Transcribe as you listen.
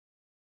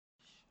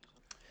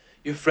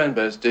Your friend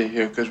better stay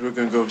here, because we're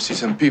going to go see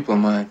some people of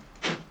mine.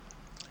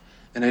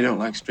 And I don't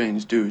like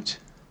strange dudes.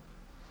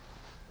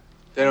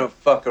 They don't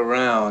fuck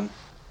around.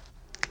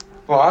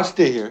 Well, I'll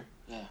stay here.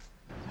 Yeah.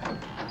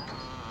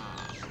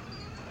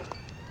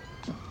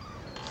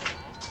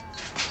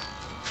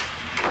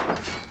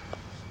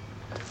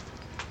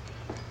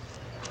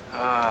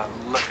 Ah,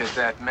 look at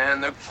that,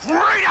 man. The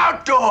great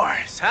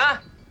outdoors, huh?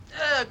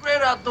 Yeah,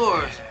 great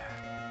outdoors.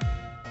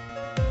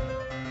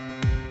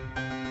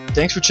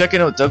 Thanks for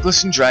checking out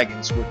Douglas and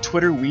Dragons, where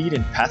Twitter, weed,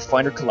 and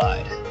Pathfinder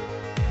collide.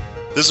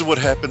 This is what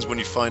happens when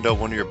you find out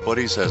one of your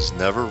buddies has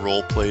never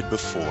role-played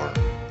before.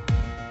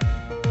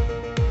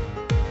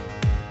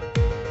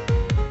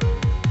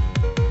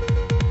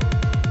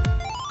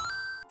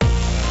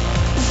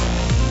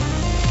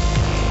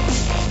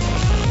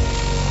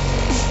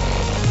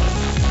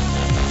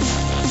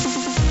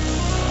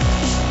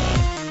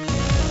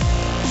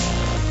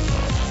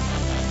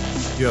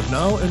 You have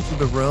now entered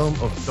the realm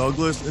of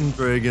Douglas and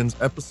Dragons,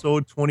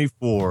 episode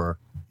 24.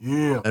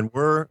 Yeah. And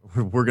we're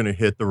gonna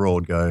hit the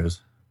road, guys.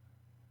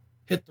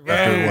 Hit the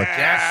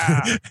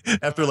road,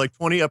 After like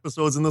 20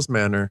 episodes in this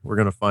manner, we're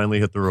gonna finally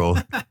hit the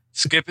road.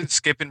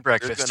 Skipping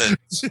breakfast. You're gonna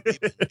sleep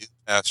in new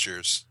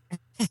pastures.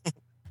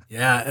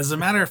 Yeah, as a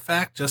matter of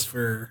fact, just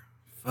for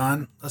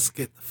fun, let's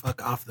get the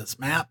fuck off this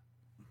map.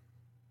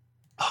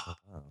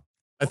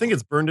 I think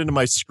it's burned into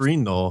my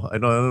screen though. I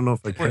don't know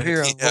if I can. We're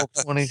here on Yeah.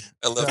 Roll20.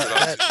 I left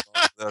it off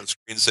without a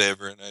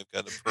screensaver, and I've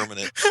got a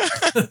permanent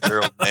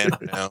barrel banner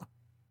now.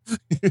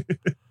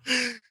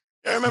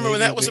 I remember when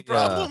that was a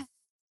problem.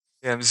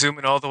 Yeah, I'm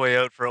zooming all the way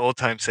out for old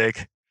time's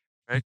sake.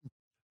 Right?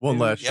 One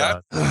last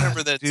shot. I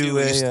remember that too. Do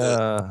We used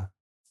a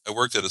I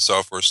worked at a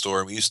software store,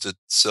 and we used to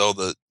sell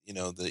the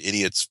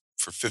idiots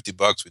for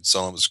 $50. We'd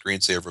sell them a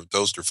screensaver of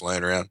toaster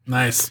flying around.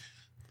 Nice.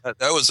 That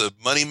was a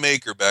money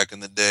maker back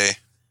in the day.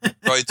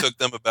 Probably took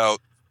them about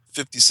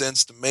 50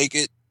 cents to make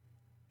it.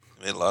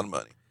 They made a lot of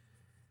money.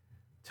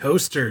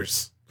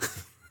 Toasters.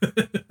 You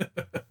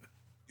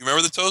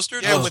remember the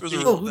toaster? Yeah, Toasters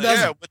with were- who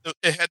doesn't?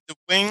 it had the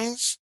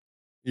wings.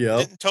 Yeah.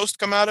 Didn't toast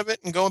come out of it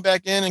and go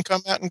back in and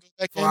come out and go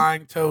back in?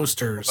 Flying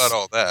toasters. about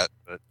all that,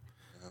 but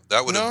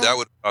that would have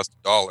No. cost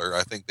 $1.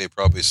 I think they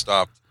probably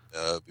stopped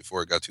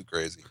before it got too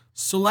crazy.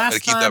 So Gotta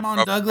last keep that time on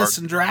proper Douglas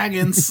and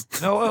Dragons.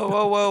 No,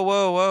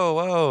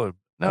 whoa.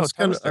 No, That's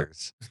kinda-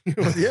 toasters.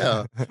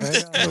 Yeah.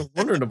 I was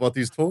wondering about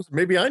these toasters.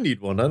 Maybe I need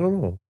one. I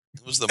don't know.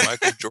 It was the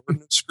Michael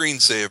Jordan of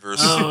screensavers.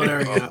 Oh, there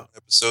we go.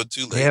 Episode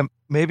 2 late. Yeah,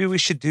 maybe we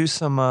should do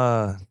some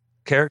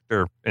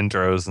character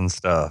intros and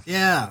stuff.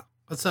 Yeah.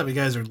 What's up? You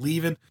guys are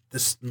leaving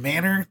this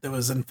manor that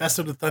was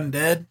infested with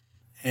undead,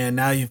 and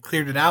now you've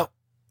cleared it out.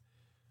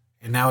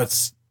 And now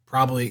it's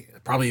probably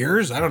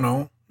yours. I don't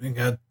know. You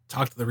got to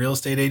talk to the real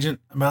estate agent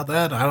about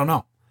that. I don't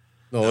know.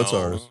 No, it's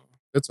ours.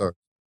 It's ours.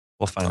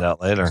 We'll find out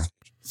later.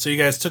 So you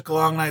guys took a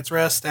long night's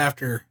rest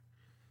after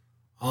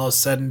all is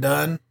said and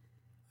done,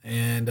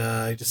 and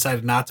you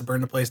decided not to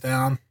burn the place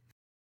down.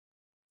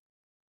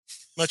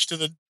 Much to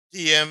the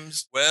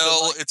DM's.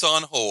 Well, it's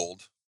on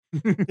hold.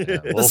 Yeah,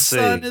 we'll The see.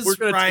 sun is We're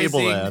gonna table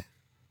rising. that.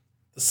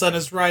 The sun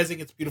is rising.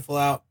 It's beautiful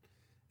out,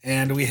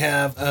 and we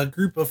have a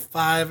group of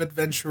 5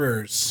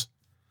 adventurers.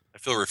 I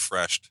feel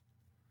refreshed.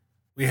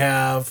 We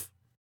have.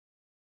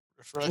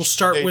 Refresh We'll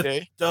start day with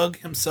day. Doug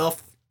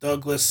himself,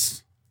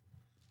 Douglas.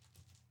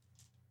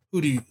 Who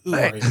are you?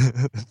 Douglas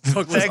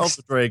Thanks.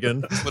 Alpha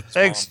Dragon. That's what it's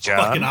Thanks, on. John.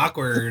 Fucking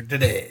awkward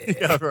today.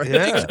 Yeah, right.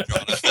 Yeah.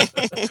 That's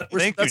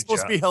Thank you,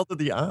 supposed to be John. held to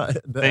the eye.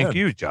 Thank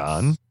you,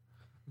 John.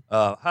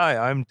 Hi,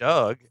 I'm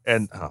Doug,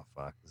 and oh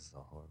fuck, this is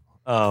all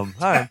horrible.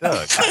 Hi, I'm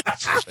Doug.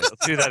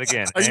 Let's do that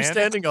again. Are you And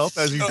standing up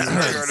as you do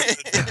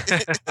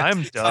that?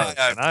 I'm Doug,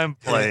 Hi, and I'm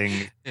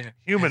playing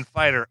human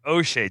fighter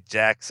O'Shea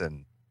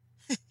Jackson.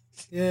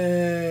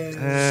 Yay.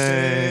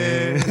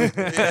 Hey.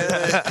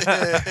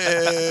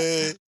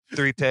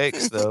 3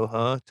 takes though,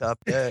 huh? Top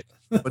deck.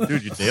 But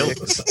dude, you nailed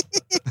it.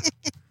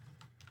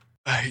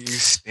 Are you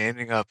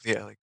standing up?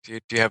 Yeah, like do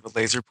you have a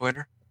laser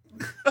pointer?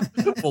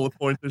 Bullet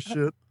point this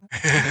shit.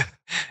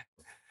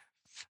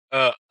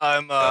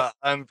 I'm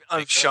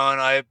Sean.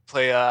 I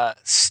play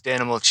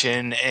Stanimal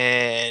Chin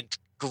and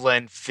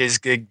Glenn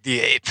Fizgig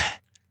the Ape.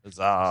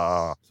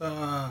 Huzzah.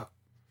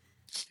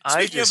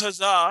 I Speaking of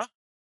huzzah,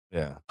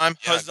 Yeah. I'm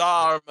Yeah.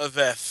 Hazar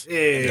Maveth.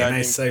 Hey, and I'm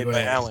nice being played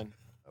by segue. Alan.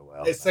 Oh,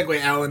 well. Hey,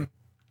 segue, Alan.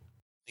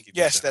 Thank you,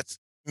 Yes, Jason. that's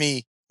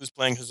me who's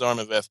playing Hazar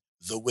Maveth,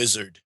 the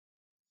wizard.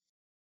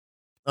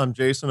 I'm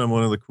Jason. I'm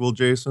one of the cool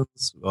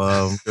Jasons.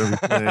 Gonna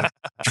be playing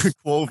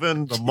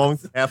Quoven, the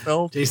monk half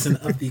elf. Jason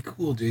of the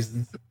cool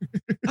Jason.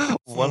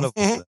 One of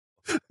them.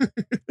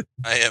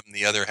 I am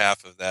the other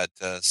half of that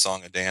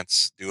song and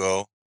dance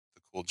duo,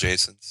 the Cool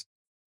Jasons.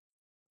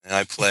 And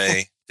I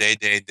play Day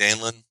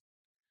Danelin.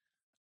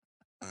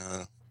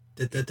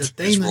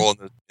 His role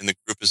in the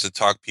group is to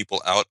talk people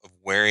out of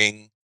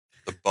wearing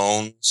the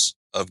bones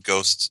of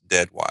ghosts'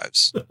 dead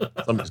wives.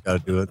 Somebody's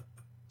got to do it.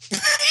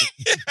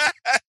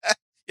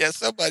 Yeah,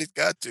 somebody's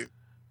got to.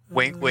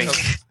 Wink, wink.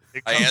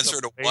 I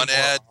answered a one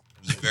ad.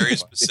 It was very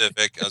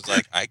specific. I was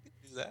like, I could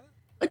do that.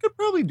 I could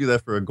probably do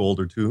that for a gold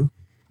or two.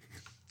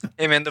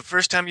 Hey man, the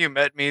first time you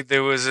met me,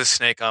 there was a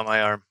snake on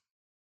my arm.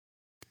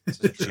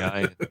 It's a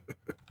giant.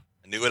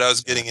 I knew what I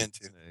was getting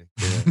into.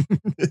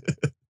 Yeah.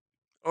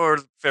 Or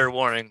fair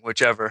warning,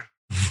 whichever.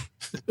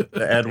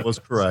 The ad was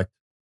correct.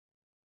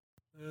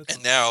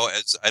 And now,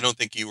 as I don't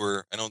think you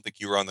were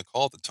on the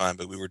call at the time,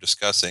 but we were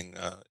discussing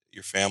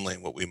your family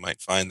and what we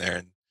might find there,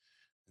 and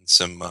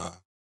some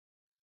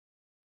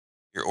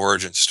your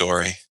origin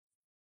story.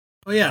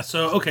 Oh yeah,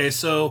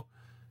 so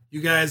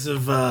you guys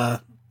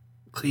have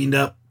cleaned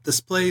up this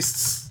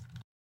place.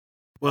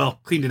 Well,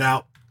 cleaned it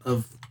out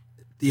of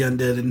the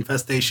undead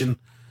infestation,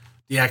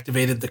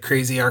 deactivated the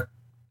crazy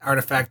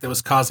artifact that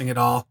was causing it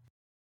all.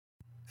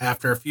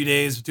 After a few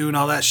days of doing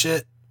all that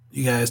shit,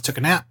 you guys took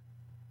a nap,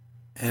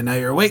 and now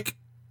you're awake,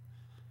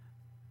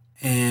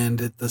 and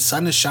the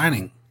sun is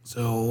shining.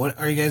 So what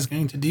are you guys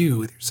going to do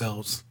with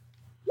yourselves?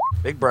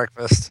 Big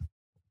breakfast.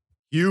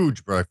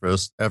 Huge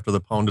breakfast after the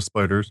pound of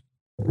spiders.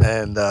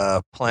 And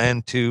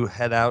plan to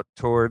head out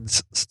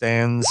towards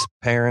Stan's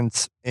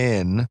parents'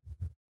 inn.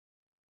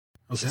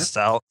 Okay.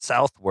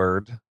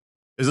 Southward.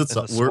 Is it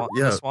in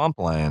the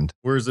swampland?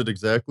 Where is it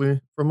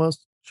exactly from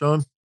us,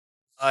 Sean?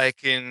 I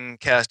can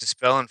cast a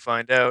spell and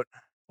find out.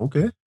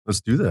 Okay,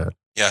 let's do that.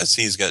 Yeah, I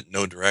see he's got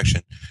no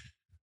direction.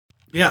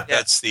 Yeah,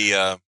 that's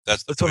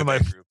one of my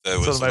group that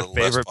was one of my a little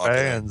less favorite popular.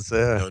 bands.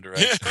 Yeah. No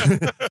direction.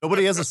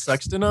 Nobody has a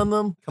sexton on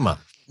them? Come on.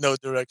 No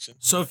direction.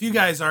 So if you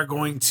guys are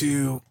going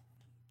to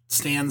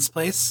Stan's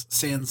place,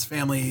 Stan's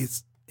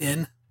family's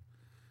inn,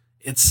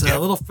 it's a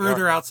little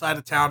further outside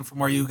of town from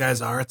where you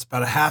guys are. It's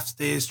about a half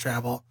day's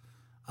travel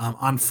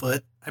on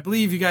foot. I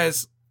believe you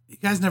guys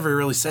never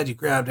really said you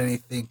grabbed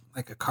anything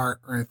like a cart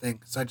or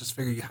anything, so I just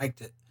figured you hiked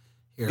it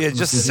here. Yeah,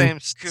 just the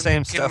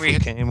same stuff we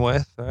came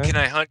with. Right?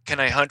 Can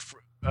I hunt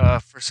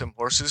for some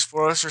horses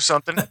for us or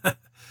something?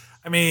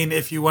 I mean,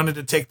 if you wanted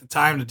to take the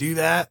time to do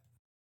that,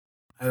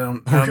 I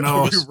don't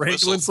know. Are we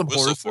wrangling some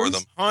horses for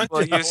them.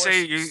 Well, you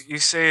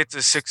say it's a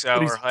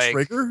 6-hour hike.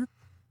 Trigger?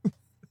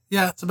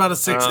 Yeah, it's about a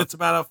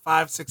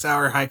 5-6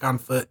 hour hike on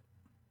foot.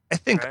 I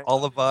think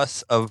all of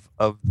us of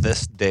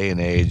this day and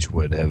age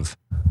would have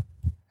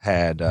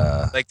had.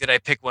 Like, did I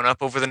pick one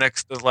up over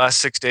the last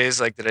 6 days?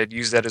 Like, did I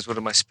use that as one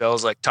of my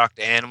spells? Like, talk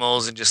to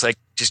animals and just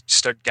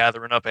start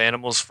gathering up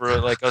animals for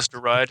like us to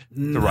ride.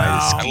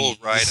 I will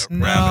ride a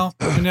No,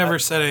 rabbit. you never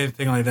said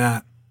anything like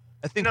that.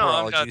 I think No, we're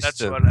I'm all not. used That's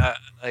to. what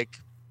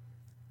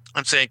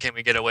I'm saying. Can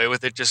we get away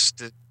with it just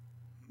to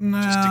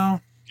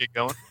No. get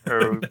going?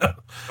 Or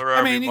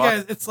I mean, you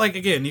guys, it's like,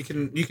 again, you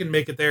can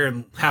make it there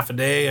in half a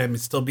day. I mean,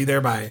 still be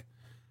there by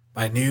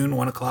noon,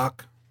 1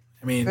 o'clock.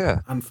 I mean,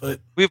 on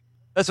foot.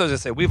 That's what I was gonna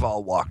say. We've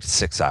all walked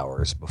 6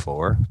 hours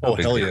before. No Oh,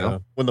 big hell deal. yeah.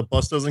 When the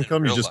bus doesn't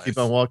come, you just keep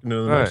on walking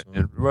to the Right,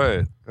 next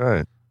one.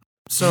 right.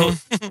 So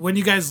when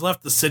you guys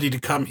left the city to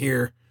come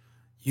here,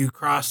 you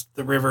crossed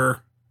the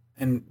river,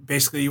 and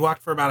basically you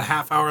walked for about a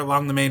half hour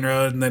along the main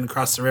road, and then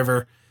crossed the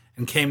river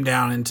and came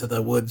down into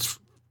the woods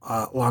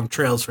along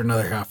trails for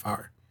another half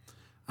hour.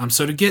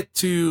 So to get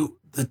to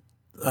the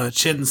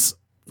Chin's,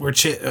 where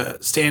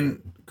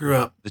Stan grew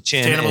up, The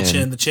Chin Stanimal Inn.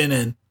 Chin, the Chin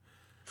Inn,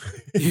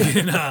 you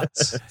can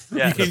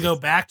you can go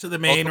back to the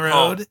main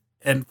road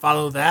and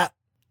follow that,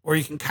 or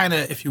you can kind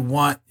of, if you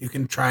want, you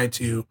can try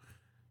to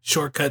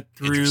shortcut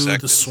through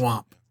Intersect the it.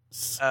 swamp.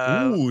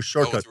 Ooh,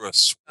 shortcut. Through a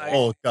swamp.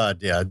 Oh, God,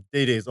 yeah.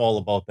 Day-Day's all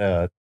about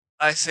that.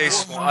 I say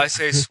swamp.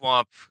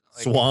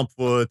 Like,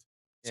 Swampwood.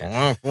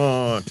 Yeah.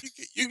 Swampwood.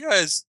 You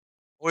guys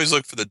always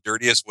look for the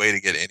dirtiest way to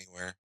get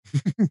anywhere.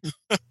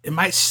 It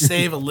might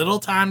save a little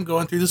time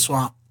going through the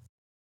swamp,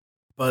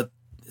 but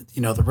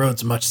the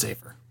road's much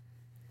safer.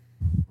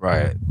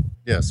 Right.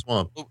 Yeah,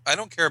 swamp. Well, I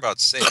don't care about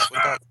safe.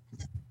 What about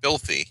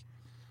filthy?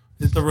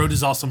 The road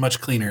is also much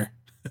cleaner.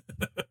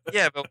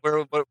 Yeah, but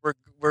we're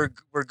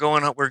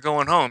going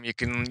home. You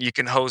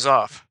can hose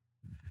off.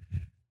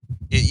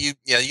 You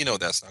know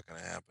that's not going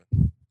to happen.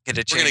 We're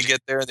going to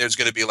get there, and there's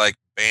going to be like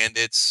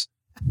bandits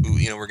who,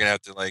 we're going to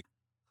have to like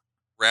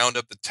round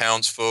up the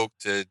townsfolk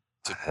to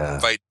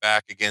fight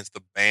back against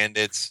the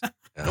bandits.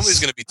 Nobody's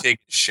going to be taking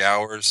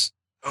showers.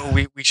 Oh,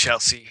 we shall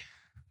see.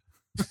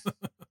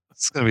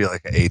 It's gonna be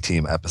like an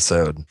A-Team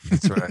episode.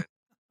 That's right.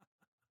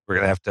 We're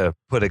gonna have to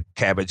put a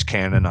cabbage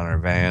cannon on our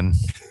van.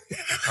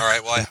 All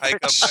right, well, I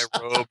hike up my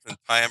rope and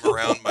tie them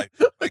around my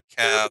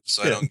calves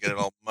so I don't get it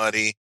all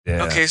muddy.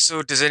 Yeah. Okay,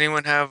 so does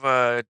anyone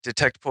have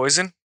detect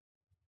poison?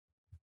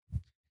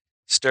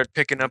 Start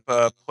picking up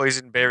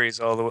poison berries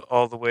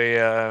all the way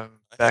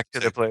back to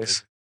the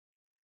place.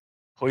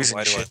 Poison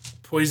Why do shit.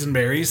 Poison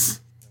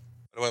berries.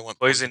 Why do I want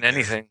Poison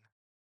anything.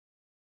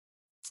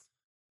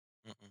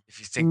 If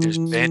you think there's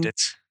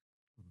bandits.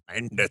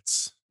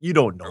 Bandits. You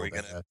don't know Are we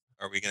that.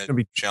 gonna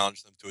be-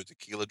 challenge them to a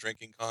tequila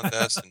drinking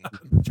contest and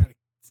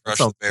rush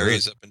the sounds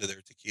berries good. up into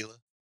their tequila?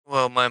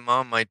 Well, my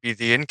mom might be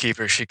the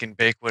innkeeper. She can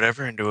bake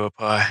whatever into a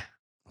pie.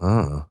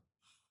 Oh.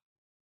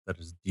 That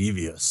is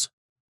devious.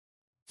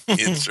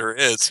 It sure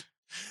is.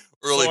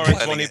 Really 4 and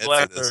planning 20 ahead for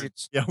blackbirds.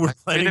 this. Yeah, we're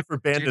planning for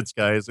bandits,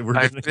 guys. And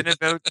I've been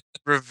about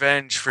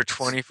revenge for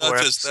 24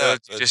 Not just that,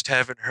 episodes. You but- just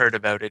haven't heard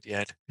about it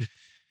yet.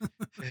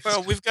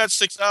 Well, we've got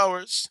 6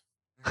 hours.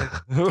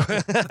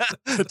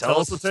 Tell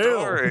us the a tale.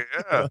 story.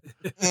 Yeah.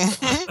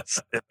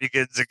 It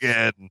begins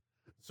again.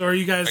 So are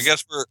you guys? I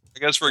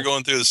guess we're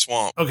going through the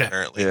swamp. Okay.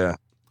 Apparently. Yeah,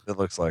 it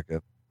looks like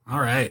it. All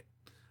right.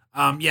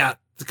 Yeah,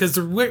 because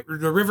the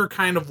river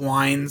kind of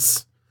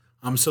winds.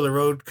 So the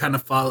road kind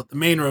of the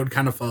main road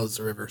kind of follows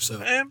the river. So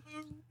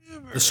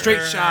the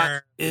straight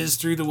shot is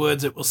through the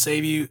woods. It will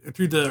save you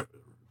through the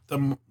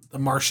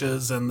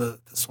marshes and the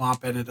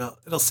swamp, and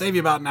it'll save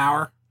you about an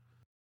hour.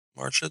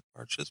 Marshes.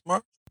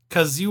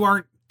 Because you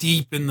aren't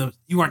deep in the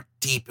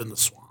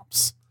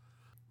swamps.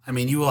 I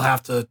mean, you will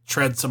have to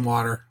tread some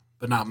water,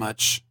 but not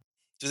much.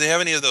 Do they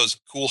have any of those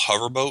cool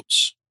hover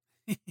boats?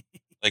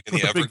 Like in the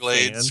Big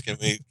Everglades? fan.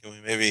 Can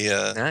we maybe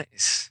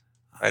Nice.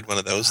 ride one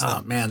of those? Oh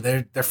Then? man,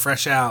 they're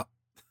fresh out.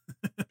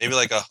 Maybe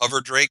like a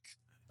hover drake?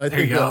 I There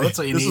you think go. That's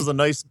what you this need. is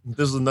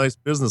a nice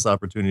business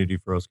opportunity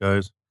for us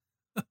guys.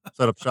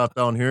 Set up shop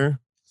down here.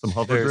 Some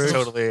hover There's drakes.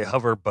 totally a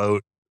hover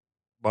boat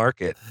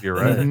market. You're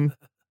right. Mhm.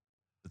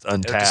 It's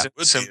untapped.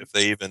 Would be if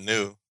they even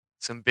knew.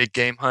 Some big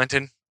game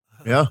hunting.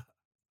 Yeah.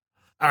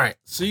 All right,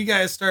 so you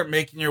guys start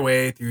making your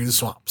way through the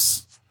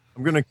swamps.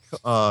 I'm gonna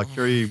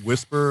carry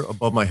Whisper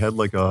above my head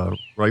like a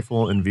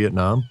rifle in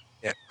Vietnam.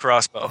 Yeah,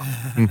 crossbow.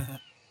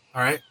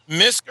 All right.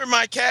 Whisker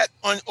my cat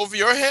over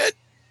your head.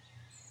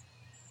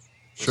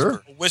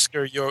 Sure.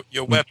 Whisker your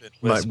weapon.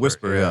 My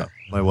Whisper, yeah.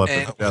 My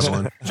weapon. And-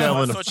 Javelin.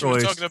 Javelin I of thought you were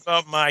choice. talking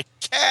about my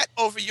cat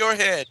over your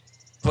head.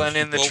 Blend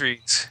in the Well,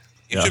 trees.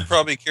 You Yeah. could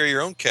probably carry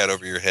your own cat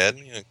over your head.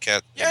 You know,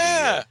 cat. would be,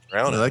 Yeah.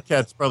 drowning. Yeah, that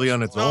cat's probably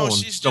on its No, own,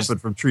 she's jumping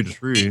just- from tree to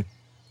tree.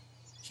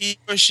 He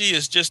or she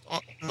is just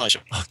on. No,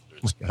 Oh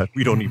my God,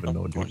 we don't even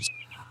know, dude.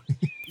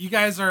 You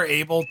guys are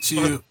able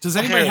to. Does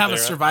anybody Okay, have a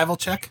there. survival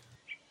check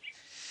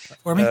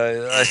for me?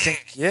 I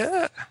think,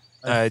 yeah.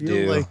 I feel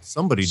do. like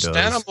somebody does.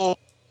 Stannable.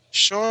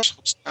 Sure.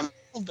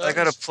 Stannable does. I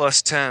got a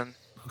 +10.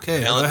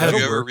 Okay, go Alan, ahead. did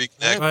you ever Go reconnect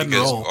ahead and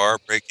because roll. you are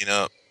breaking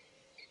up?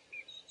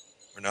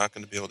 We're not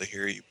going to be able to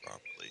hear you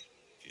properly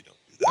if you don't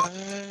do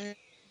that.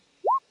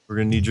 We're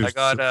gonna need your. I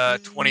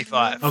got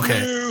 25.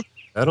 Okay.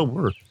 That'll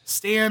work.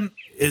 Stan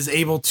is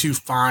able to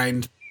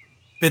find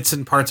bits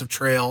and parts of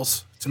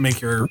trails to make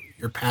your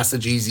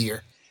passage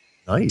easier.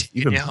 Nice,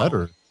 even Yeah.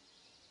 better.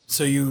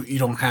 So you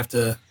don't have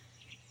to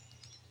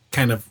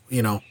kind of,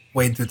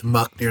 wade through the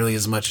muck nearly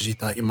as much as you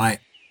thought you might.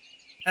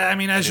 I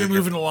mean, as you're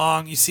moving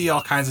along, you see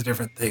all kinds of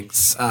different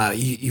things.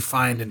 You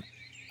find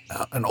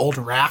an old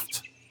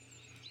raft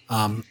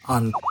on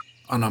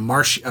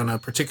a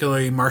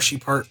particularly marshy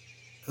part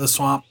of the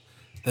swamp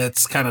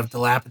that's kind of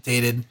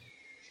dilapidated.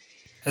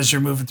 As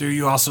you're moving through,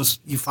 you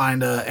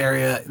find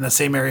in the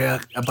same area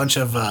a bunch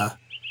of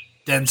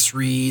dense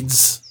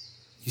reeds.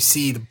 You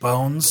see the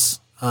bones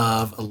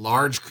of a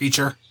large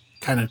creature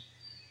kind of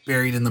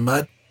buried in the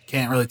mud.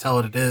 Can't really tell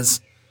what it is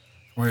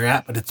from where you're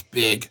at, but it's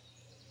big.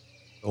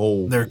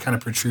 Oh, They're kind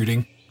of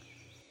protruding.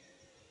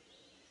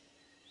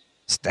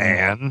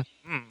 Stan.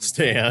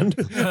 Stand.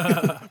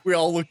 We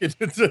all look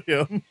into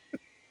him.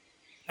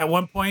 At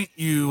one point,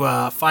 you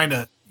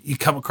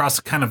come across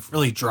a kind of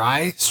really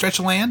dry stretch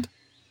of land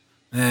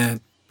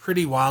and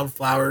pretty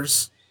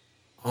wildflowers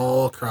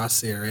all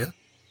across the area.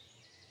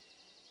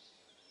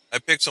 I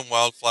picked some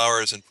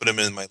wildflowers and put them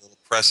in my little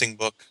pressing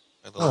book.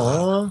 My little,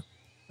 Aw,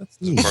 that's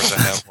of neat. course,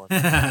 I have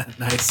one.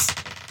 Nice.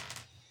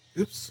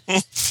 Oops.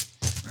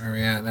 Where are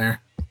we at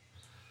there?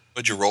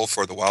 What'd you roll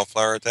for the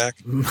wildflower attack?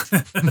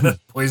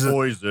 Poison.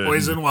 Poison.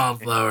 Poison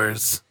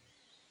wildflowers.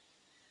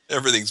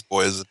 Everything's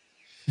poison.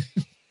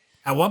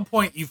 At one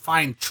point, you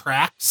find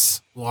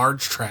tracks,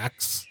 large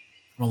tracks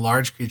from a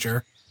large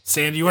creature.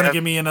 Stan, do you want to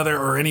give me another,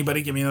 or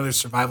anybody give me another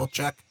survival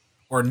check?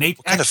 Or nature?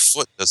 What kind of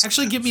foot does it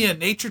Actually, have? give me a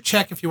nature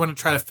check if you want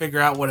to try to figure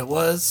out what it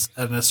was,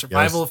 and a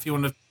survival if you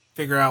want to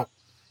figure out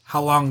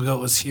how long ago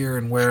it was here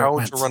and where it How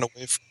went. to run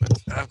away from it?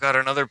 I've got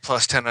another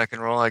 +10 I can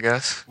roll, I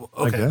guess.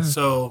 Okay, guess.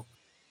 so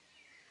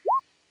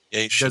Yeah,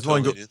 you should guys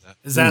wanna totally go- do that.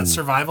 is that Ooh.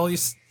 survival?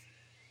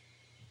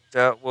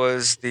 That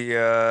was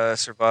the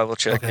survival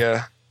check, Okay.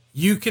 yeah.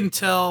 You can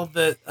tell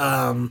that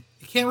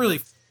you can't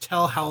really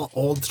tell how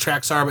old the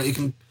tracks are, but you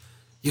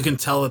can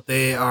tell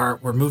that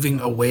we're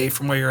moving away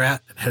from where you're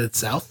at and headed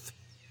south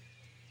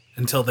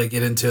until they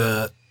get into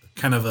a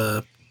kind of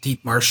a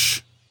deep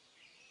marsh,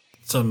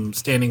 some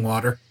standing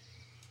water.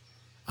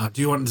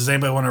 Does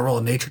anybody want to roll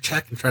a nature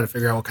check and try to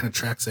figure out what kind of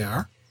tracks they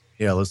are?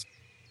 Yeah, let's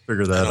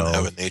figure I that don't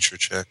have out. a nature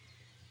check.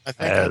 I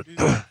think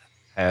I do.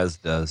 Has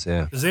does,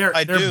 yeah. Because they're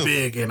I do.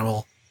 big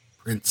animal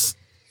prints.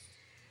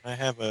 I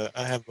have a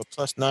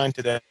 +9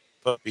 to that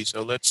puppy,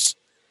 so let's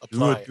Do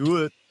apply it, do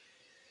it.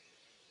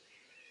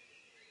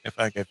 If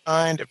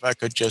I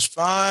could just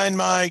find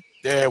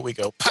there we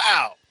go.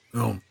 Pow!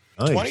 Boom.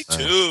 Nice.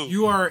 22.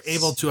 You are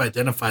able to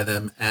identify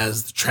them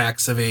as the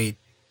tracks of a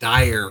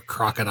dire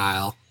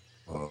crocodile.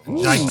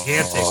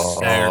 Gigantic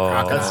dire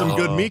crocodile. That's some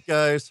good meat,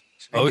 guys.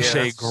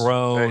 O'Shea Yes.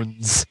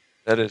 groans.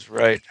 That is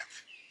right.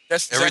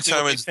 That's Every exactly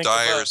time what we it's think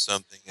dire or about.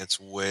 something, it's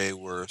way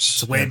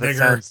worse. It's way Yeah, that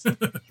bigger. sounds-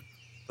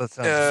 That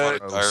sounds Uh, I fought a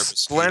dire gross.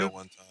 mosquito Glenn-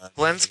 one time.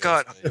 Glenn's I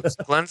gotta got- tell you, it was-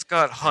 Glenn's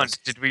got Hunt.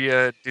 Did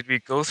we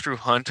go through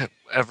Hunt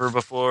ever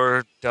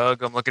before,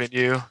 Doug? I'm looking at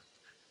you.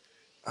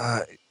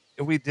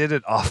 We did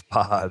it off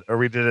pod, or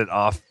we did it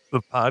off the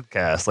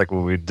podcast. Like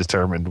when we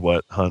determined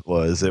what hunt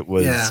was, it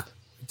was. Yeah,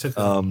 it took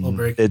a little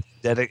break.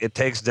 It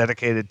takes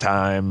dedicated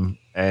time,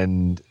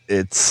 and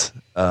it's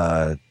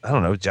I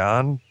don't know,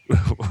 John.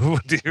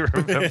 Do you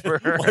remember?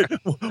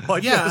 Why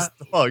this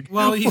dog?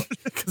 Well,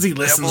 because he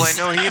listens.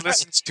 Yeah, well, I know he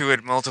listens to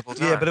it multiple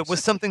times. Yeah, but it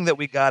was something that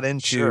we got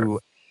into. Sure.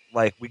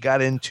 Like we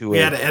got into We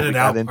it. had to edit we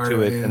out got into part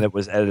of it, it, yeah. and it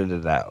was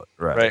edited out.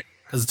 Right.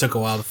 Because it took a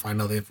while to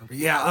find all the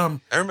information. Yeah,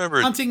 I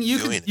remember hunting. You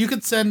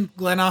could send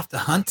Glenn off to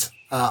hunt.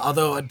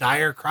 Although a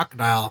dire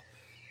crocodile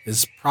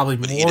is probably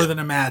more than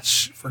a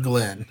match for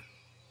Glenn.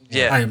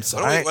 Yeah, I am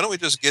sorry. Why don't we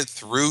just get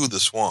through the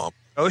swamp?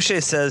 O'Shea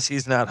says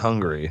he's not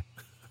hungry,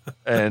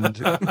 and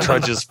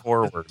trudges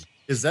forward.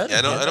 Is that? Yeah,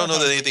 I don't know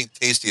that anything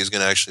tasty is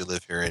going to actually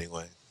live here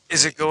anyway.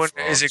 Is it going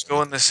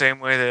the same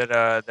way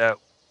that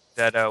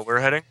we're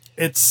heading?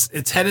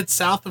 It's headed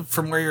south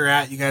from where you're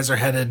at. You guys are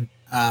headed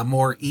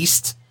more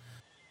east,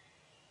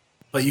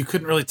 but you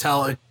couldn't really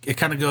tell. It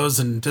kind of goes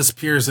and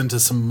disappears into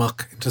some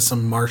muck, into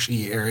some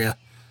marshy area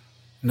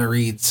in the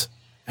reeds,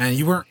 and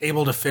you weren't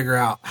able to figure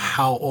out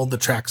how old the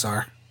tracks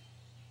are.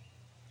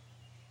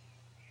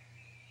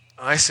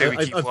 I say we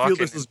keep I walking.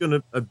 feel this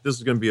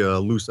is gonna be a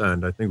loose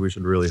end. I think we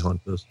should really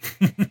hunt this.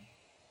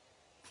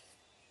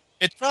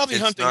 It's probably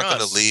It's hunting not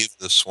going us. to leave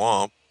the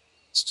swamp.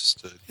 It's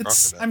just a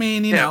crocodile. I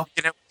mean, you know,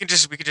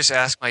 we could just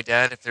ask my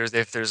dad if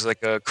there's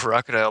like a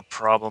crocodile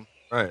problem.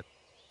 Right.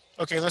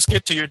 Okay, let's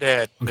get to your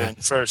dad then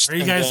first. Are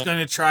you and guys then-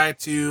 going to try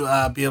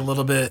to be a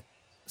little bit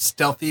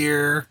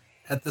stealthier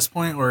at this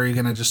point, or are you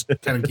going to just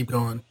kind of keep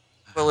going?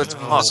 Well, it's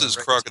This is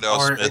Crocodile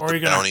Smith, Or the are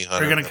you bounty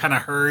hunter. going to kind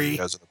of hurry? He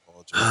hasn't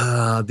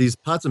apologized. These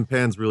pots and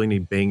pans really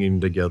need banging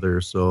together.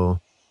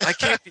 So I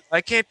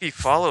can't be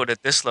followed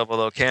at this level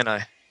though, can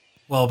I?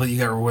 Well, but you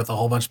got with a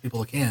whole bunch of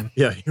people that can.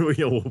 yeah, we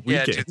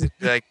Yeah, can. just,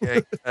 they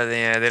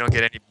don't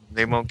get any.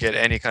 They won't get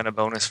any kind of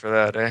bonus for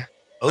that, eh?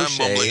 I'm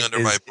mumbling under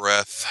my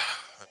breath.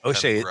 I'm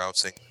O'Shea- kind of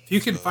grousing. If you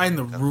can find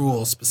the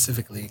rule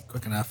specifically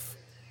quick enough,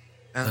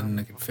 then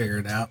I can figure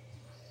it out.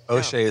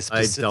 O'Shea is I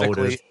doubt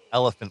specifically it.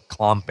 elephant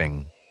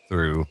clomping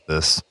through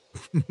this.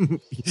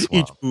 Each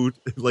swamp. boot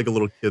like a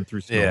little kid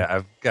through snow. Yeah,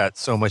 I've got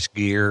so much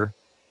gear.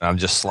 I'm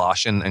just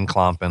sloshing and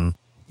clomping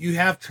You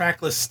have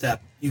trackless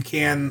step. You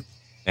can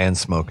and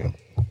smoking.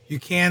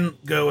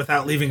 go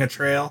without leaving a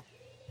trail,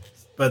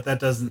 but that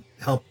doesn't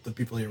help the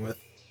people you're with.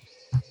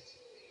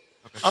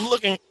 I'm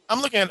looking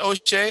at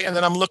O'Shea, and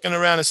then I'm looking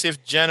around to see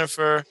if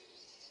Jennifer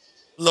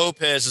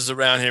Lopez is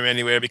around here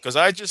anywhere, because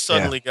I just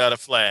suddenly got a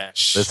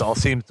flash. This all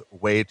seems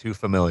way too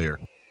familiar.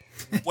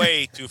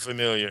 Way too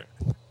familiar.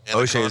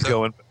 O'Shea wants to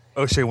go back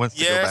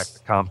Yes. to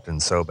Compton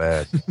so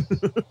bad.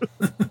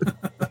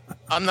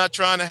 I'm not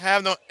trying to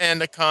have no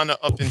anaconda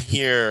up in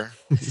here.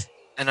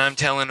 And I'm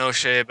telling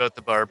O'Shea about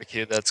the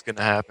barbecue that's going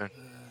to happen.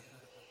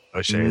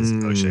 O'Shea is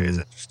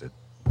interested.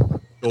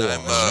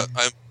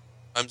 And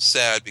I'm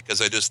sad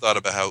because I just thought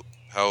about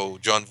how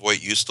John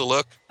Voight used to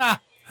look, and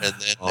then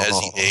as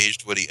he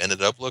aged, what he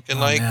ended up looking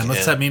like. Man,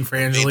 what's and that mean for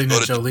being Angelina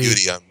devoted to Jolie?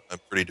 Beauty, I'm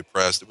pretty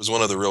depressed. It was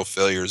one of the real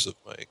failures of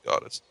my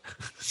goddess.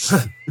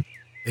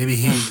 Maybe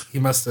he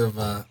must have.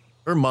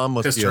 Her mom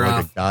must Pissed be her like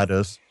off. a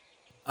goddess.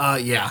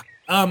 Yeah.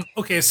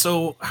 Okay,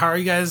 so how are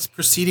you guys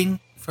proceeding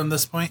from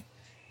this point?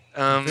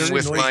 Very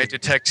With my noisy.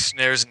 detect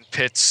snares and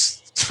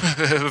pits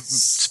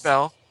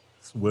spell.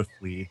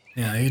 Swiftly.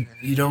 Yeah,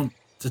 you don't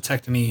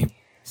detect any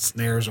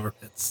snares or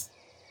pits.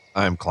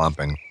 I'm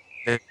clomping.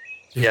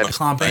 Yeah,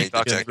 clomping.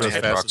 I detect as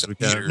head fast rocks as we and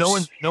can.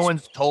 eaters. No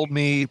one's told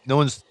me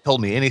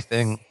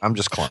anything. I'm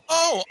just clomping.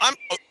 Oh, I'm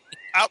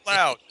out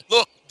loud.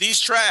 Look, these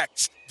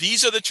tracks.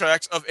 These are the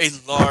tracks of a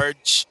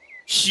large,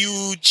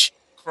 huge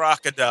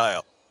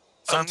crocodile,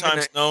 I'm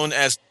sometimes known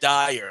as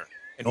dire,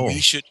 and Oh. we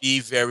should be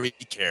very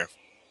careful.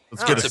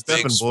 Let's Oh, get a It's a big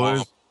stepping, swamp.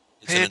 boys.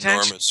 It's Pay an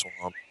attention. enormous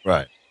swamp.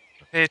 Right.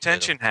 Pay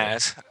attention,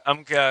 Has.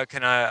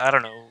 Can I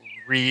don't know,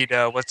 read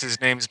what's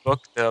his name's book,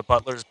 the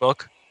Butler's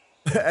book?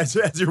 as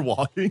you're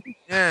walking.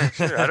 Yeah,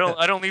 sure. I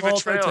don't leave a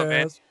trail,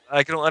 man.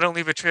 I don't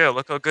leave a trail.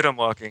 Look how good I'm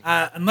walking.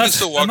 Unless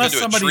still walk into a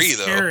somebody's tree,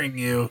 though. carrying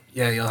you,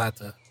 yeah, you'll have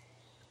to.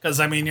 Because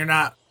I mean, you're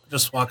not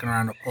just walking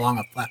around along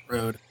a flat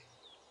road.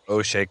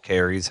 O'Shea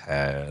carries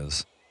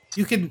has.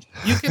 You can.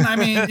 I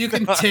mean, you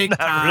can take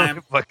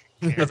time.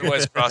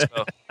 Otherwise,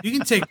 crossbow. You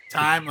can take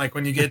time, like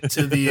when you get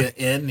to the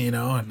inn,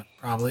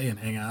 and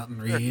hang out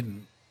and read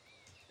and.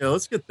 Yeah,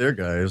 let's get there,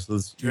 guys.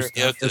 Let's do You have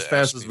stuff to as fast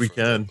ask as me we for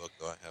that can. book,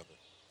 though. I haven't.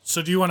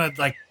 So, do you want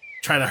to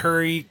try to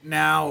hurry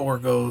now, or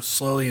go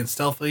slowly and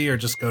stealthily, or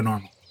just go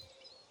normal?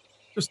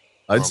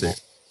 I'd say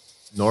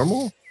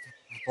normal.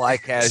 Fly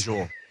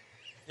casual.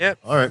 Yep.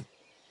 All right.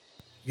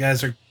 You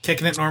guys are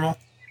kicking it normal.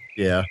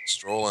 Yeah.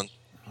 Strolling.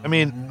 I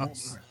mean,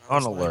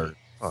 on alert.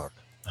 Fuck.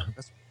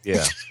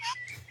 Yeah.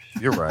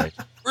 You're right.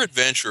 We're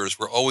adventurers.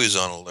 We're always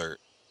on alert.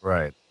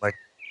 Right. Like,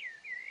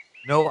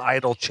 no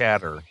idle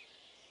chatter,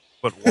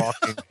 but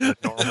walking at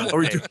a normal Are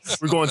we, pace.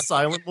 we're going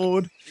silent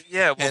mode.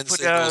 Yeah, we'll Hand put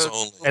signals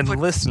only.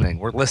 And listening.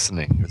 We're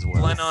listening as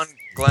well.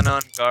 Glenn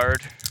on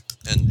guard.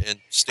 And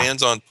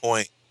stands on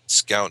point,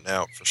 scouting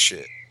out for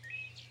shit.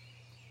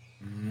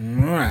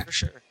 All right. For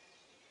sure.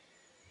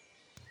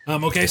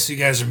 Okay, so you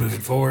guys are moving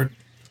forward.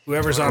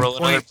 Whoever's on Roll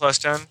another point, plus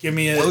 10. give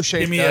me a.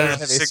 O'Shea Give me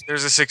does a. have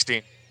There's a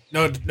 16.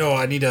 No,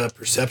 I need a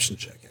perception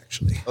check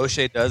actually.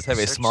 O'Shea does have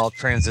a Six. small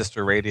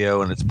transistor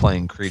radio, and it's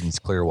playing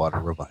Creedence Clearwater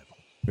Revival.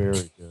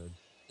 Very good.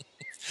 I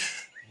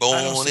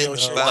don't Born see in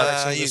O'Shea the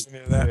Jackson bayou.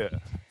 listening to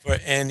that for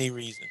any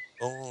reason.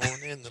 Born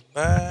in the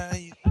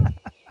bayou.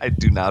 I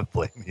do not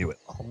blame you at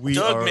all. We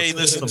Doug are may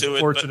listen some to it, but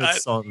fortunate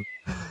son.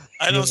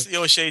 I don't see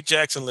O'Shea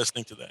Jackson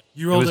listening to that.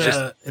 You rolled was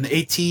just- an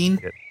 18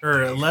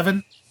 or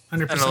 11.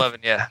 100%. And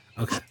 11, yeah.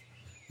 Okay.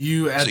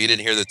 You So you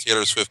didn't hear the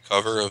Taylor Swift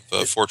cover of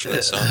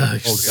Fortunate Son? Oh,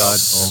 God, no.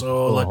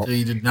 So Oh. lucky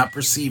you did not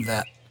perceive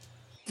that.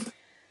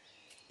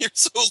 You're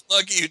so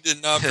lucky you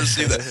did not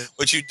perceive that.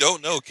 What you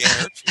don't know can't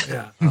hurt you.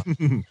 Yeah.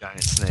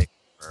 Giant snake.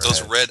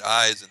 Those red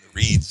eyes and the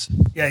reeds.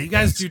 Yeah, you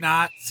guys do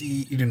not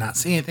see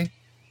anything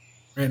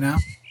right now.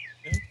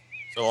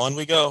 So on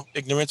we go.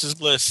 Ignorance is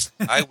bliss.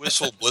 I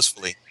whistle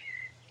blissfully.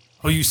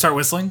 Oh, you start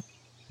whistling?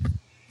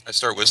 I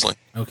start whistling.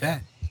 Okay.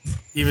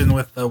 Even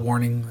with the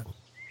warning.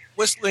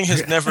 Whistling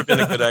has never been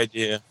a good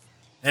idea.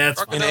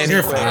 That's In fine. any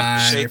You're way,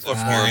 fine. shape, You're or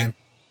fine.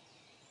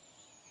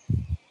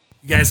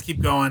 You guys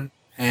keep going,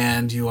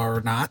 and you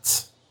are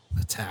not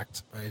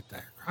attacked by a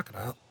dire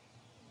crocodile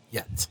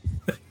yet.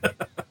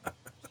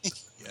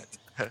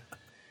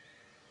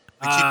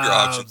 Keep your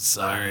options.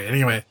 Sorry.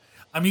 Anyway,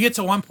 you get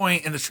to one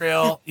point in the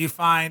trail. You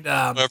find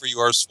However, you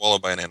are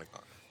swallowed by an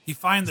anaconda. you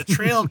find the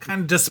trail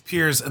kind of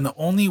disappears, and the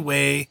only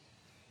way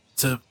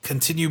to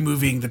continue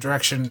moving the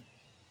direction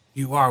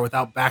you are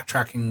without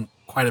backtracking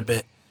quite a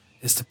bit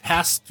is to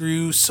pass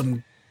through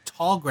some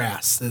tall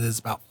grass that is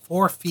about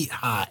 4 feet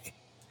high.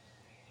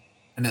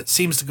 And it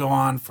seems to go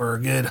on for a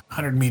good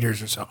 100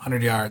 meters or so,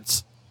 100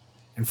 yards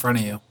in front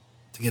of you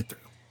to get through.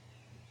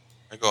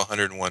 I go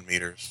 101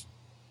 meters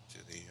to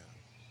the.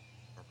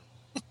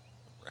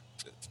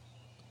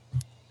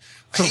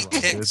 I hate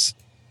ticks.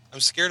 I'm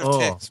scared of Oh.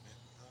 ticks, man.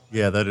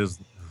 Yeah, that is.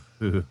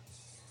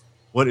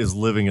 What is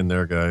living in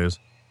there, guys?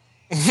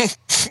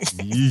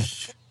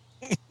 Yeesh.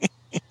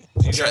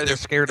 You guys are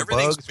scared of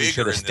Everything's bugs. We bigger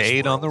should have in this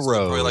stayed on the world. It's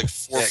road. Probably like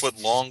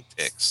 4-foot long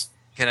ticks.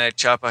 Can I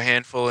chop a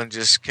handful and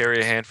just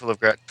carry a handful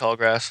of tall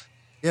grass?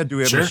 Yeah, do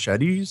we have Sure.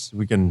 machetes?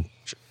 We can.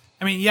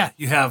 I mean, yeah,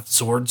 you have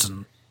swords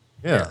and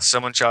Yeah.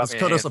 Someone chop Let's me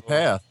cut a us a handful.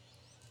 path.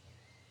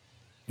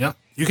 yeah,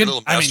 you can.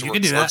 Little I mean, you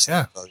can do that.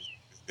 masterwork Yeah. swords.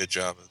 Good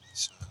job of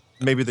this.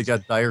 Maybe they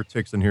got dire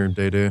ticks in here in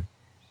Day Day.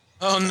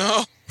 Oh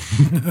no,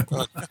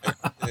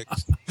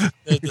 Ticks.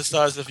 they're the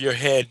size of your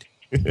head.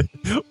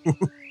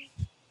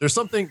 There's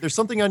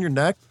something on your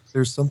neck.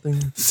 There's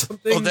something.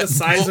 Something the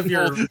size of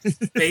your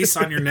face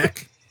on your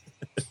neck.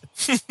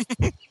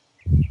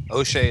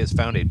 O'Shea has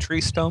found a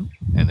tree stump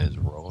and is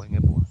rolling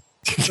it more.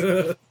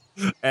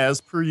 As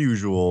per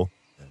usual.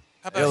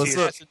 How Yeah, about let's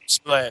the look. acid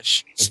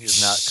splash? And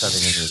he's not cutting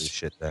any of this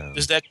shit down.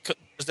 Does that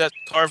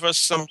carve us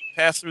some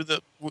path through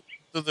the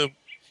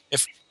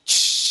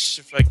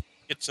if I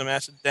get some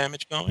acid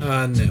damage going?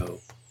 No.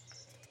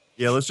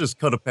 Yeah, let's just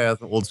cut a path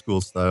old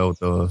school style with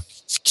the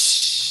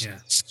Yeah.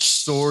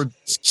 sword.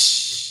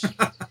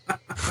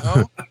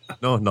 No?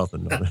 No,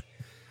 nothing.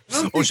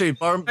 O'Shea,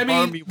 farm I me mean,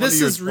 one of this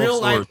your is real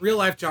 12 life. swords. Real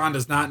life. John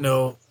does not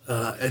know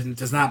and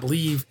does not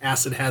believe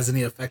acid has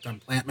any effect on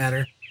plant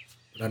matter,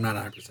 but I'm not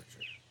 100% sure.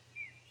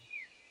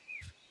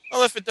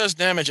 Well, if it does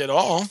damage at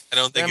all, I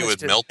don't think it damage would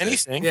to melt it.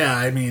 anything. Yeah,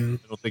 I mean,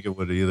 I don't think it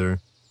would either.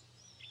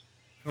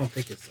 I don't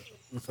think it's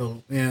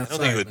so. Yeah, I don't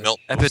think it would melt.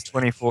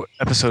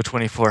 Episode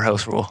 24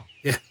 house rule.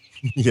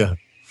 Yeah.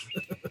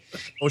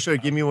 O'Shea,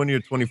 give me one of your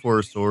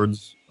 24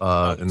 swords,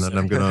 and then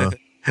I'm gonna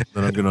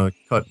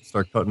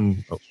start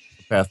cutting the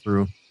path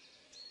through.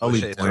 I'll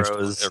O'Shea leave blanks.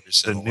 throws Every the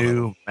single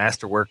new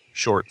masterwork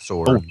short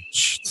sword Oh,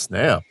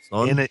 snap,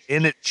 son!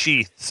 in it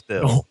sheath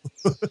still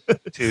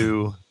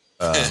to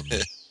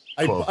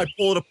I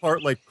pull it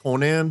apart like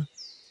Conan.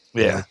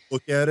 Yeah.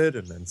 Look at it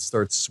and then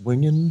start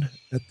swinging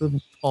at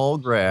the tall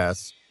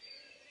grass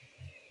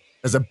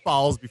as it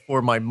bows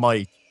before my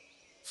might.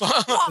 All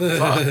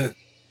right.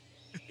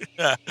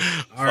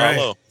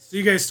 Follow. So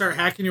you guys start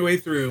hacking your way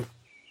through.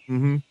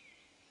 Mm-hmm.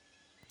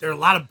 There are a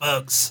lot of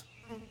bugs.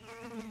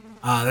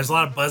 There's a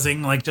lot of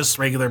buzzing, like just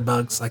regular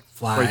bugs, like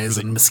flies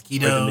and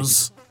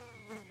mosquitoes.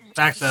 In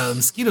fact, the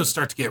mosquitoes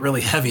start to get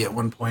really heavy at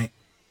one point.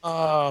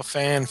 Oh,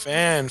 fan,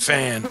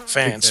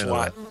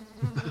 SWAT.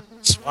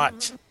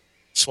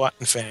 SWAT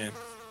and fan.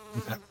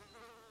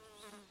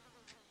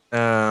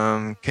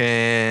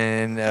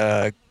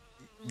 Can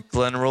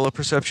Glenn roll a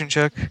perception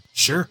check?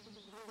 Sure.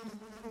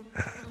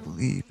 I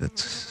believe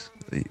that's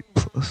the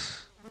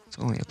plus. It's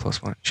only a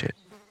 +1. Shit.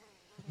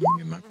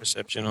 Get my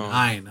perception on.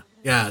 9.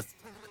 Yeah.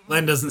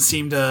 Glenn doesn't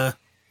seem to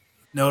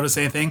notice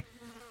anything.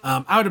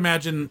 I would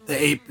imagine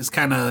the ape is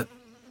kind of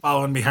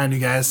following behind you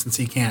guys since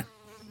he can't,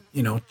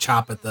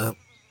 chop at the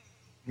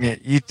Yeah,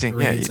 you'd think.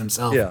 Yeah, reeds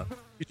himself. Yeah.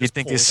 you'd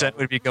think his scent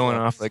would be going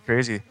off like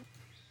crazy,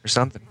 or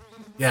something.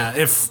 Yeah,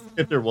 if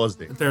If there was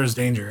danger. there was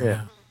danger,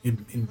 Yeah.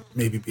 he'd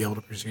maybe be able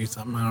to pursue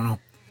something. I don't know.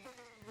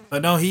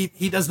 But no, he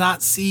does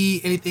not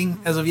see anything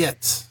as of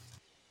yet.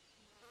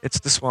 It's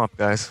the swamp,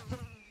 guys.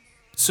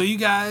 So you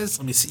guys,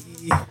 let me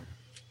see.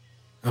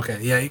 Okay,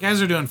 yeah, you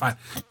guys are doing fine.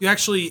 You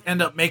actually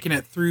end up making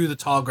it through the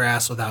tall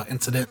grass without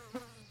incident,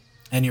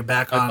 and you're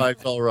back on. High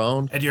fives all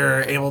around. And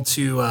you're able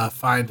to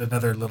find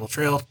another little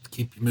trail to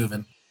keep you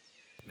moving.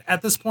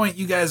 At this point,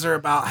 you guys are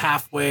about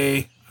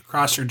halfway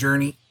across your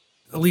journey.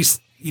 At least,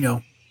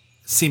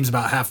 seems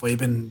about halfway. You've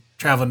been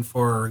traveling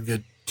for a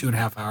good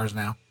 2.5 hours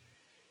now.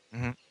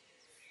 Mm-hmm.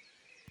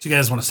 Do you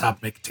guys want to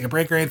stop and take a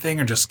break or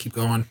anything, or just keep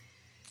going?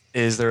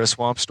 Is there a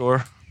swamp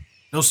store?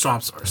 No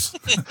swamp stores.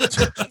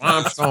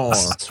 Swamp store.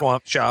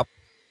 Swamp shop.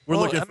 We're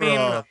looking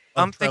for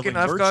I'm thinking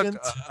I've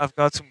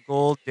got some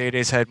gold.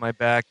 Day-Day's had my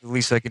back. The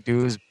least I can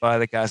do is buy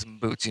the guy some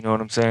boots. You know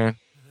what I'm saying?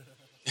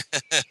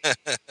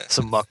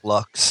 Some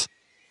mucklucks.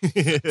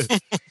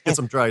 Get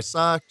some dry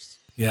socks.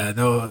 Yeah,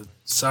 no.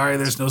 Sorry,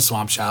 there's no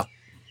swamp shop.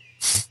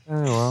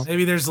 Oh, well.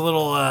 Maybe there's a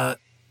little.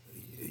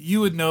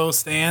 You would know,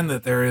 Stan,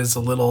 that there is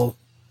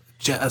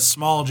a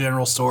small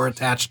general store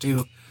attached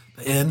to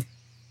the inn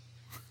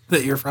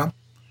that you're from.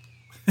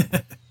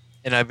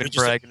 And I've been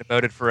bragging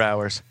about it for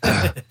hours.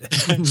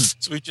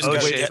 So we just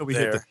got to get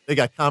there. They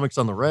got comics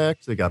on the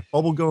racks. They got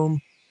bubble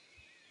gum.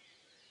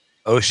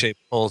 O'Shea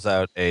pulls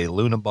out a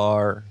Luna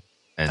bar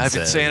and I've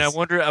been saying I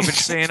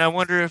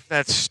wonder if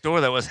that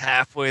store that was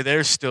halfway there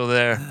is still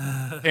there.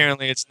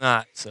 Apparently it's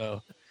not,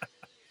 so.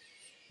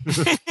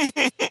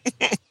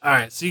 All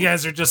right, so you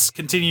guys are just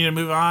continuing to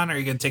move on, or are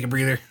you going to take a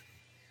breather?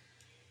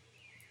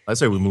 I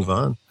say we move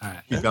on. All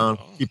right. Keep on.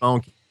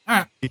 All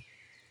right.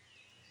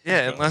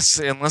 Yeah,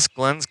 unless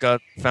Glenn's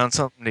found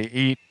something to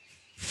eat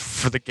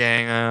for the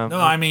gang.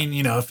 No, I mean,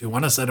 if you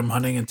want to set him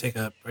hunting and take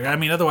a... I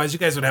mean, otherwise you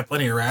guys would have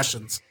plenty of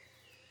rations.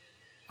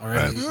 All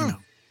right.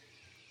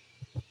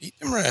 Eat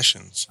them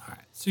rations. All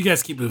right, so you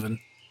guys keep moving.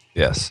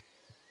 Yes.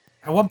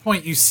 At one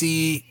point you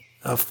see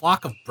a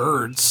flock of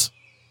birds.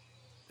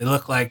 They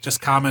look like just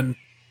common,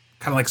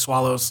 kind of like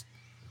swallows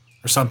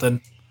or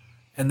something.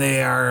 And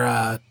they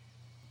are...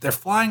 they're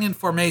flying in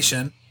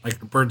formation, like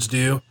the birds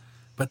do,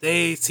 but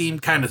they seem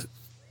kind of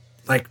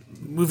like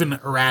moving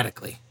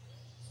erratically.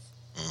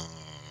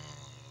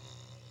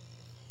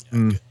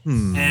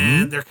 Mm-hmm.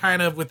 And they're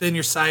kind of within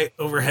your sight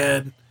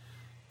overhead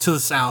to the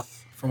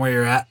south from where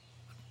you're at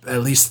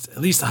least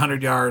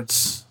 100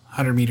 yards,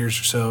 100 meters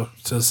or so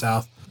to the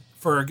south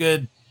for a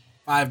good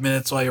 5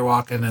 minutes while you're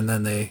walking, and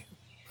then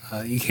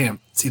you can't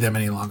see them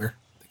any longer.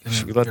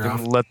 Should we let them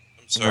I'm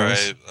sorry,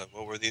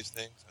 what were these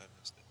things? I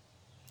missed it.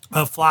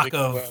 A flock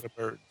of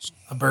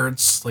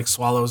birds, like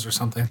swallows or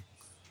something.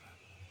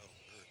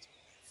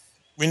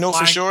 We know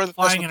for sure that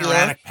flying in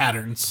erratic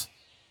patterns.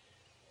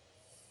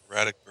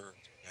 Erratic birds.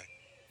 Okay.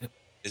 Yep.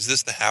 Is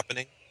this the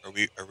happening? Are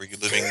we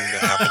living in the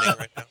happening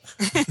right now?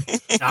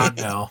 God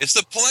no. It's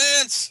the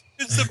plants.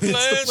 It's the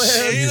plants.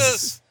 Hate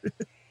us.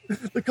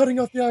 They're cutting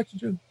off the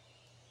oxygen.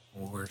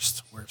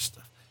 Worst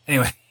stuff.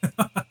 Anyway,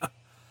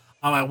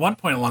 at one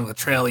point along the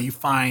trail, you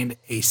find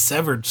a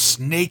severed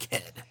snake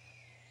head.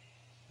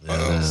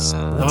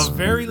 A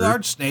very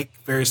large snake,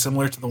 very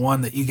similar to the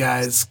one that you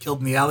guys killed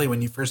in the alley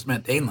when you first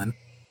met Danelan.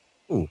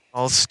 Ooh.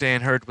 All Stan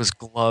heard was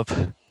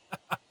glove.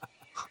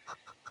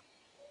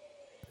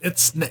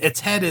 Its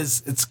head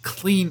it's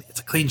clean. It's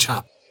a clean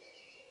chop.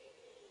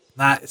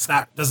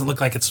 Doesn't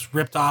look like it's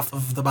ripped off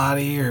of the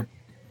body or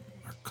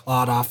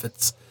clawed off.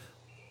 It's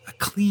a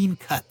clean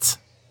cut.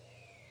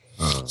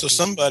 So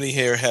somebody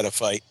here had a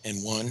fight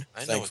and won.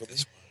 I know what this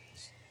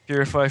was.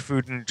 Purify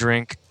food and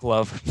drink,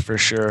 glove for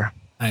sure.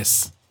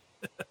 Nice.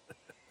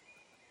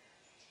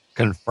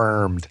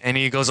 Confirmed. And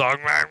he goes on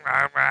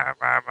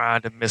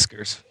to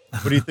Miskers.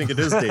 What do you think it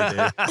is,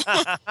 Day-Day?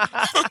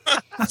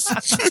 It's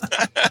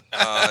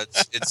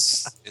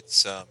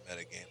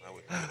metagame. I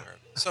wouldn't be aware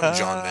of it. Something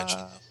John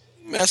mentioned.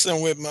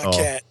 Messing with my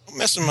cat. I'm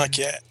messing with my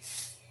cat.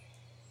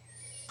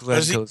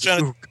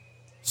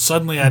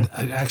 Suddenly, I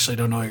actually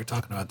don't know what you're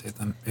talking about,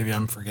 Dathan. Maybe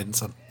I'm forgetting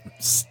something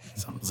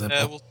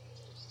simple.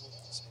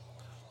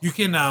 You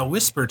can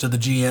whisper to the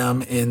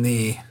GM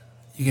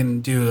you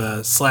can do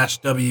a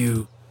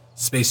 /W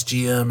space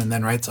GM and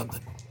then write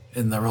something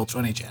in the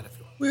Roll20 chat if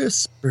you want.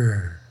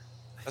 Whisper.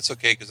 That's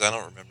okay, because I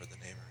don't remember the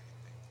name or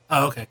anything.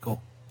 Oh, okay,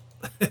 cool.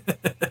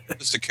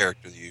 Just a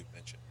character that you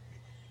mentioned.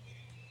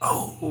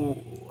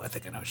 Oh, I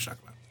think I know what you're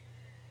talking about.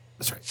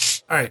 That's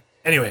right. All right.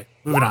 Anyway,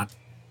 moving on.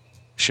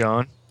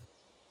 Sean.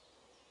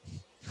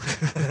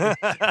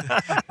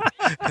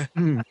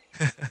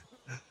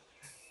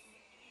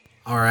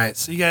 All right.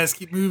 So you guys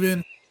keep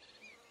moving.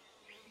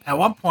 At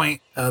one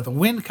point, the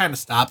wind kind of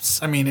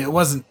stops. I mean, it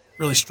wasn't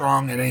really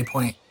strong at any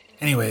point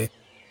anyway,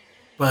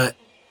 but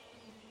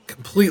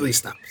completely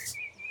stops.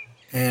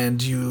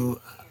 And you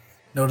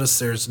notice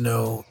there's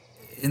no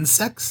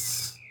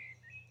insects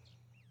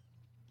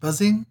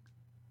buzzing.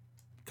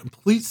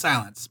 Complete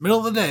silence. Middle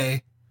of the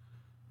day.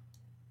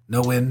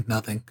 No wind,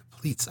 nothing.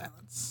 Complete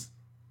silence.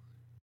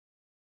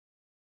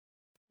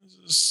 This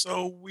is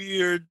so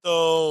weird,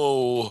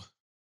 though.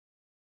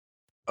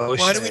 Oh,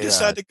 why did we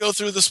decide to go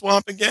through the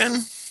swamp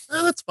again?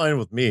 That's fine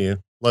with me.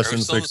 Less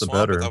insects, the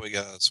better. I thought we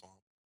got out of the swamp.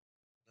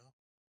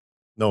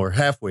 No, we're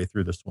halfway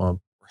through the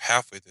swamp. We're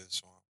halfway through the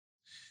swamp.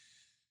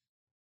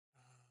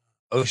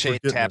 O'Shea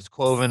taps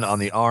Quoven on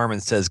the arm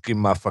and says, "Give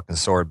me my fucking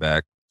sword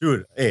back."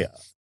 Dude, hey,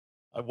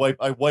 I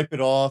wipe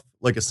it off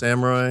like a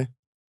samurai.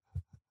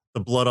 The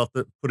blood off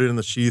put it in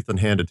the sheath and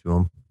hand it to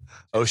him.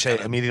 O'Shea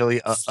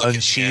immediately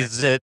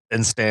unsheathes it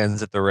and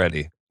stands at the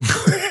ready.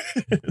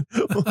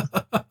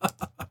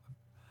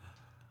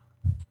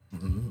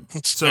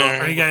 So,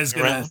 are you guys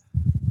gonna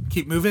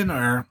keep moving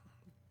or?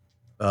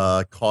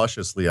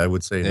 Cautiously, I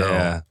would say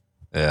no.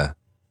 Yeah.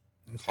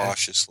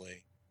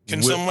 Cautiously.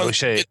 Can someone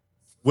O'Shea?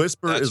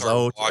 Whisper is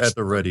out at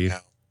the ready.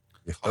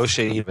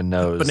 O'Shea even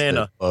knows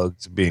Banana. that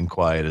Bugs being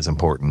quiet is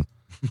important.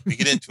 We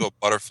get into a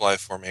butterfly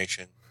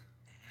formation.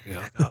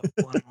 Yeah.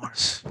 One more.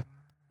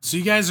 So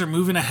you guys are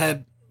moving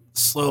ahead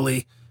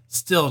slowly,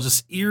 still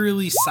just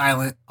eerily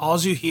silent. All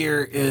you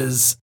hear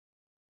is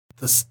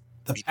the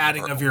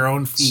padding of your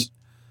own feet,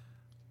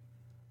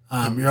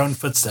 your own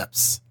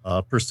footsteps.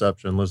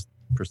 Perception. Let's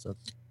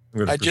percept.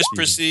 I just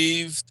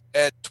perceived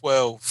at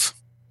 12.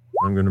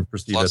 I'm going to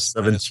proceed at Plus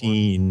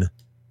 17.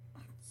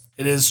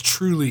 It is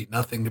truly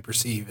nothing to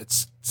perceive.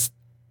 It's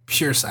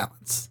pure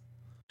silence.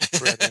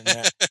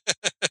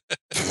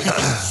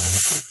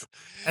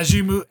 As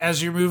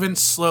you're moving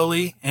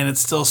slowly, and it's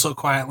still so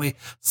quietly.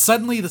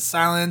 Suddenly, the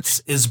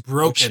silence is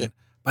broken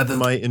by the.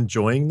 Am I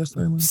enjoying the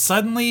silence?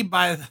 Suddenly,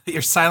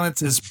 your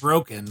silence is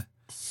broken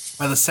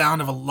by the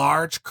sound of a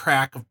large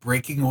crack of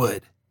breaking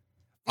wood,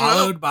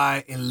 followed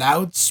by a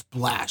loud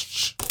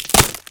splash.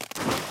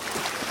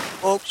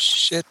 Oh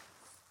shit!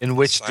 In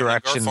which Simon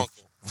direction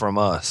Garfunkel. from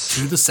us?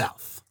 To the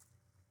south.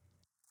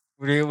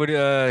 What do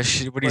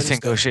you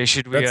think, O'Shea?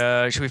 Should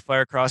we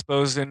fire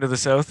crossbows into the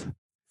south?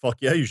 Fuck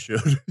yeah, you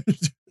should.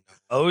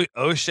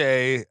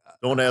 O'Shea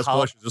Don't ask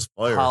questions, just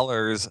fire.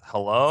 hollers,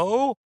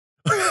 "Hello?"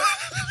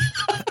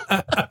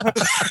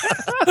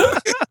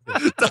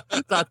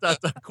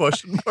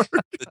 Question mark.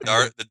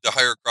 The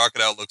dire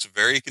crocodile looks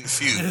very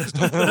confused.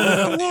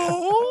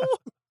 Hello?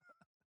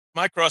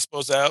 My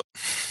crossbow's out.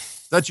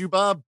 That's you,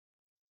 Bob?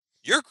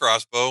 Your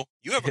crossbow?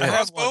 You have a I have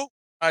crossbow? one.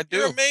 I do.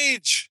 You're a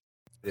mage.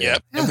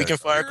 Yep, and we can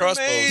fire You're a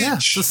crossbows. mage. Yeah,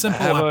 it's a simple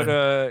How weapon.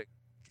 about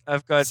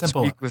I've got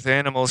Simple. speak with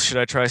animals. Should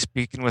I try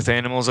speaking with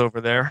animals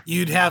over there?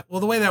 You'd have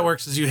the way that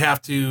works is you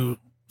have to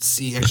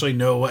actually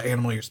know what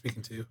animal you're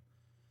speaking to.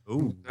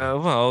 Ooh.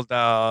 So They'll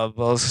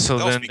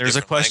then speak there's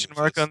a different question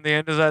mark languages. on the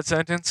end of that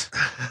sentence.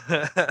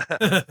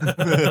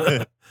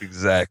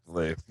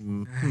 Exactly.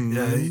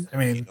 Yeah, I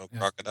mean, No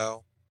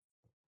crocodile.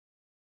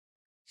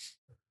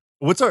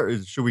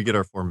 Should we get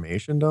our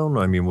formation down?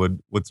 I mean,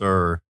 what's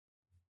our.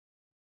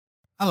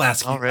 I'll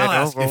ask you. All right, I'll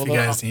I'll ask you if you roll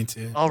guys need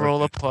to. I'll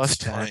roll a plus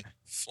 10.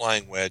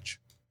 Flying wedge.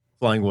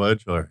 Flying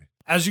wedge? All right.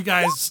 As you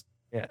guys,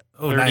 Yeah,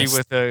 30 30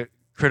 with a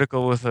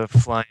critical with a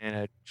flying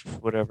edge,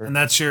 whatever. and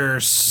that's your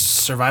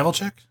survival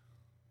check.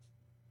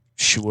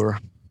 Sure.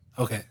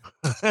 Okay.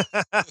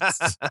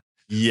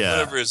 Yeah.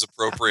 Whatever is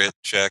appropriate,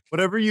 check.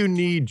 Whatever you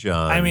need,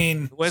 John. I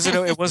mean,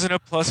 It wasn't a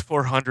plus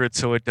 400,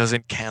 so it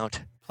doesn't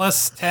count.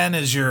 plus 10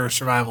 is your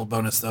survival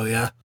bonus, though.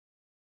 Yeah.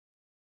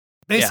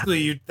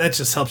 Basically, that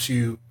just helps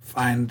you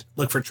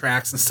look for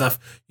tracks and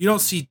stuff. You don't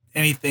see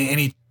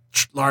any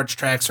large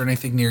tracks or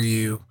anything near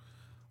you,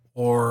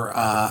 or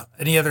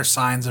any other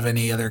signs of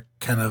any other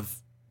kind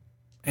of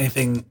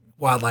anything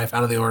wildlife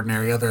out of the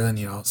ordinary, other than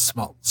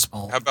small.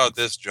 How about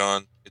this,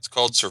 John? It's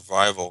called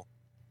survival.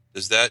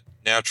 Does that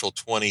natural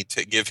 20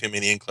 give him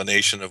any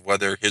inclination of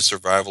whether his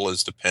survival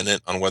is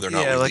dependent on whether or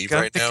not we leave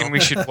I'm right thinking now? we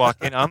should walk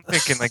in. I'm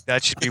thinking like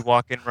that should be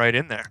walking right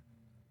in there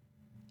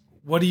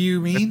What do you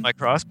with mean? my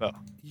crossbow.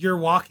 You're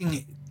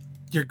walking.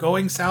 You're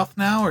going south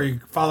now, or you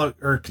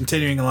or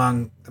continuing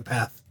along the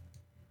path?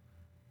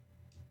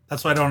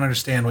 That's why I don't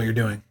understand what you're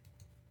doing.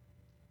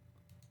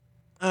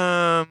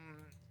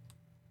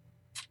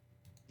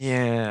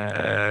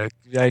 Yeah,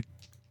 I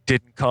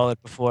didn't call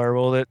it before I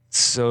rolled it,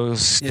 so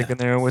sticking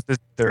there with the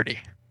 30.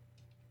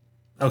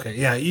 Okay,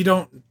 yeah, you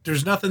don't.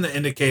 There's nothing that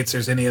indicates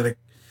there's any other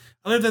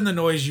than the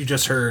noise you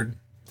just heard.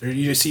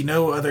 You see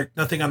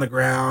nothing on the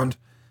ground,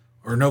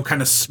 or no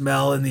kind of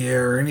smell in the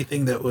air, or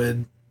anything that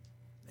would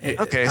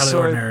Okay, out of the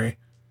ordinary.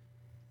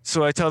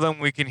 So I tell them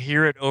we can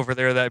hear it over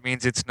there. That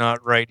means it's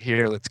not right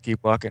here. Let's keep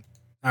walking.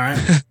 All right,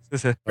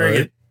 very right.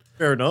 good.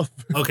 Fair enough.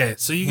 Okay,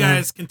 so you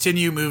guys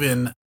continue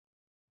moving.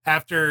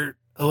 After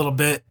a little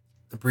bit,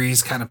 the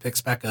breeze kind of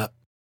picks back up,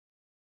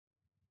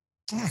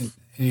 and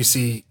you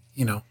see,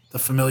 the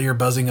familiar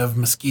buzzing of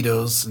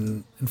mosquitoes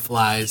and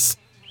flies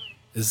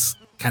is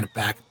kind of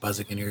back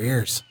buzzing in your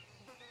ears.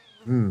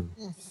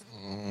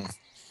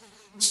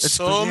 It's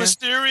so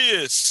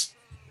mysterious.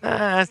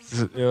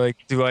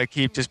 Do I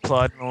keep just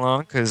plodding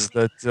along? Because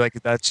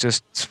that's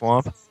just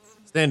swamp.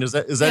 Stan, is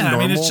that Yeah, normal?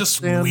 I mean, it's just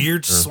Stan?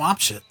 weird Or- swamp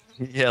shit.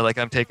 Yeah, like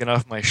I'm taking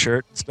off my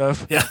shirt and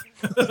stuff. Yeah.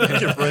 Get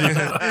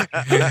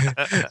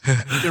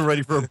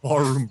ready for a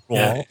barroom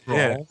brawl. Yeah.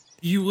 Yeah.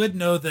 You would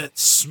know that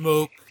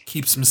smoke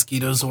keeps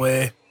mosquitoes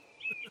away.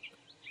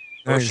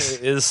 Nice.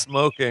 O'Shea is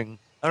smoking.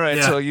 All right,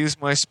 Yeah. so I'll use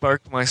my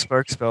spark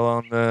spell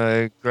on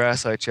the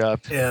grass I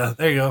chopped. Yeah,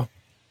 there you go.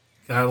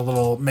 Got a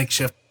little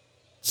makeshift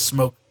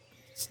smoke.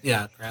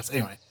 Yeah, grass.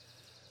 Anyway.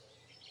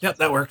 Yep,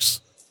 that works.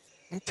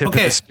 Tip of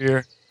the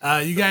spear.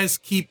 You guys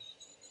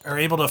are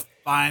able to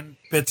find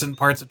bits and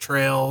parts of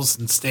trails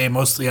and stay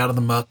mostly out of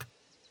the muck.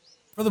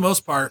 For the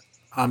most part,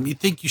 you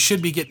think you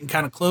should be getting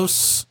kind of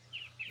close,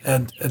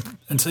 and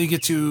until you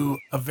get to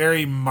a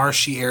very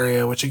marshy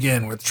area, which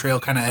again, where the trail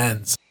kind of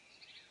ends.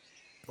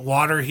 The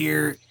water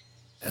here,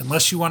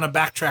 unless you want to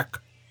backtrack,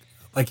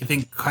 like you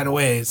think quite a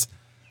ways,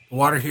 the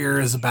water here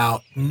is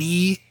about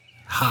knee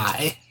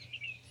high.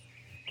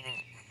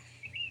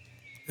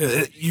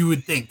 You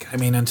would think. I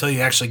mean, until you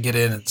actually get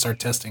in and start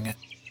testing it.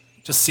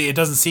 Just see, it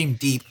doesn't seem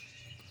deep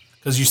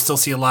because you still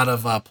see a lot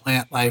of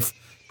plant life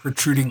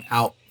protruding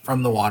out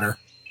from the water.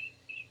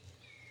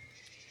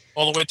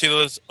 All the way to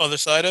the other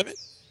side of it?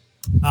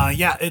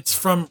 Yeah, it's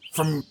from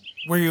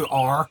where you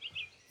are.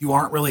 You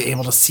aren't really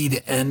able to see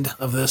the end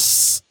of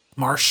this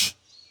marsh.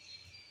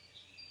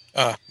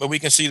 But we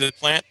can see the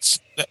plants.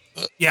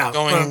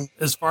 Going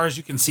as far as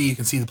you can see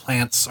the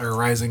plants are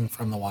rising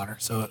from the water,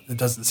 so it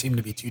doesn't seem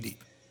to be too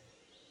deep.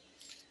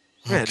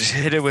 Yeah, just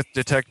hit it with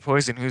detect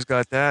poison. Who's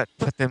got that?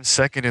 Put them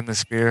second in the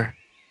spear.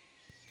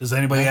 Does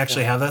anybody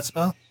actually have that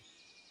spell?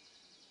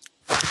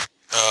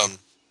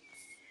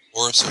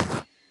 Orison.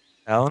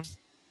 Alan?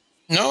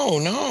 No.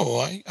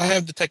 I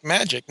have detect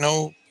magic.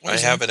 No. I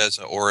have it as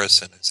an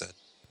Orison, I said.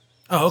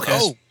 Oh, okay.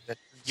 Oh,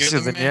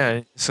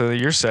 So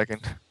you're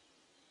second.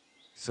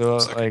 So,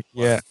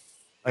 Second.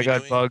 I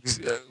got bugs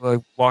like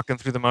walking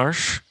through the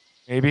marsh,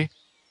 maybe.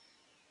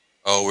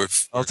 Oh,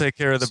 I'll take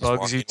care of the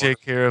bugs. You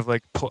take care of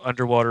like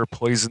underwater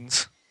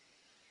poisons.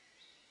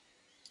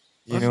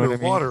 You know what I mean?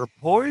 Underwater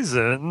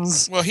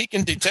poisons. Well, he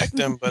can detect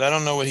them, but I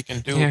don't know what he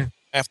can do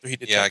after he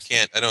detects.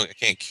 Yeah, I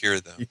can't cure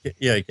them.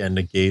 You can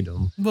negate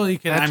them. Well, you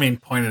can.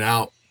 Point it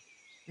out.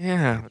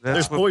 Yeah,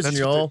 There's poison,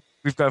 y'all.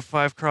 We've got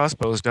 5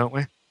 crossbows, don't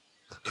we?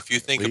 If you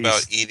think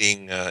about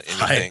eating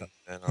anything,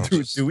 then I'll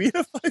just... Do we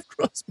have 5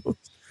 crossbows?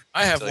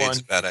 I have tell you one.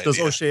 it's a bad idea. Does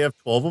O'Shea have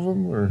 12 of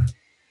them, or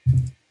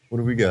what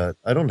do we got?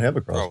 I don't have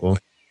a crossbow. Probably.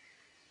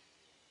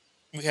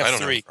 We have I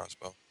don't 3. have a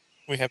crossbow.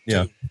 We have 2.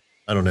 Yeah,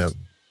 I don't have.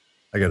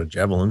 I got a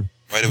javelin.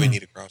 Why do we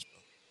need a crossbow?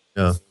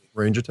 Yeah,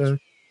 range attack.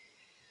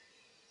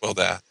 Well,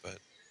 that, but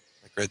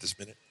like right this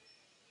minute.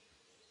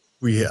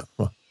 We have.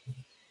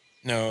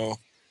 No.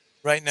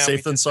 Right now,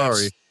 Safe than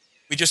sorry.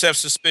 We just have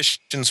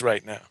suspicions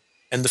right now,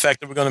 and the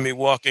fact that we're going to be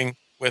walking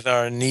with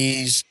our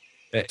knees.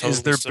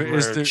 Is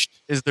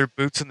there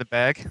boots in the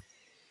bag?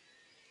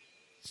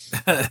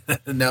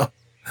 No.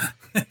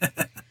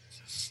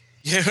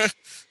 Yeah.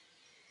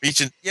 Reach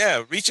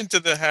into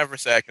the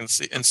haversack and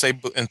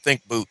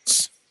think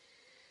boots.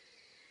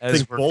 As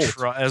Think we're bolt. as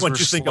What'd we're you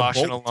think of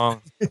sloshing bolt?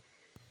 along.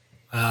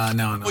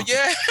 No. Well,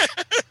 yeah.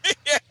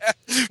 Yeah.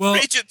 Well-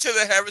 Reach into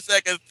the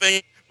haversack and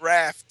think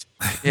raft.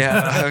 Yeah,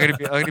 I'm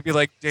gonna be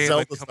like David.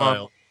 Zelda Come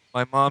style. on,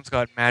 my mom's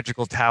got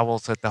magical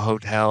towels at the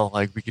hotel.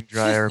 Like we can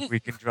dry our feet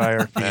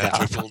out.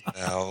 Magical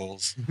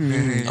towels.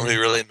 I'm gonna be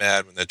really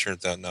mad when that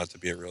turns out not to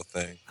be a real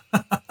thing.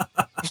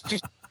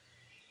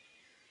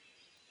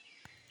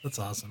 That's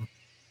awesome.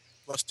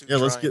 +2 Yeah,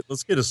 trying.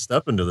 let's get a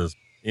step into this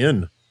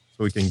inn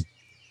so we can.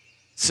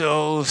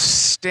 So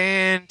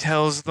Stan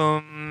tells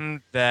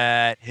them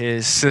that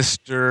his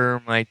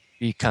sister might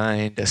be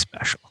kind of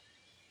special.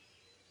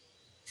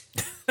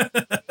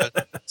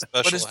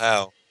 Special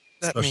how?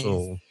 That means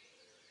Special.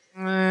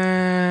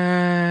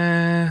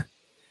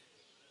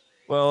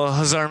 Well,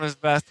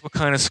 Hazarmazbeth, what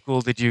kind of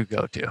school did you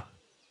go to?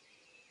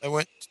 I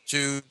went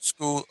to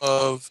school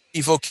of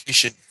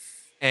evocation.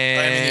 I'm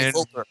an And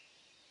evoker.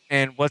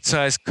 and what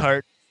size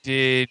cart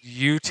did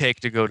you take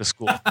to go to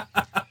school?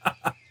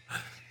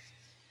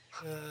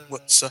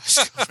 What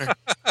size?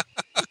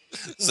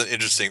 This is an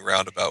interesting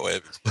roundabout way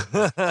of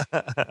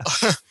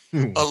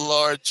explaining. A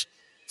large,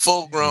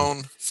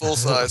 full-grown,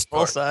 full-size Full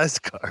cart. size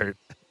card.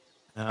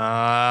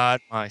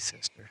 Not my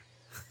sister.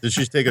 Did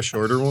she take a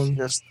shorter one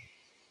Yes,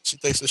 she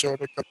takes the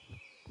shorter cart.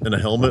 and a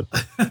helmet?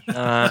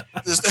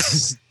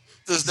 Does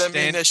that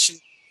mean Stan- that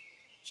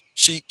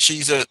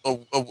she's a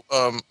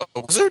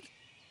wizard?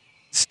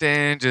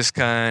 Stan just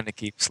kind of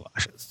keeps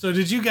sloshing. So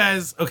did you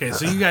guys? Okay,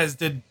 so you guys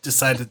did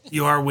decide that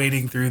you are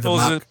wading through the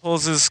muck.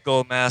 Pulls his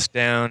skull mask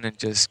down and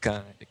just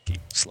kind of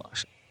keeps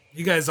sloshing.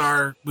 You guys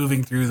are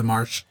moving through the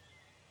marsh.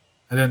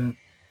 I didn't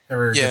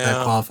ever get that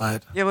Yeah.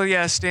 qualified. Yeah, well,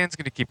 yeah, Stan's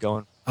gonna keep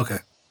going. Okay,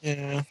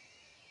 Yeah.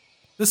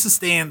 this is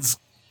Stan's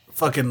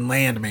fucking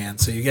land, man.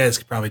 So you guys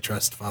could probably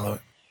trust to follow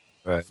it.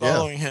 Right.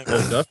 Following him.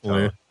 Yeah,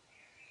 definitely.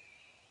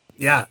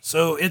 Yeah,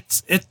 so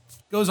it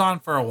goes on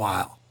for a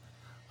while.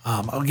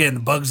 Again, the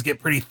bugs get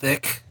pretty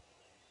thick.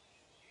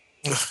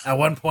 At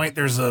one point,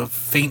 there's a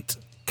faint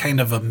kind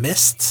of a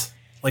mist,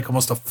 like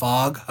almost a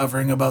fog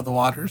hovering above the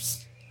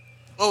waters.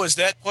 Oh, is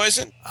that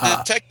poison?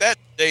 Ah. Detect that,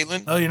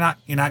 Dalen. Oh, you're not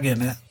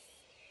getting it.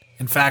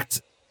 In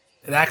fact,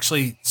 it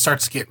actually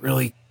starts to get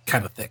really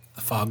kind of thick.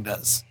 The fog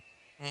does.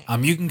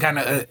 You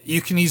can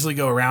you can easily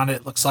go around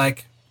it. Looks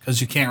like,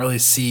 because you can't really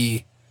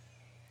see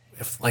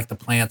if like the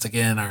plants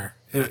again are.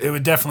 It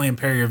would definitely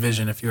impair your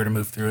vision if you were to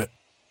move through it.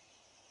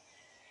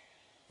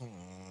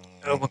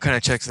 Oh, what kind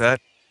of check's that?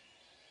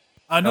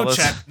 No Fellas?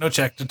 check. No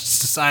check. To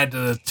just decide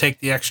to take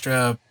the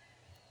extra,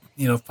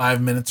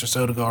 5 minutes or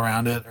so to go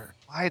around it. Or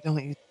Why don't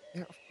you?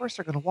 Of course,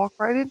 they're gonna walk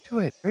right into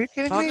it. Are you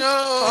kidding me?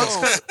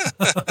 Fog's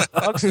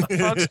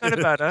kind of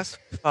badass.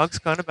 Fog's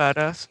kind of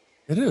badass.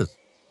 It is.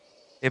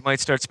 It might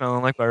start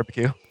smelling like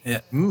barbecue. Yeah,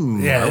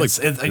 I like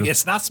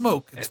it's not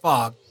smoke. It's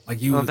fog.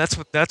 Like you. Well, that's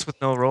with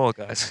no roll,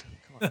 guys.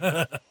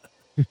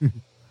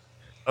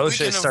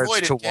 O'Shea can starts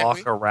avoid it, to can't walk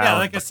we? around. Yeah,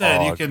 like I the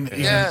said, you fog. can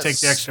Yes. take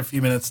the extra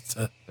few minutes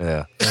to.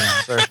 Yeah.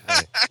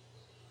 Certainly.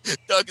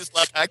 Doug is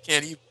like, I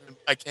can't even.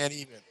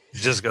 He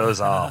just goes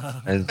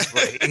off. And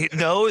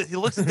he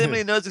looks at them and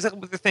he knows exactly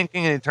what they're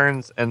thinking, and he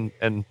turns and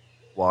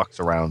walks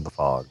around the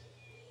fog.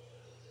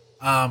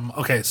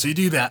 Okay, so you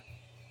do that.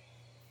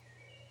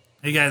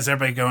 Hey guys,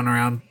 everybody going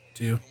around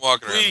too?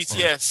 Walking around. Please,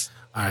 yes.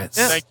 All right.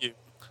 Thank you.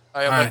 I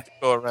would All like right. to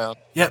go around.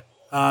 Yep.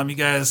 You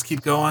guys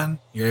keep going.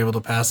 You're able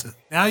to pass it.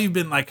 Now you've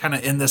been like kind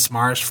of in this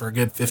marsh for a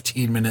good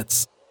 15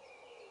 minutes.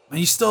 And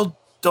you still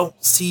don't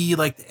see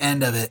like the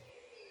end of it.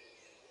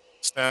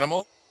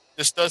 Stanimal?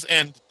 This does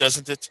end,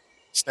 doesn't it?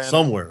 Stanimal?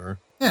 Somewhere.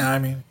 Yeah, I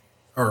mean,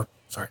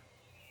 sorry.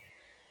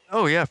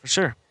 Oh yeah, for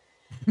sure.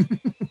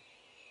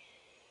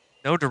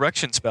 No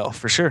direction spell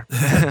for sure.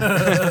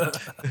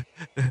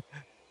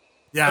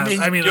 Yeah,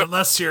 I mean, you're-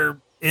 unless you're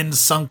in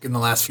sunk in the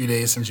last few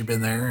days since you've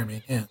been there. I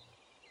mean, yeah.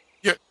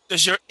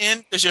 Does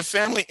your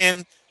family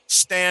inn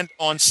stand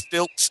on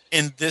stilts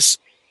in this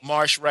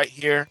marsh right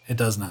here? It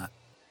does not.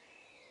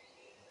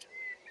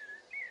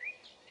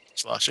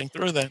 Sloshing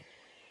through then.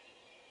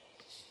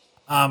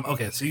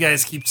 Okay, so you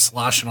guys keep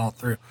sloshing all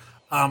through.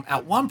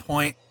 At one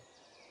point,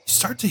 you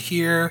start to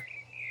hear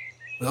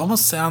what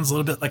almost sounds a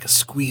little bit like a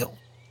squeal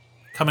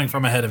coming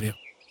from ahead of you.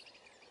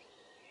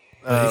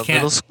 You can't-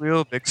 Little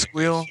squeal, big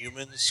squeal.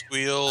 Human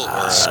squeal or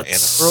Uh, animal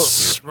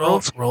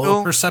squeal?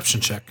 roll a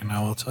perception check, and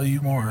I will tell you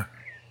more.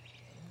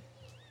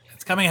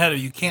 It's coming ahead of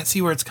you. You can't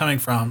see where it's coming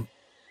from.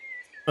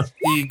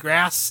 The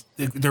grass,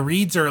 the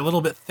reeds are a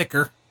little bit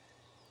thicker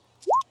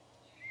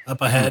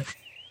up ahead.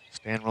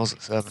 Stan rolls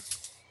at 7.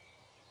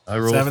 I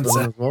rolled 7,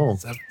 7 as well.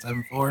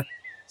 7, 4.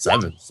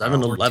 7,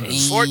 11.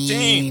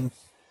 14.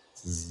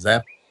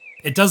 Zap.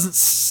 It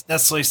doesn't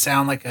necessarily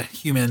sound like a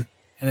human,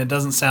 and it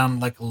doesn't sound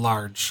like a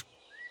large.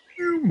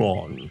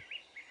 Human.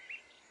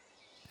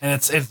 And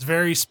it's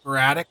very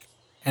sporadic,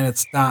 and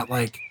it's not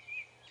like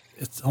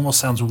it almost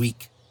sounds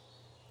weak.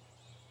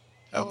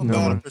 How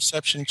about a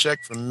perception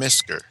check from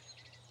Misker?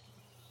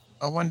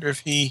 I wonder if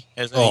he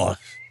has any Oh.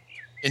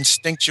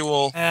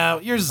 instinctual.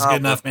 Yours is good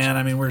enough, man.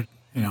 I mean, we're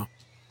don't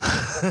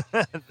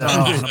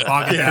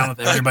bog it down with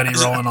everybody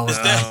rolling all the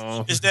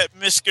time. Is that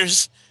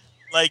Misker's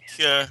like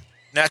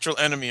natural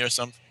enemy or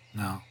something?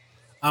 No.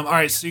 All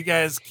right, so you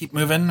guys keep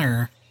moving,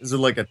 or Is it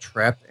like a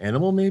trapped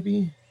animal,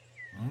 maybe?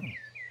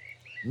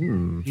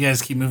 you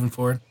guys keep moving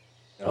forward?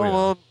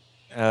 Oh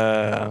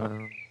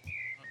well.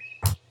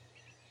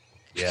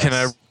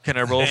 Can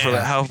I roll for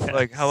that?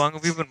 How long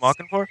have we been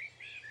walking for?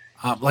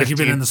 Like you've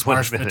been in this 15,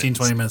 marsh for 15,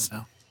 20 minutes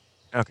now.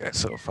 Okay,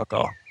 so fuck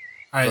all. All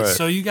right,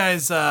 so you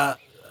guys,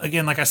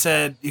 again, like I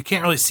said, you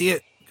can't really see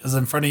it because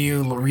in front of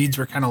you, the reeds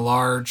were kind of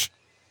large.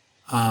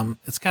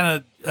 It's kind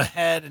of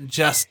ahead and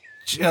just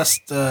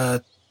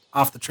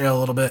off the trail a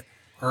little bit,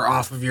 or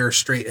off of your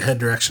straight ahead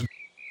direction.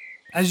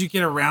 As you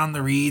get around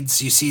the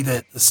reeds, you see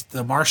that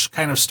the marsh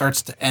kind of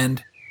starts to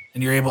end,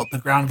 and the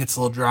ground gets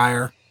a little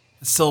drier.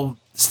 It's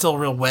still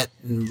real wet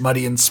and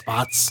muddy in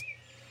spots,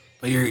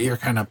 but you're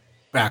kind of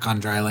back on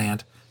dry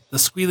land. The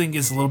squealing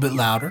is a little bit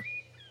louder,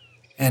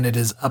 and it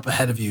is up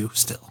ahead of you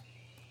still.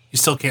 You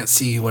still can't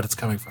see what it's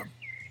coming from.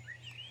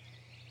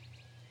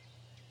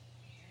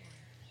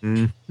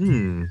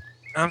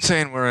 I'm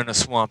saying we're in a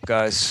swamp,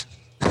 guys.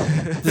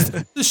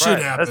 This shit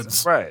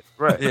happens. Right.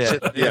 Yeah,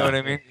 you know what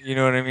I mean. You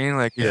know what I mean.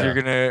 Like if Yeah. you're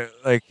gonna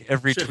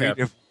every Shit tweet,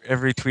 happens. if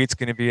every tweet's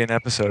gonna be an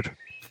episode.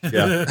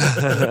 Yeah.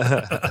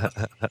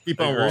 Keep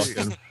on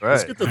walking.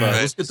 Let's get to the Right.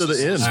 let's get to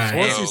the inn. I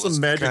want to see some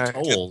magic Okay.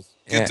 tolls.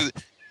 Get to,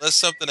 unless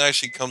something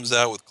actually comes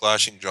out with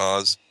clashing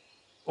jaws.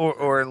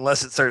 Or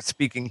unless it starts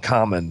speaking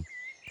common,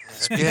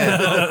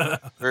 Yeah.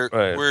 We're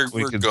Right. we're,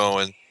 We we're could-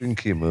 going. we can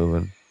keep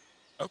moving.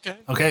 Okay.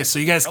 Okay, so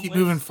you guys keep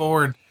moving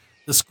forward.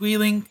 The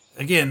squealing,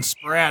 again,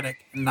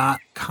 sporadic and not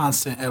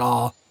constant at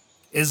all,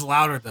 is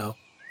louder though.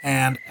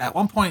 And at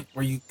one point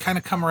where you kind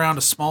of come around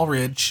a small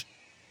ridge,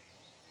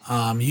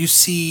 you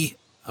see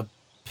a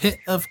pit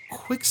of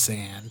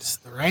quicksand,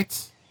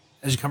 right?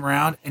 As you come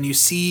around, and you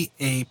see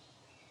a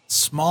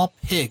small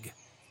pig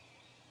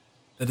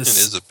that It is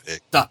is a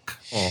pig. stuck.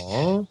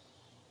 Aw.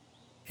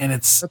 And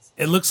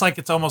it looks like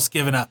it's almost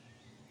given up.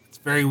 It's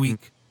very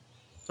weak.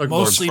 Talk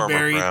Mostly about,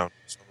 buried. Farmer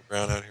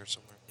Brown out here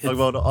somewhere. talk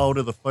about out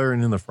of the fire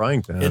and in the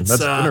frying pan. It's,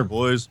 That's dinner,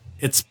 boys.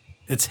 Its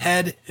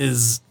head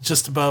is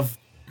just above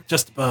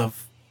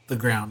the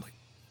ground. Like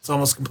it's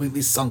almost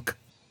completely sunk.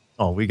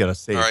 Oh, we gotta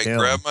save All right, him.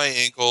 grab my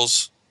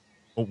ankles.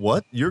 Oh,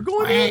 what? You're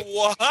going in?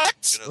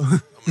 What?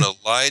 I'm gonna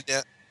lie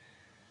down.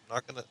 I'm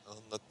not gonna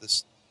let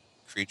this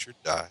creature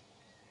die.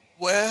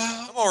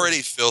 Well, I'm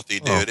already filthy,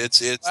 dude. Oh. It's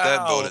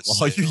that boat is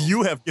Oh, sailed.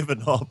 you have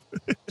given up.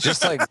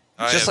 Just like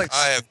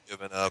I have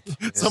given up.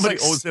 Somebody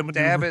It's like owes him a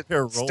stab new it,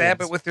 pair of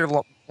stab it Rolex. with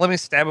your. Let me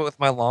stab it with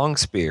my long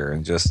spear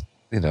and just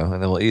and then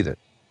we'll eat it.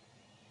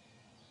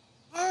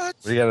 What?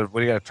 What do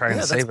you got to try and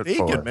Yeah, save that's it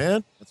bacon, for?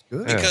 man. That's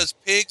good. Yeah. Because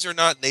pigs are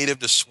not native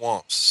to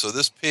swamps. So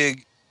this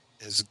pig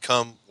has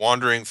come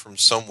wandering from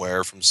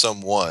somewhere, from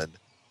someone.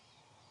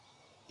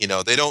 They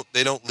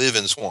don't live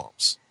in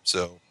swamps.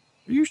 So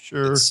Are you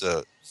sure? it's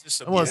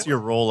I want to see a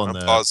roll on I'm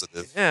that.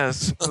 positive. Yeah,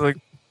 it's like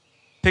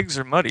pigs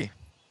are muddy.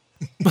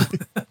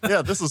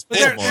 Yeah, this is But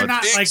full they're of mud.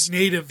 not like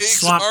native pigs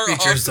swamp are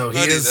creatures, though.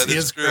 often He nutty, is that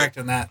is true. correct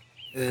in that.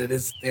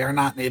 They are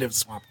not native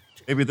swamp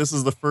creatures. Maybe this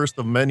is the first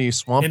of many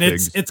swamp And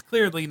pigs. it's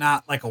clearly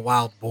not like a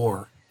wild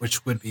boar,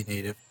 which would be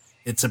native.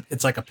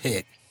 It's like a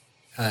pig,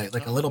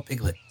 like a little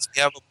piglet.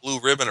 You have a blue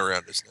ribbon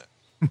around his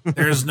neck.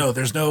 There's no,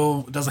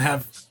 doesn't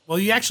have. Well,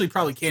 you actually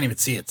probably can't even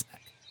see its neck.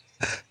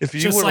 If you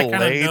Just were like to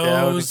kinda lay down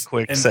in nose and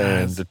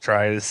quicksand eyes. to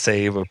try to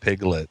save a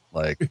piglet,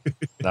 like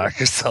knock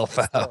yourself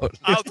out.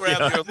 I'll grab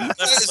your left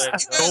guys- leg.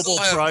 you guys Nobel all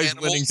have Prize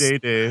winning animals.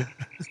 Day. You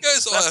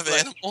guys all have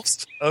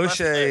animals.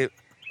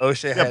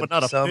 O'Shea Yeah, had but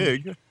not a some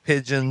pig.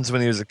 pigeons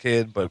when he was a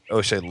kid, but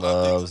O'Shea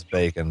loves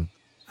bacon.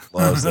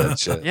 Loves that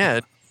shit.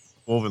 Yeah,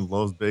 Woven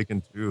loves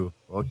bacon too.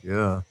 Fuck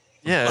yeah.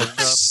 yeah.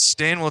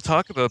 Stan will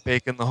talk about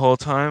bacon the whole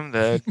time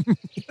that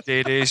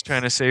Day-Day's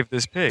trying to save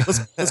this pig.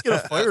 Let's get a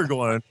fire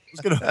going.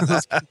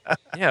 Let's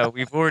Yeah,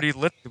 we've already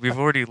lit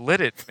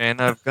it, man.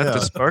 I've got Yeah.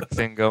 the spark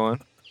thing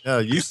going. yeah,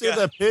 you save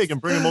that pig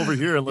and bring him over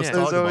here and let's Yeah.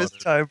 talk There's about always it.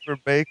 time for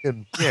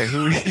bacon.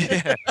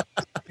 Yeah,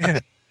 yeah.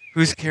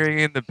 Who's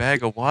carrying the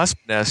bag of wasp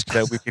nest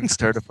that we can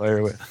start a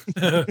fire with?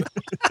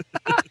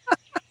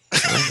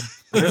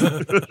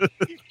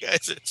 You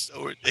guys are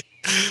so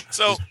ridiculous.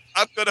 So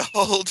I'm gonna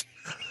hold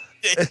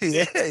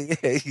yeah.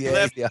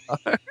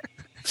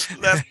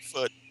 left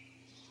foot,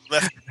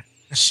 left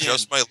shin.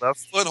 Just my left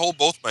foot. Hold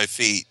both my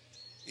feet.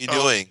 What are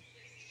you doing?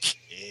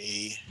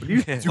 Okay. What are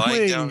you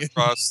Yeah. doing?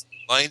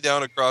 Lying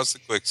down across the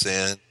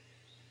quicksand.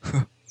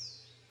 All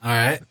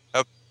right.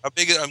 How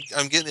big? I'm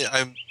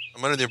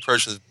under the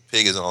impression that the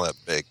pig isn't all that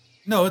big.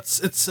 No, it's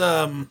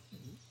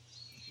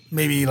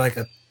maybe like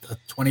a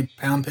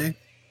 20-pound pig.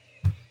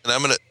 And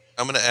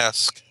I'm gonna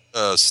ask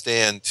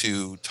Stan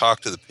to talk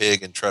to the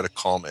pig and try to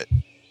calm it.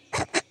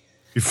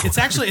 It's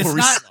actually Before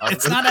we slaughter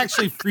it's not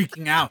actually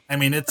freaking out. I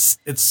mean, it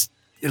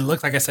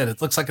looks like I said,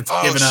 it looks like it's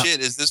Oh giving up. shit!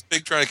 Is this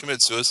pig trying to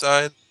commit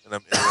suicide? And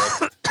I'm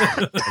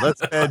interrupted. Well,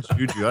 that's bad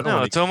juju. I don't No,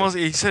 wanna it's almost.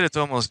 He said it's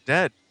almost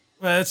dead.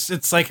 Well,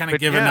 it's like kind of But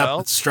giving yeah, up. I'll-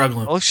 It's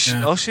struggling.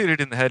 Yeah. I'll shoot it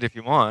in the head if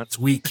you want. It's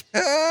weak.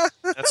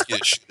 That's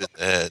get shoot in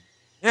the head.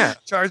 Yeah,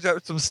 Charge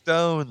up some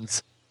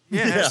stones.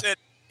 yeah. Yeah. Said,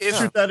 if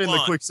shoot that in the you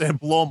want. quicksand,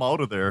 blow him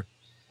out of there.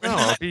 No,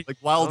 I'll be, Like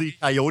Wild E.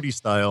 Coyote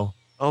style.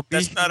 I'll be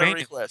That's not a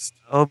humane. request.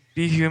 I'll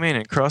be humane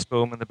and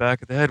crossbow him in the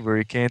back of the head where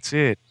he can't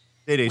see it.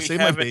 Day-Day, We save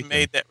my haven't bacon.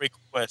 made that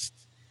request.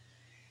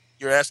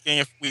 You're asking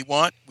if we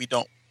want. We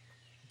don't.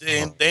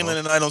 Damon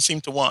and I don't seem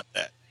to want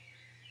that.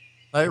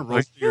 I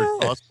rope to your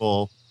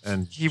crossbow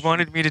and He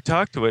wanted me to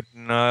talk to it,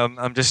 and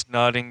I'm just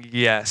nodding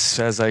yes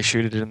as I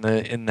shoot it in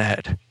the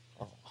head.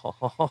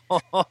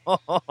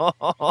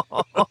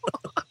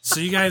 So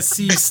you guys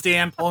see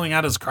Stan pulling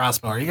out his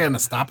crossbow. Are you going to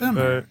stop him?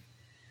 they're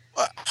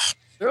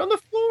on the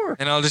floor.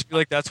 And I'll just be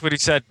like, "That's what he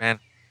said, man."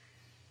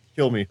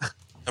 Kill me.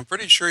 I'm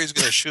pretty sure he's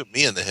gonna shoot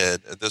me in the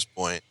head at this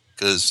point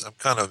because I'm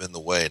kind of in the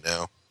way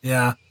now.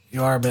 Yeah,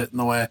 you are a bit in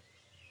the way.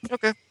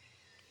 Okay.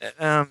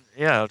 Yeah,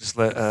 I'll just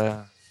let.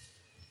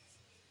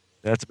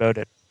 That's about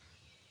it.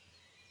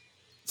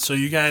 So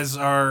you guys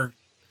are,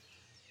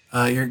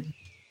 you're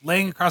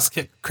laying across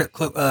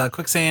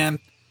quicksand.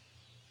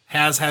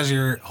 Has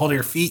your hold of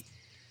your feet,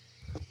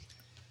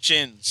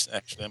 Shins,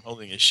 actually. I'm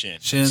holding his shin.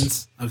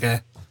 shins. Okay.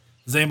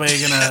 Is anybody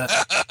gonna?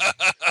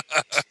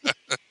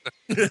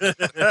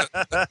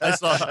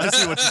 I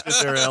see what you did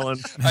there, Alan.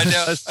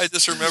 I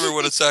just remember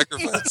what a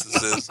sacrifice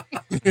this is.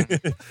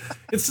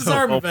 It's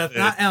Cesar Beth,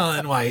 not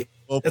Ellen White.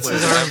 Well It's played.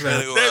 Cesar I'm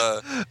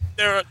Beth.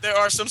 gonna, There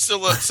are some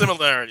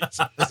similarities.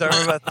 Is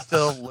everybody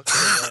still looking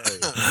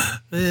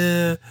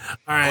away? All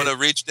I'm right. gonna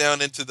reach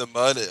down into the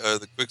mud or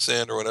the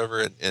quicksand or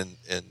whatever, and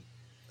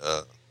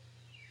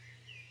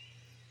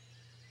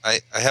I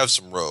have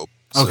some rope.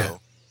 Okay. So,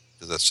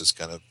 because that's just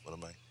kind of one of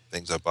my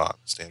things I bought,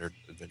 standard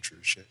adventure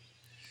shit,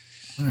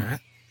 All right.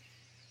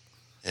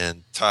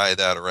 and tie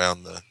that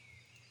around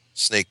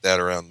snake that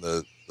around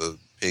the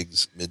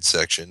pig's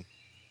midsection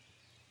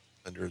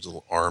under his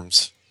little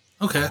arms,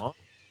 Okay.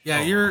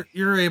 Yeah,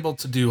 you're able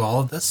to do all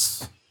of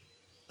this.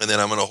 and then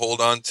I'm gonna hold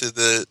on to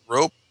the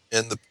rope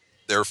and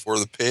therefore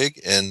the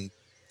pig, and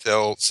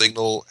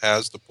signal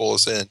Has to pull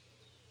us in.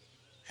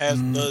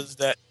 Has does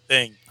that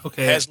thing.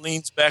 Okay. Has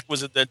leans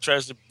backwards and then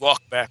tries to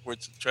walk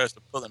backwards and tries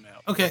to pull him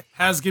out. Okay.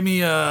 Has, give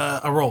me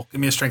a roll. Give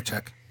me a strength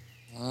check.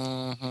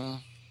 Mm-hmm.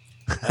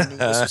 I knew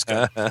this was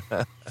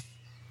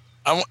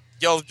coming.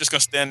 Y'all just gonna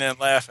stand there and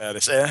laugh at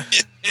us, eh?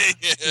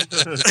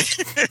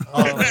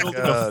 Oh my Building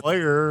a god.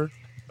 fire.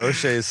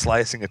 O'Shea is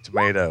slicing a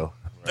tomato.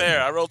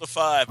 There, I rolled a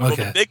 5. I rolled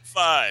Okay. a big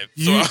 5.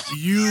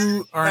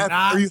 You are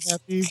not. Are you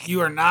happy?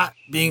 You are not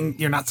being.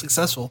 You're not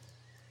successful.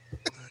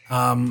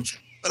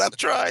 but I'm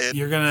trying.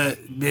 You're gonna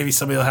maybe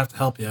somebody will have to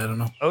help you. I don't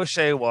know.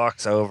 O'Shea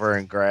walks over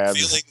and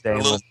grabs Feeling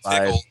a little Damon by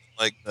tickle.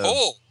 Like, the-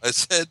 pull. I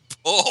said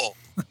pull.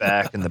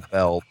 back in the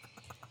belt.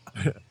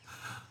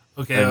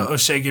 Okay, And-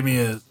 O'Shea, give me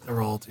a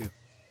roll too.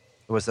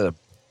 Was it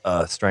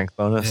a strength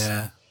bonus?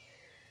 Yeah.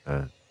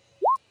 Oh,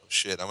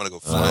 shit, I'm going to go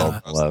flying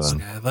across 11.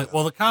 Yeah,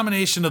 well, the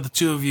combination of the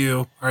two of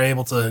you are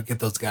able to get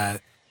those guys,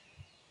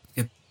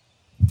 get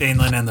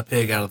Danelin and the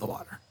pig out of the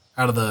water,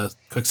 out of the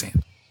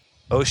quicksand.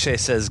 O'Shea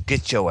says,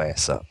 "Get your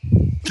ass up."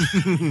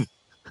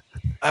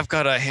 I've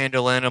got a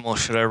handle animal.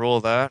 Should I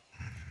roll that?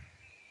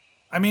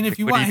 I mean, if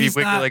you Would want, he be he's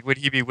not. would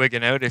he be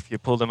wigging out if you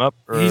pulled him up?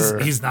 Or?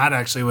 He's not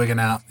actually wigging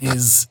out.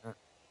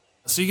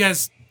 So you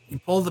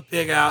pull the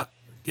pig out,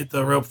 get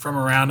the rope from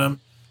around him,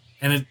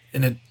 and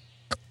it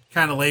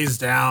kind of lays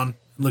down.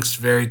 It looks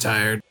very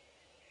tired.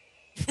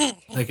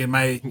 Like it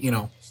might,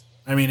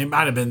 it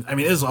might have been. I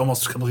mean, it is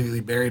almost completely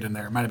buried in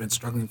there. It might have been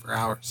struggling for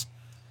hours.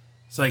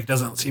 It's like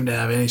doesn't seem to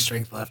have any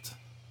strength left.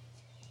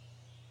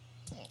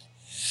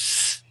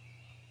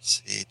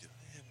 See,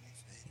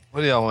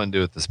 What do y'all want to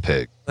do with this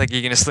pig? Like,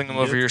 you gonna sling him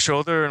over your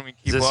shoulder and we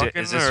keep walking,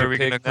 is or this are your we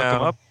gonna pig cook him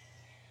now? up?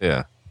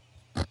 Yeah.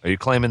 Are you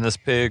claiming this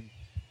pig?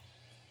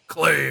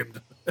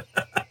 Claimed.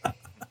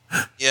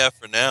 Yeah,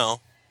 for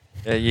now.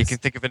 Yeah, you can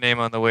think of a name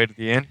on the way to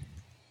the inn.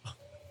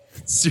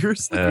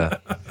 Seriously? Yeah.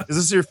 Is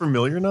this your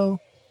familiar now?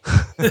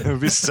 It would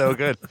be so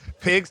good.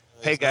 Pigs.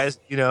 Hey guys,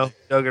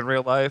 Doug in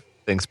real life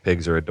thinks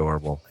pigs are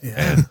adorable.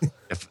 Yeah. And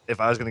if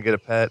I was gonna get a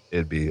pet,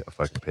 it'd be a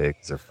fucking pig.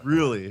 'Cause they're fucking-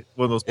 Really?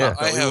 One of those Yeah. pot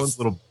belly ones,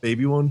 little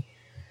baby one?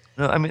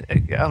 No, I mean, I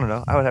don't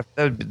know. That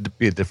would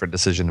be a different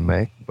decision to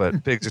make.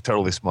 But pigs are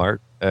totally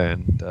smart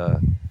and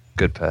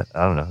good pet.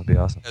 I don't know. It'd be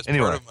awesome. As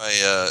Anyway,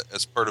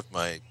 part of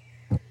my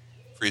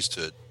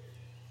priesthood,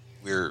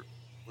 we're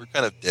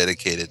kind of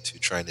dedicated to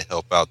trying to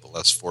help out the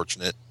less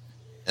fortunate,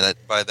 and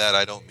by that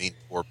I don't mean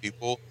poor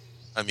people.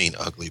 I mean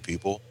ugly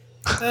people.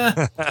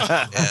 And,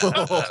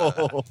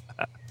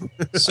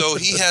 so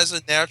he has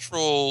a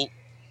natural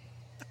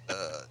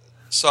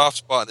soft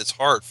spot in his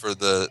heart for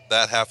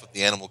that half of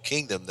the animal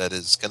kingdom that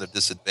is kind of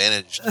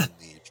disadvantaged in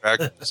the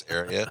attractiveness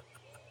area.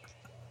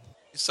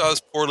 He saw this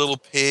poor little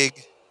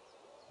pig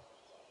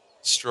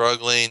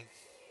struggling.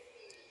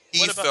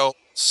 He felt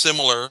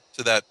similar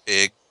to that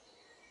pig,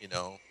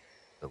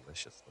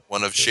 delicious.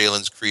 one of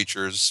Shaylin's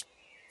creatures,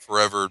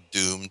 forever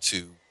doomed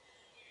to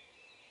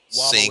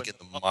sink in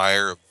the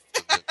mire of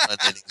the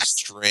unending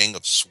string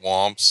of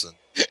swamps, and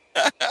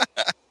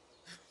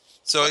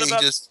so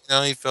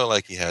he felt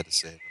like he had to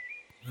save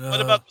him.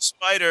 What about the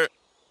spider?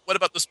 What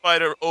about the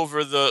spider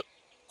over the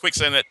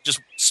quicksand that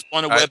just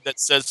spun a web that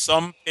says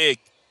 "some pig"?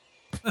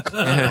 What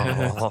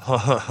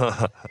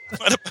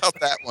about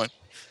that one?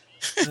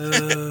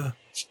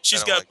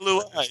 She's got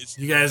blue eyes.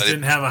 You guys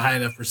didn't have a high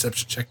enough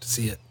perception check to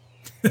see it.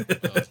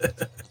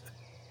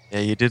 Yeah,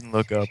 you didn't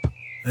look up.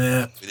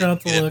 Yeah,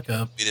 got to look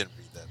up. We didn't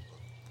read that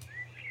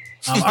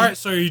book. All right,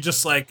 so are you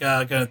just like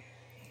gonna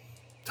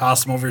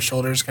toss him over your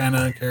shoulders, kind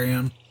of carry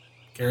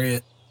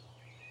it?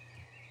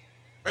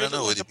 I don't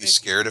know. Would he be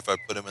scared if I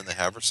put him in the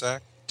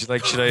haversack? Do you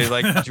want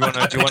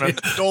to?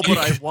 No, but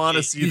I want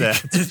to see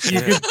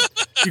that.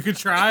 You could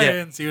try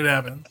and see what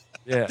happens.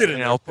 Yeah, Get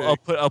in and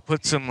there, I'll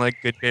put some like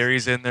good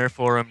berries in there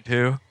for him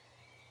too.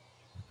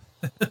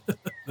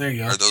 There you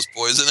go. Are those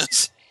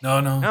poisonous?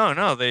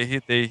 No. They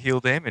heal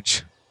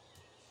damage.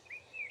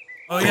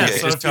 Oh yeah. Okay.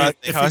 So Just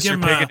if you toss give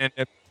your him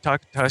pig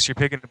toss your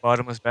pig in the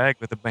bottomless bag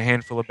with a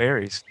handful of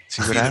berries.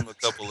 See what Feed him happens.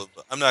 a couple of.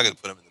 I'm not going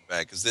to put him in the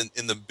bag because then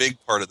in the big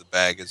part of the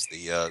bag is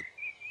the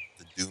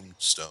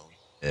doomstone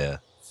Yeah.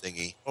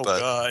 thingy. Oh but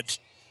God!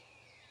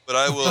 but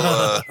I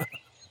will.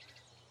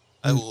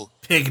 I will.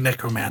 pig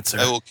necromancer.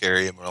 I will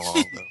carry him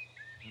along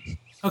though.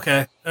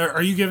 Okay.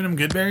 Are you giving him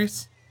good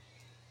berries?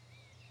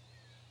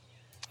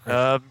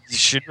 You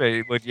should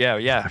be, but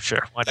yeah,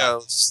 sure. Why Yeah,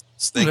 not?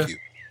 thank Okay. you.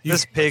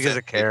 This pig is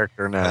a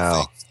character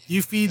now.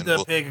 You feed And the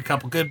we'll- pig a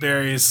couple good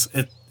berries.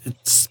 It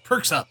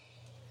perks up.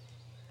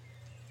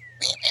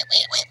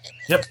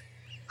 Yep.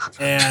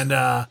 And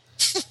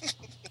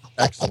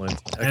Excellent.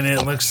 and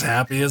it looks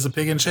happy as a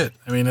pig and shit.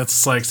 I mean,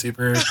 it's like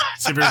super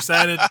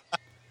excited.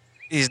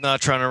 He's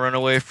not trying to run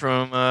away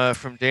from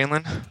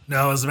Danelin.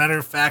 No, as a matter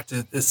of fact,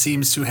 it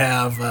seems to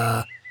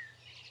have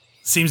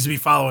seems to be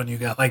following you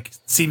guys. Like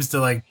seems to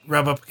like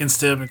rub up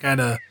against him and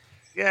kind of.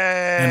 Yay!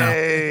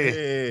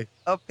 Hey,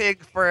 A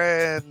pig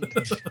friend.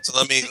 So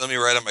let me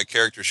write on my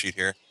character sheet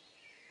here.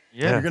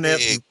 Yeah. you're gonna have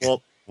to. Pig.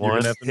 Well, you're One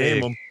gonna have to name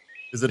pig. him.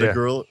 Is it Yeah. a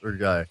girl or a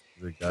guy?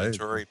 Is it a guy?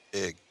 Tory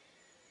pig.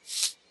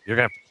 You're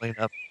gonna have to clean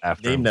up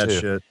after Name him that too.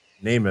 shit.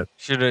 Name it.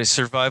 Should a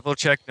survival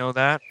check know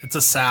that? It's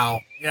a sow.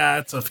 Yeah,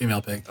 it's a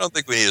female pig. I don't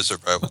think we need a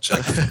survival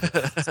check.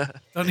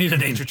 Don't need a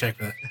nature check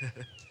for that.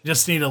 You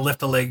just need a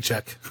lift a leg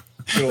check.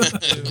 Cool.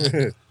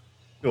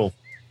 Cool.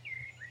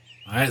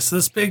 All right, so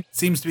this pig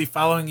seems to be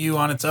following you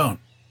on its own.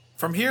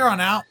 From here on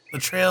out, the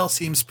trail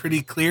seems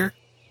pretty clear.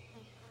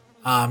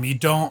 You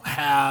don't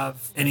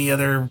have any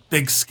other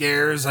big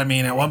scares. I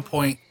mean, at one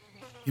point,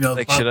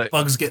 Like, should I-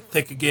 bugs get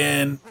thick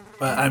again,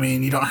 but I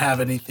mean, you don't have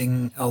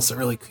anything else that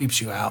really creeps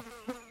you out.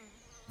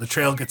 The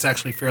trail gets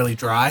actually fairly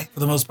dry for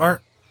the most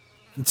part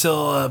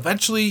until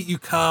eventually you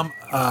come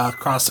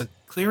across a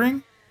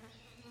clearing,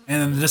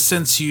 and in the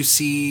distance you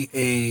see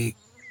a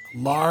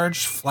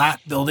large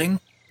flat building,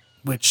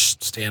 which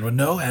Stan would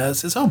know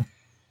as his home,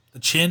 the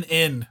Chin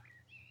Inn.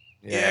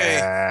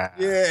 Yeah.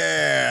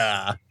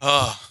 Yeah.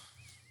 Oh,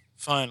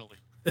 finally.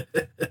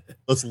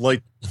 Let's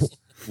light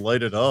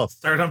it up.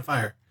 Start on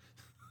fire.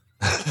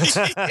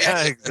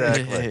 Yeah,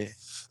 exactly.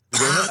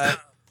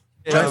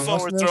 Before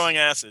we're throwing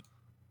acid.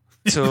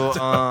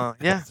 So,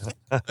 yeah.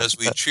 As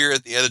we cheer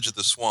at the edge of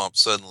the swamp,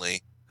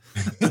 suddenly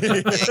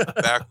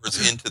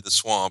backwards into the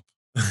swamp.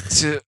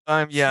 So,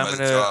 I'm by the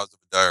gonna. jaws of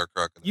a dire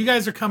crocodile. You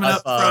guys are coming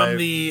up from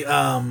the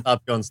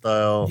Top Gun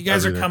style. You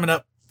guys everything. are coming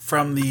up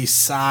from the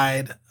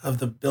side of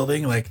the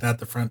building, like not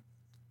the front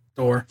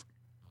door.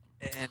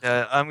 And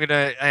I'm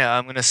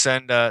gonna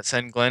send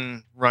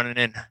Glenn running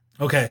in.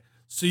 Okay,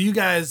 so you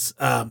guys,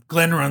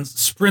 Glenn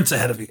sprints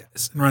ahead of you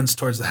guys and runs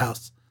towards the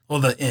house.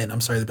 Well, the inn.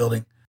 I'm sorry, the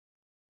building.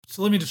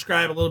 So let me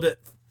describe a little bit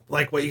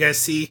like what you guys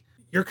see.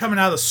 You're coming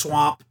out of the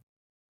swamp.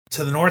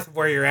 To the north of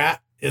where you're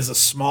at is a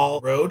small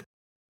road.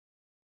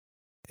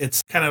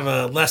 It's kind of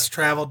a less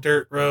traveled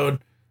dirt road.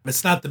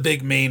 It's not the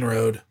big main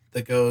road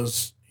that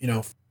goes,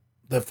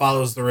 that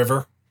follows the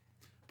river,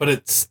 but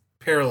it's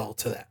parallel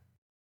to that.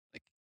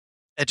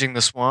 Edging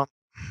the swamp.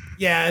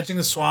 Yeah, edging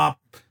the swamp.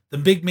 The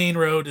big main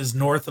road is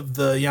north of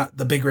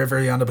the big river,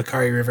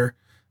 Yondabakari River.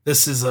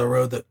 This is a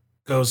road that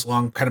goes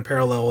along kind of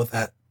parallel with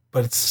that,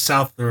 but it's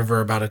south of the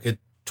river, about a good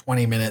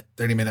 20-minute,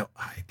 30-minute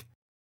hike.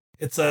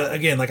 It's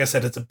again, like I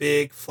said, it's a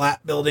big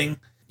flat building.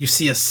 You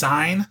see a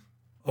sign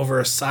over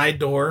a side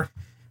door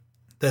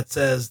that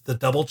says the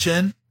Double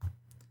Chin.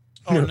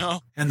 Oh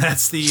no! And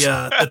that's the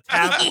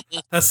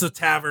that's the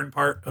tavern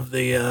part of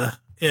the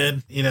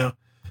inn.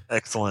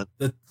 Excellent.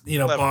 The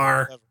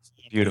bar.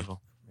 Beautiful.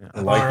 Yeah.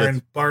 I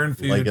like bar and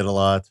food. I like it a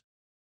lot.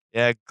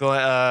 Yeah,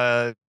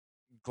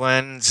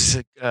 Glenn's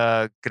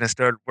gonna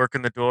start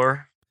working the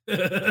door.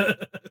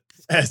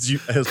 as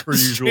per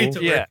usual.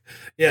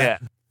 Yeah.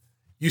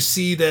 You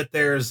see that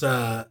there's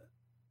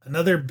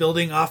another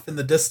building off in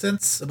the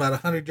distance, about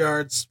 100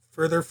 yards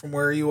further from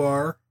where you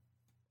are,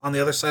 on the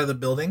other side of the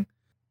building,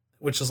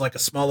 which is like a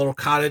small little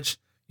cottage.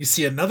 You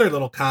see another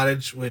little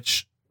cottage,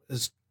 which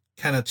is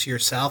kind of to your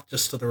south,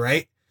 just to the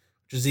right,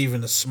 which is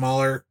even a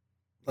smaller,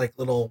 like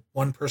little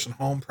one-person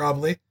home,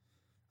 probably.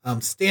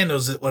 Stan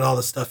knows what all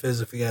this stuff is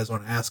if you guys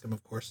want to ask him,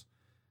 of course.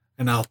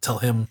 And I'll tell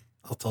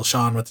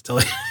Sean what to tell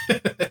you.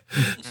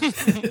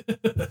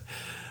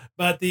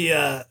 But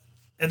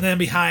and then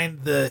behind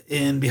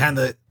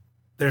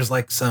there's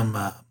like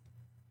some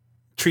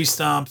tree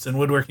stumps and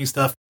woodworking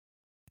stuff.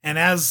 And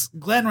as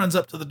Glenn runs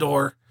up to the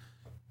door,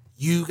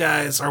 you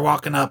guys are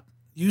walking up.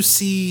 You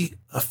see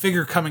a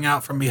figure coming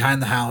out from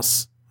behind the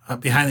house,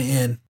 behind the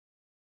inn,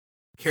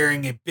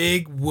 carrying a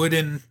big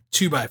wooden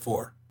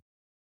 2x4.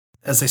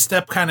 As they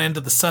step kind of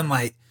into the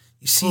sunlight,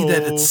 you see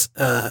that it's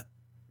a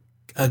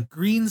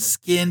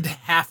green-skinned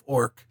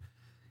half-orc.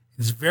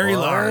 It's very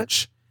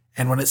large.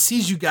 And when it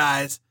sees you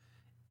guys,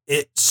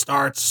 it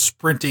starts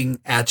sprinting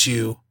at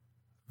you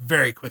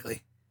very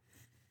quickly.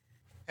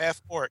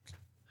 Half orc.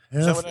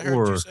 Is that what I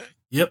heard you say?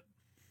 Yep.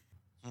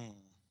 You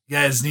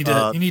guys need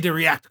to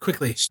react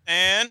quickly.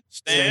 Stan.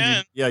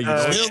 Yeah,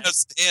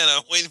 Stan.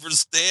 I'm waiting for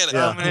Stan.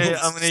 I'm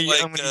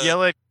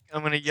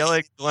gonna yell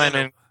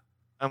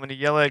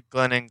at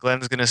Glenn, and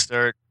Glenn's gonna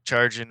start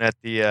charging at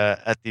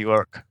the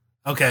orc.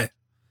 Okay.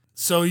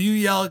 So you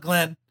yell at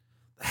Glenn.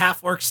 The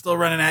half orc's still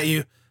running at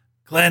you.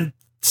 Glenn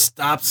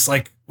stops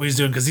like what he's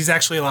doing because he's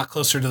actually a lot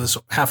closer to this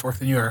half orc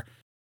than you are.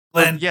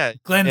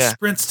 Glenn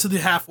sprints to the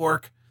half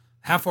orc.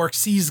 Half orc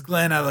sees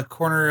Glenn out of the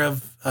corner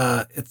of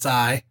its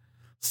eye,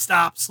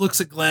 stops, looks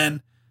at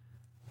Glenn,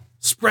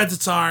 spreads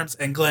its arms,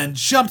 and Glenn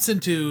jumps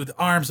into the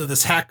arms of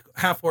this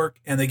half orc,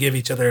 and they give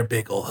each other a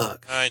big ol'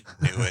 hug. I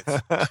knew it.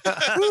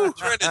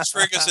 Trying to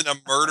trick us into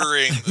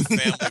murdering the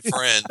family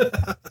friend.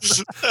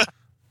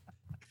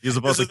 He was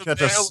about to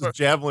catch a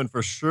javelin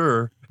for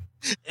sure.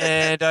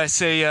 And I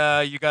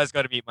say, you guys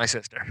got to meet my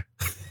sister.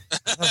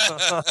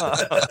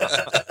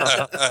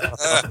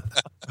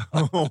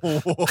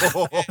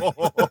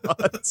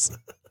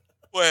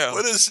 Well,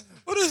 what is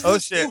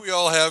this thing we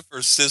all have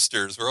for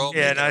sisters? We're all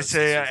and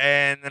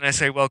then I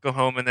say, welcome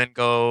home, and then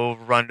go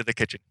run to the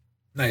kitchen.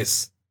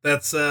 Nice.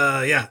 That's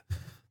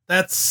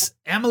that's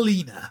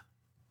Amelina,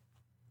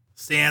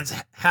 Stan's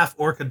half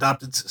orc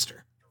adopted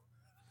sister.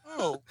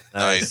 Oh,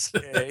 nice.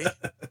 Okay.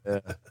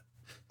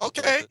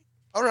 Okay.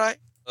 All right.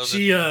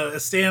 She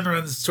Stan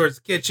runs towards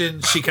the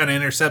kitchen. She kind of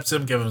intercepts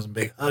him, gives him a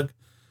big hug,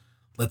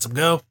 lets him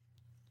go.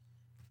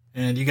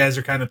 And you guys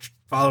are kind of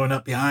following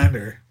up behind,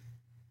 or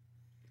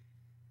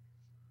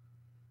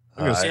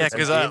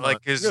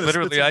because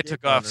literally I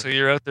took off, so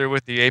you're out there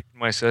with the ape and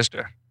my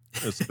sister.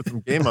 Spit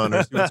some game on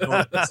her. See what's going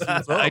on.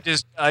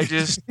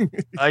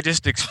 I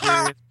just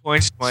experienced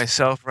points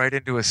myself right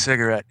into a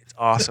cigarette. It's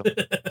awesome.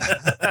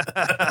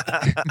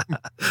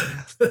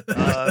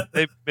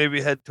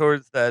 Maybe head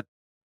towards that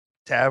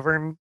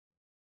tavern,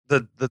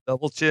 the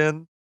Double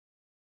Chin.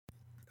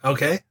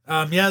 Okay.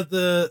 Yeah,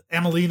 the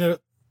Amelina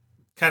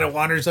kind of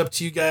wanders up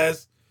to you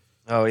guys.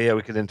 Oh yeah,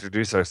 we could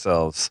introduce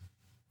ourselves.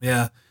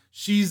 Yeah.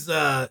 She's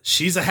a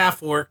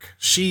half orc.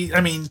 She's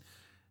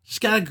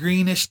got a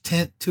greenish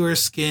tint to her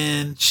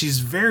skin. She's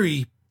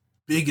very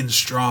big and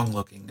strong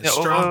looking. Yeah,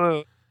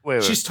 Strong.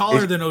 Wait. She's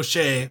taller than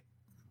O'Shea.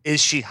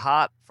 Is she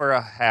hot for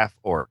a half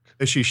orc?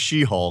 Is she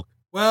She-Hulk?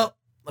 Well,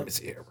 let me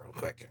see here real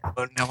quick.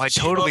 Oh, now I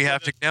totally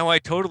have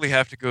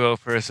to go out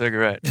for a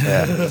cigarette.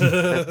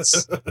 Yeah.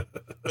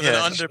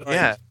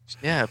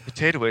 Yeah,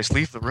 potato waste,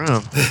 leave the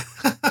room.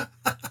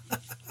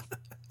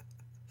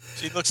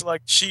 She looks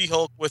like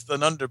She-Hulk with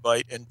an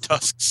underbite and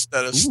tusks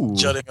that are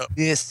jutting up.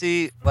 Yeah,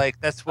 see, like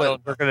that's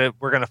what we're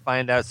gonna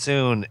find out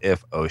soon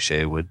if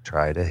O'Shea would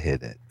try to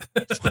hit it.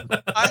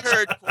 I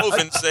heard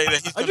Quoven say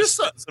that he's going to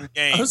spit some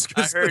games. I was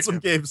going to spit some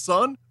games,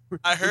 son.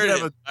 I heard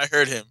him.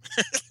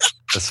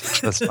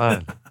 That's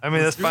fine. I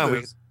mean, that's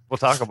fine. We'll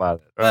talk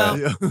about it. Well,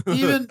 Right?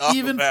 even for a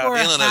Aelin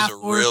half has a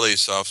orc, really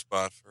soft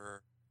spot for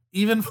her.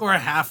 even for a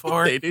half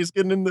orc, Day's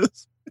getting in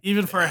this.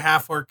 even for a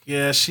half orc,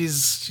 yeah,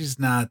 she's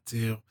not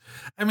too.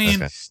 I mean,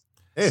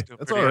 Hey,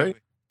 that's all right.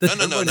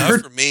 No,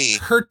 not for me.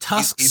 Her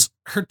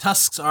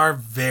tusks are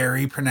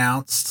very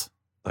pronounced.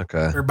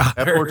 Okay. About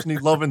Half orcs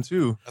need loving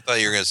too. I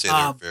thought you were going to say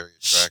they're very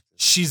attractive.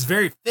 She's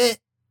very fit,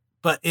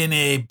 but in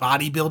a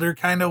bodybuilder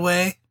kind of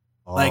way,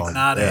 like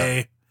not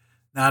a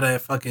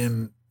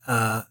fucking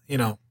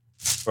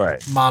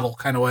right model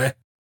kind of way.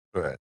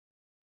 Right.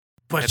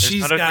 But Yeah,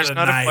 she's got a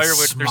nice smile.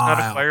 There's not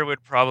a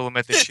firewood problem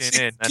at the Chin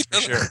Inn, that's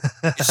for sure.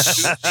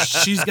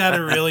 She's got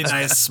a really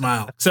nice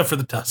smile, except for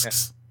the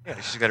tusks. Yeah,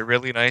 she's got a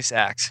really nice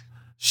axe.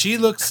 She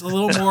looks a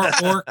little more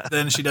orc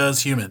than she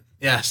does human.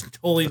 Yeah,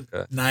 totally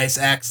nice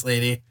axe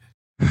lady.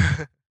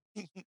 I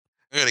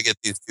got to get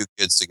these two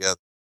kids together.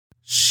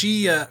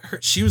 She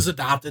was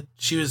adopted.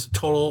 She was a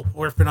total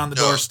orphan on the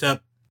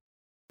doorstep.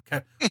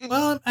 Okay.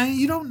 Well,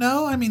 you don't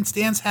know. I mean,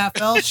 Stan's half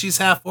elf. She's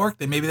half orc.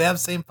 Maybe they have the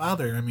same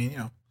father. I mean,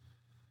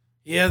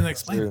 he hasn't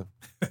explained.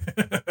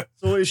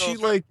 So is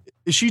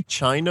she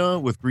China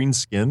with green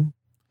skin?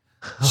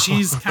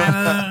 She's kind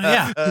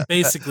of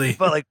basically,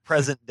 but like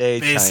present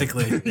day.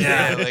 Basically, China.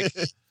 yeah.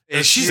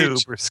 It's she's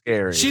super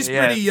scary. She's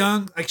pretty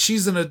young. Like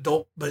she's an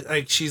adult, but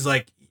like she's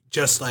like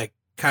just like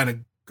kind of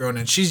grown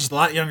in. She's a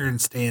lot younger than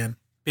Stan,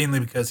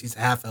 mainly because he's a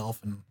half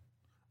elf and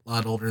a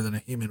lot older than a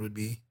human would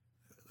be.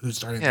 Who's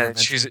starting? Yeah,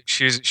 she's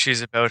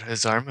about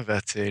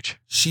Hazarmavet's age.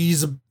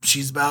 She's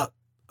about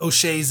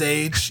O'Shea's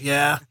age.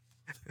 Yeah.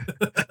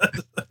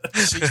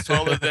 She's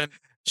taller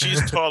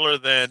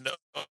than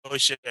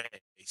O'Shea.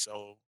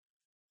 So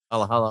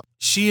holla.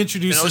 She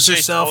introduces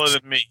herself. Taller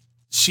than me.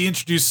 She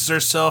introduces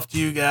herself to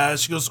you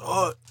guys. She goes,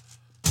 "Oh,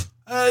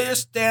 you're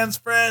Stan's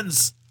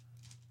friends.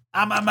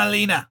 I'm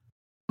Amelina."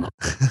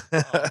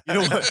 You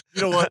know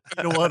what?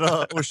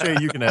 O'Shea,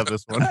 you can have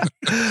this one.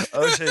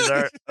 O'Shea's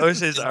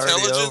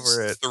already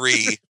over it.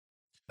 3.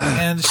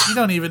 And she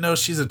don't even know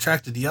she's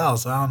attracted to y'all,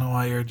 so I don't know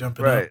why you're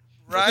jumping up.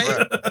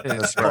 Right?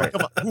 That's right.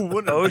 Come on, who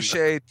wouldn't?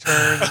 O'Shea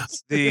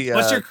turns the.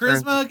 What's your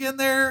charisma again,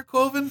 there,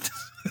 Quoven?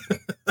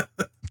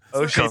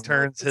 O'Shea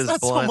turns his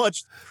That's so blunt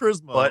much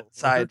charisma. butt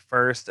side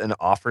first and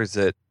offers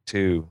it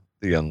to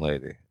the young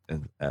lady,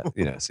 and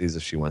sees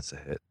if she wants to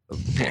hit.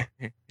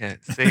 Yeah,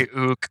 say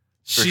ook.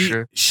 For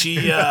sure.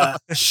 She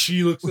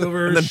looks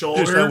over And her then finish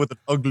shoulder. that with an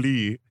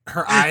ugly.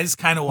 Her eyes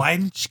kind of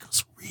widen. She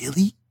goes,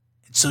 "Really?"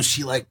 And so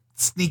she like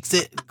sneaks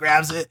it and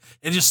grabs it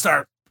and just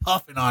start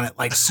puffing on it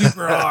like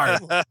super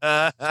hard.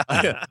 I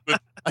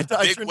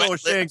turn to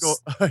O'Shea and go.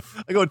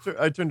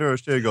 I turn to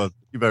O'Shea and go.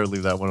 You better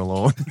leave that one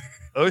alone.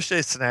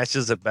 O'Shea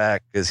snatches it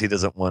back because he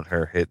doesn't want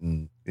her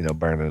hitting,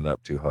 burning it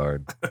up too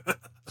hard.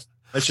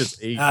 That's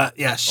just 8.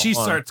 Yeah, she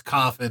starts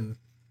coughing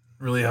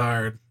really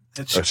hard.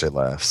 And O'Shea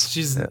laughs.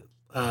 She's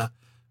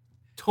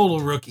total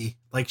rookie.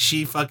 Like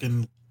she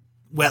fucking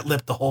wet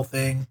lipped the whole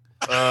thing.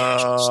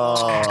 Are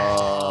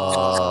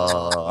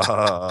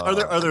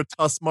there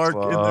tusk mark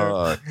in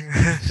there?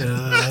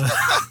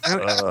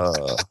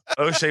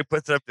 O'Shea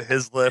puts it up to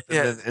his lip and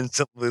then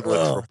instantly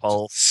looks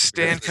repulsed.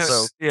 Stan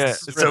comes,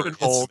 It's so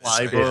cold,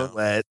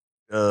 wet.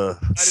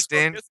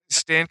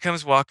 Stan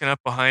comes walking up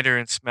behind her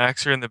and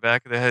smacks her in the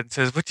back of the head and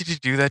says, "What did you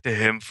do that to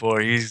him for?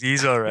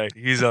 He's all right.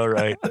 He's all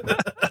right."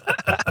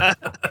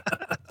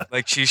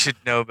 Like she should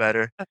know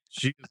better.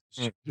 She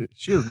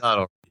is not all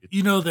right.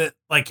 You know that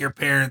like your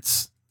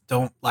parents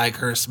don't like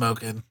her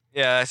smoking.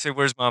 Yeah, I say,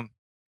 "Where's mom?"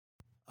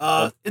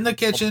 In the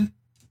kitchen.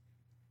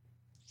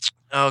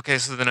 Oh, okay,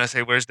 so then I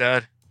say, "Where's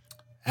dad?"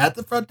 At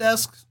the front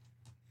desk.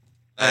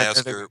 I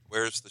ask her,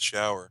 "Where's the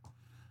shower?"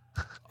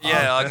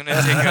 Yeah, I'm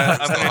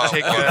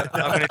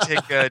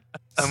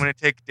gonna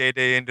take Day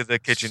Day into the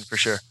kitchen for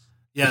sure.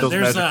 Yeah,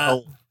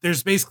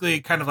 there's basically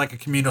kind of like a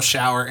communal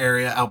shower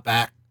area out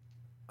back,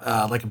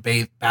 like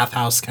a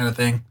bathhouse kind of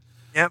thing.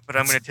 Yeah, but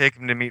I'm gonna take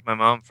him to meet my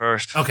mom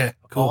first. Okay,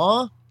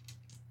 cool.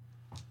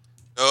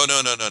 No.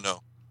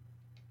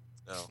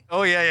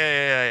 Oh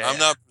yeah. I'm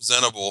not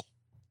presentable.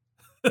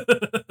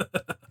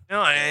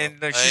 No, and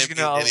she's I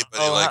gonna. ain't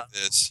anybody like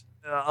this.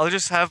 I'll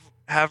just have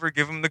her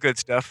give him the good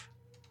stuff.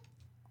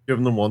 Give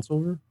him the once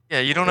over. Yeah,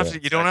 you don't have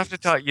to. You don't have to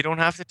talk. You don't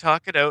have to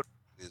talk it out.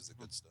 It is the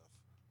good stuff.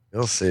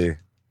 You'll see.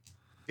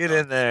 Get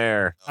in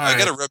there. I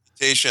got a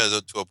reputation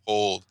to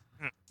uphold.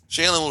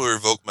 Shaylin will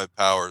revoke my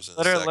powers. In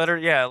let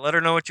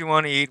her know what you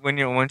want to eat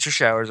once your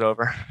shower's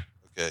over.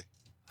 Okay.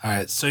 All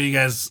right. So you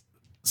guys,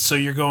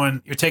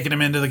 you're taking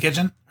him into the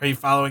kitchen. Are you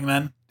following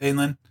then,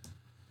 Danelin?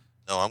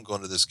 No, I'm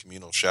going to this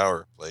communal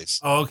shower place.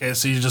 Oh, okay.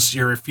 So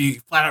you're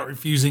flat out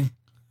refusing.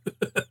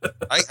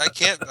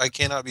 I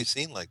cannot be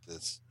seen like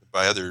this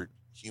by other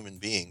human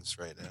beings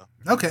right now.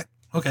 Okay.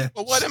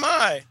 Well, what am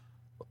I?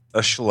 A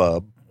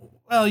schlub.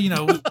 Well,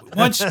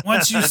 once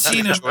you've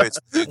seen him,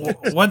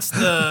 once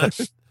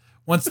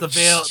the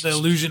veil, the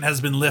illusion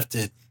has been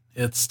lifted,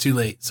 it's too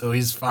late. So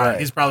he's fine. Right,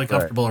 he's probably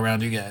comfortable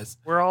around you guys.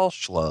 We're all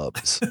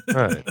schlubs.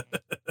 Right.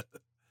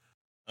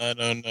 I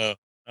don't know.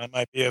 I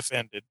might be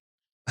offended.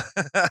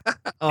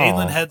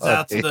 Caitlin heads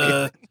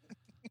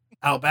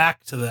out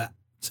back to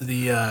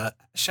the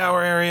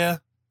shower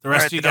area. The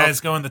rest of you guys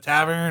go in the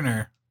tavern,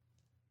 or?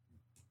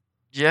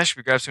 Yeah, should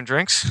we grab some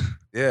drinks?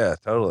 Yeah,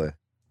 totally.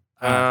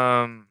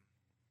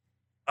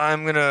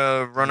 I'm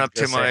gonna run up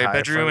to my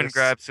bedroom and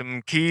grab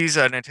some keys,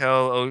 and I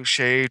tell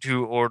O'Shea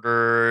to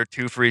order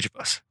 2 for each of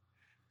us.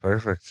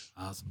 Perfect.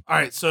 Awesome. All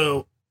right,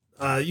 so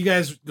you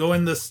guys go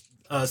in this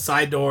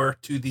side door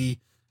to the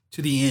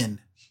inn,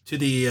 to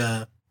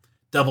the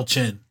Double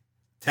Chin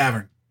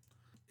Tavern.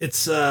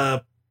 It's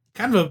kind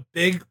of a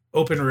big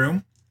open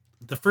room.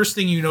 The first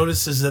thing you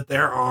notice is that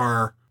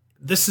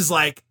this is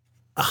like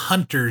a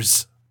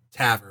hunter's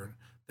tavern.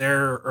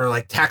 There are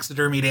like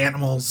taxidermied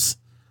animals,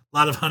 a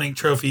lot of hunting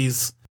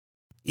trophies,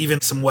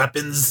 even some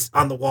weapons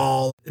on the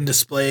wall in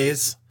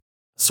displays,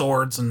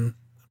 swords and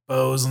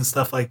bows and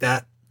stuff like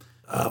that.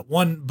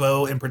 One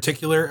bow in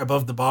particular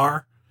above the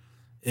bar,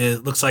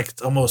 it looks like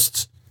it's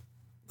almost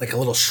like a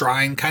little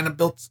shrine kind of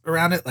built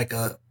around it, like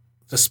a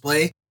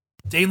display.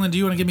 Dalen, do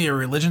you want to give me a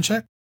religion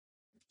check?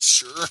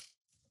 Sure.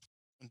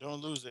 And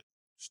don't lose it.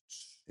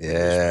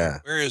 Yeah.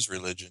 Where is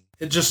religion?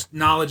 It's just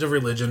knowledge of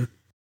religion.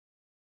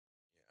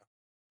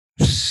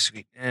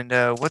 Sweet. And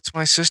what's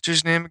my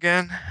sister's name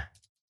again?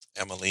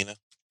 Emelina.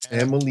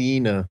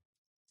 Emelina.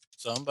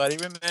 Somebody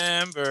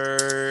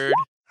remembered.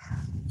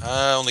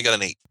 I only got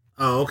an 8.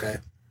 Oh, okay.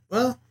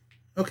 Well,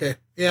 okay.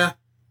 Yeah.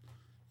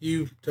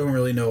 You don't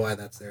really know why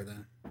that's there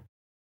then.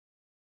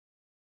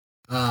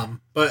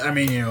 But I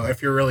mean,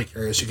 if you're really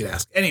curious, you could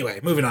ask. Anyway,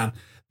 moving on.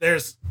 Hey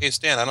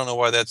Stan, I don't know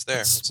why that's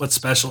there. What's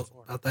special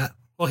about that?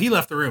 Well, he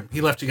left the room.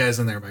 He left you guys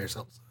in there by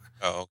yourselves.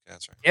 Oh, okay,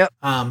 that's right. Yep.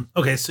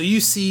 Okay, so you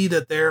see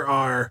that there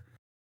are.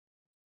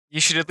 You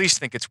should at least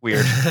think it's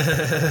weird.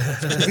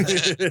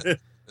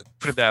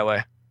 Put it that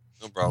way.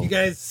 No problem. You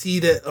guys see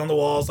that on the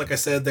walls, like I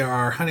said, there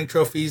are hunting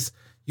trophies.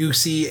 You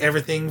see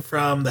everything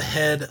from the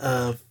head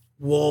of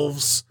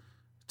wolves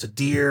to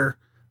deer,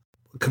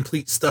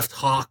 complete stuffed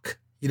hawk,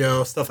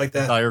 stuff like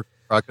that. Entire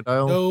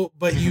crocodile. No,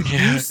 but you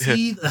do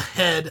see the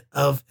head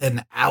of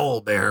an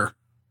owl bear.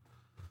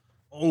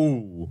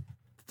 Oh, on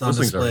those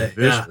things display. are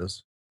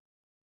vicious.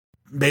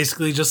 Yeah.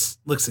 Basically, just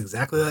looks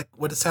exactly like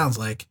what it sounds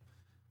like.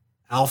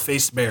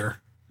 Owl-faced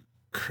bear,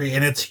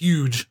 and it's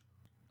huge.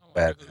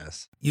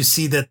 Badass. You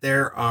see that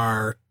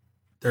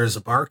there's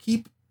a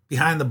barkeep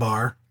behind the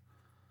bar,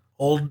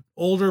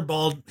 older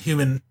bald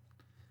human,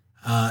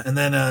 and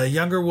then a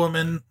younger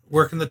woman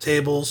working the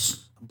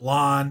tables,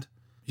 blonde.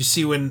 You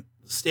see when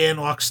Stan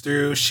walks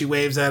through, she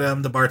waves at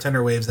him. The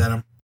bartender waves at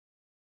him.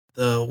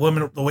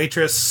 The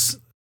waitress,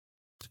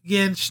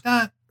 again, she's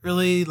not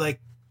really like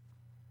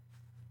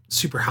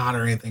super hot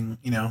or anything,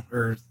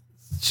 or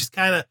she's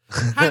kind of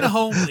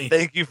homely.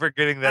 Thank you for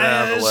getting that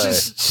out of the way.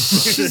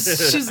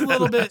 She's a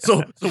little bit.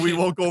 So we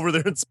won't go over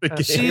there and spit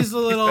game. She's a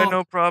little. I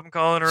no problem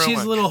calling her.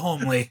 She's a little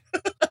homely.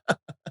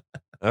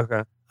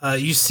 Okay.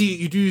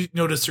 You do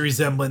notice a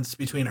resemblance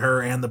between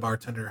her and the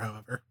bartender,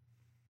 however.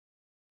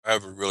 I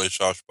have a really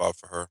soft spot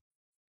for her.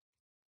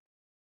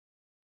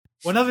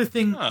 One other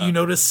thing you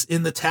notice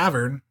in the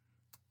tavern.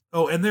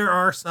 Oh, and there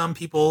are some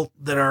people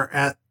that are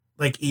at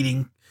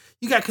eating.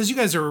 Because you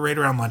guys are right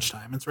around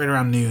lunchtime. It's right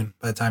around noon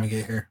by the time you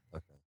get here.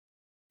 Okay.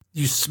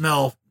 You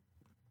smell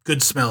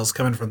good smells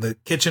coming from the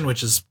kitchen,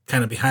 which is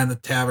kind of behind the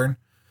tavern.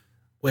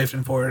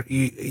 Waving forward,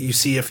 you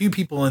see a few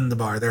people in the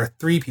bar. There are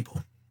 3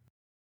 people.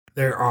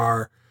 There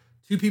are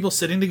 2 people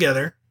sitting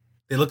together.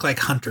 They look like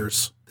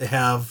hunters. They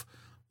have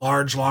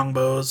large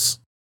longbows,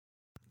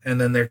 and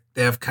then they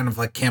have kind of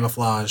like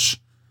camouflage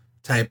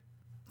type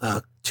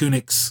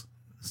tunics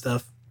and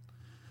stuff.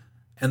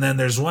 And then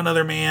there's one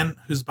other man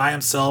who's by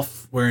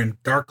himself wearing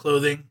dark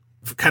clothing,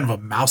 kind of a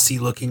mousy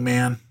looking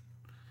man.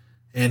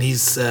 And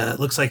he's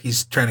looks like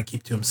he's trying to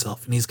keep to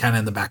himself, and he's kind of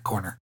in the back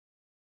corner.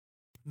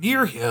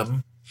 Near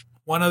him,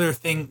 one other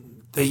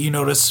thing that you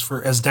notice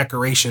as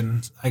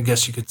decoration, I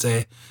guess you could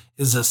say,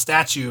 is a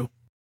statue.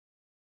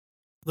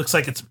 Looks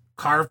like it's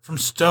carved from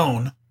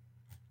stone.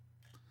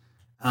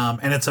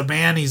 And it's a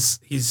man,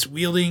 he's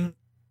wielding,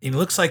 it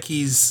looks like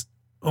he's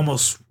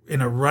almost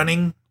in a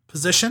running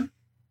position.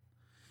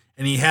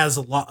 And he has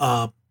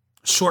a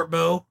short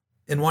bow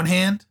in one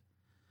hand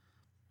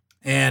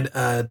and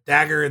a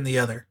dagger in the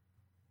other.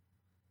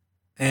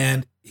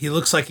 and he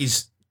looks like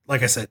he's,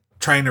 like I said,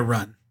 trying to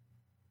run.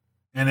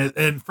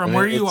 And from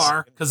where you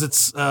are, because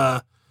it's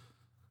Old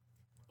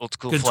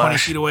school good 20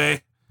 Flash. feet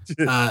away,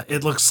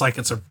 it looks like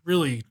it's a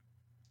really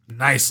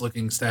nice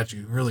looking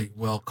statue, really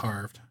well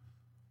carved.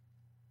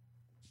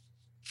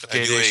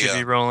 Can I do should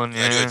be rolling.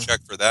 Can I do Yeah. a check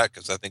for that?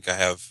 Because I think I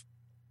have.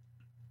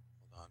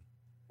 Hold on.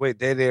 Wait,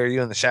 Day, are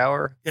you in the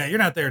shower? Yeah, you're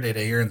not there,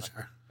 Day. You're in the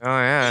shower. Oh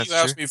yeah. You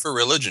asked me for a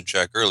religion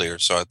check earlier,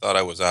 so I thought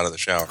I was out of the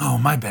shower. Oh,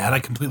 my bad. I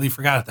completely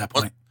forgot at that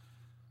point.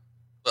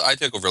 But I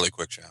take a really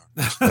quick shower.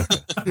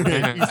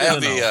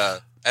 I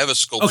I have a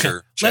sculpture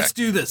Okay, check. let's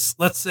do this.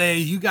 Let's say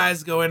you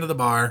guys go into the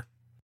bar,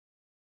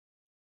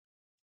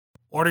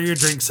 order your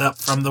drinks up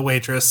from the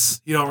waitress.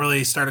 You don't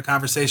really start a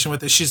conversation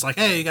with her. She's like,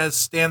 "Hey, you guys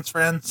Stan's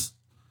friends?"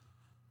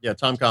 Yeah,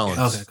 Tom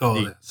Collins. Okay,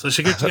 cool. So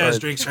she gets you guys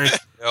drinks. Right?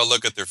 I'll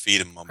look at their feet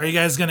and mumble. Are you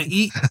guys gonna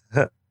eat?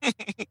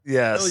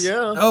 Yes. Oh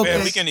yeah. Okay,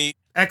 Yeah, we can eat.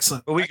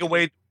 excellent. But we can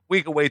wait.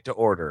 We can wait to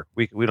order.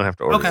 We don't have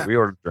to order. Okay. We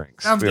order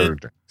drinks. Sounds we good. order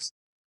drinks.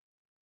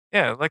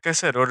 Yeah, like I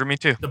said, order me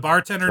too. The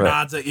bartender Right.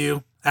 nods at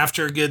you.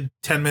 After a good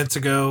 10 minutes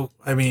ago,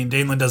 I mean,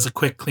 Danelin does a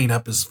quick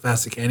cleanup as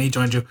fast as he can. He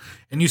joins you,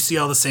 and you see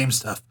all the same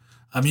stuff.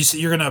 You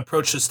see, you're going to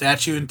approach the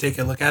statue and take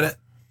a look at it?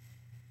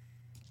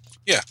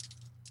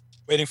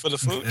 Waiting for the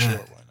food? Yeah.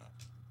 Sure,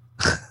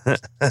 why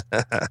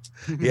not?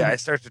 Yeah, I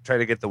start to try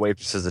to get the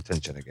waitress's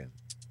attention again.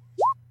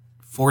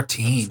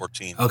 14.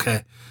 14.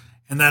 Okay.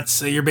 And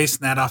that's, you're basing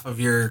that off of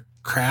your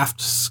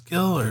craft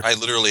skill? Or? I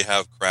literally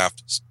have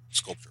craft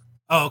sculpture.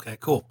 Oh, okay,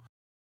 cool.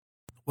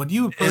 When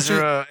you approach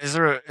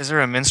Is there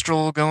a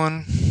minstrel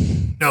going?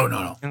 No.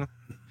 Not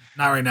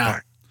right now.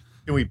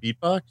 Can we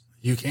beatbox?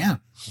 You can.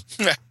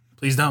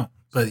 Please don't,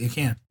 but you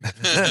can.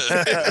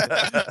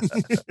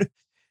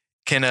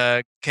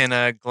 Can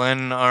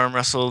Glenn arm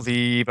wrestle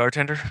the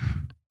bartender?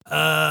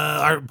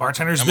 Our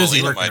bartender's busy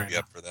Emelina working might right be now.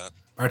 up for that.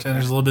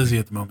 Bartender's a little busy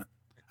at the moment.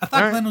 I thought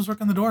All right. Glenn was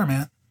working the door,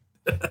 man.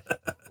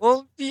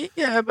 Well,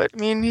 yeah, but I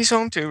mean, he's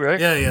home too, right?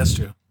 Yeah, that's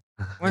true.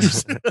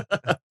 What's-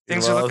 He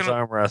Things are loves looking-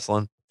 arm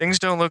wrestling. Things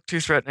don't look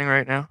too threatening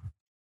right now.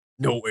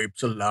 No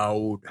apes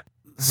allowed.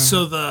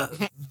 So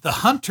the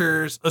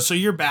hunters. Oh, so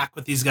you're back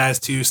with these guys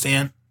too,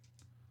 Stan.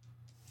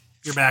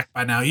 You're back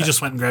by now. You just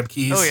went and grabbed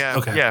keys. Oh yeah,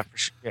 Okay. yeah, for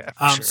sure. Yeah,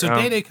 for sure. So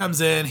Day Day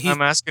comes in. He's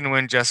I'm asking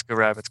when Jessica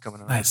Rabbit's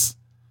coming on. nice.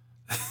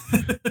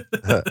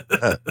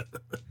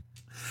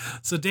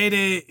 So Day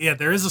Day, yeah,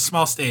 there is a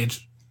small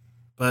stage,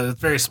 but it's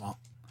very small.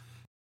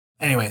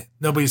 Anyway,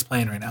 nobody's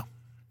playing right now.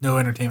 No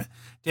entertainment.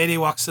 Day Day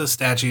walks to the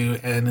statue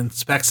and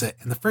inspects it,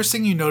 and the first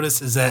thing you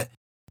notice is that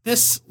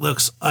this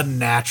looks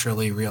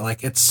unnaturally real.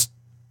 Like it's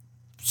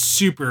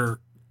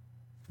super.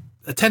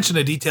 Attention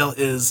to detail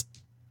is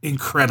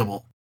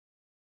incredible.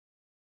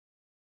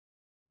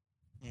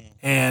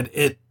 And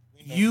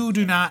you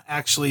do not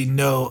actually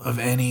know of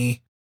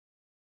any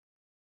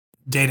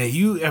data.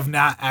 You have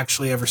not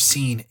actually ever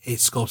seen a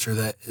sculpture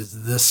that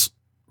is this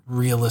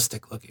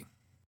realistic looking.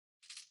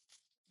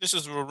 This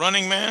is a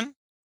running man.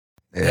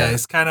 Yeah,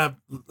 it's kind of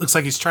looks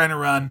like he's trying to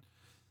run,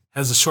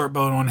 has a short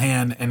bow in one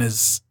hand, and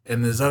his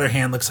other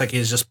hand looks like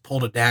he's just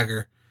pulled a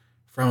dagger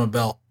from a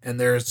belt. And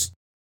there's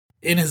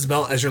in his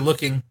belt as you're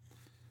looking.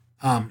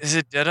 Is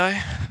it Deadeye?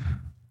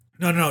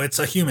 No, it's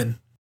a human.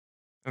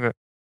 Okay.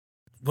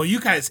 Well,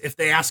 you guys, if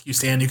they ask you,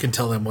 Stan, you can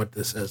tell them what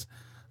this is.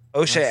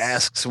 O'Shea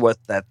asks what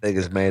that thing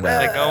is made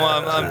out Like,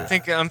 of.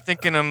 I'm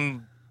thinking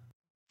I'm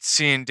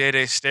seeing Day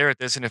Day stare at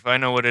this, and if I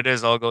know what it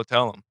is, I'll go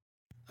tell him.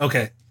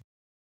 Okay.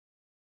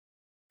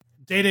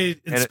 Data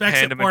inspects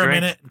hand it him a for a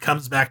drink. minute and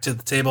comes back to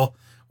the table.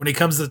 When he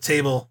comes to the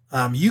table,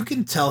 you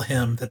can tell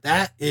him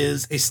that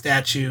is a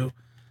statue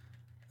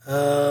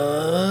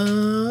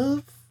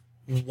of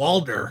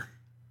Walder.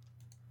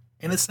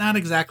 And it's not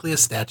exactly a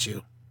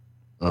statue.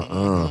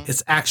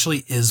 It's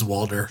actually is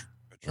Walder.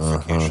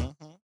 Petrification.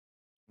 All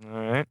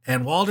right.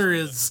 And Walder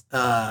is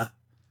a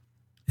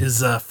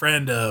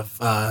friend of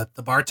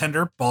the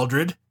bartender,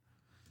 Baldred,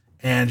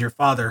 and your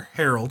father,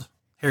 Harold,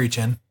 Harry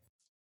Chin.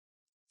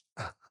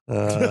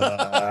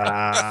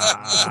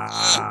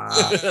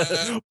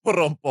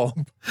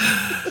 Ba-dum-bum.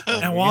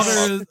 And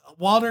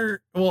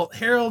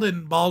Harold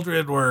and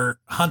Baldred were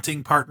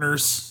hunting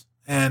partners,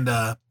 and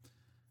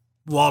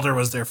Walder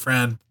was their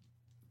friend.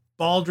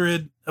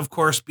 Baldred, of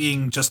course,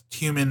 being just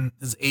human,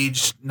 is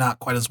aged not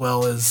quite as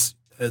well as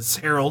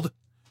Harold,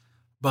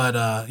 but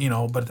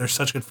but they're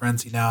such good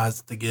friends. He now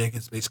has the gig.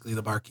 It's basically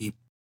the barkeep.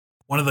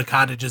 One of the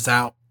cottages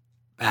out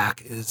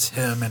back is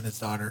him and his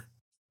daughter.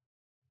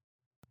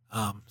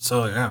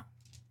 So yeah,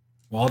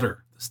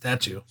 Walder, the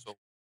statue. So,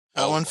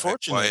 How why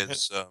unfortunate.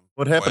 is,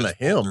 What happened why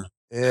to is him? Walter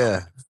Yeah.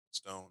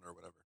 Stone or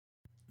whatever.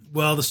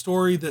 Well, the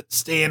story that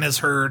Stan has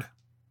heard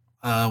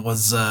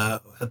was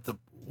at the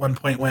one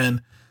point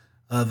when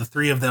the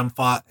three of them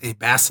fought a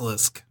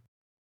basilisk.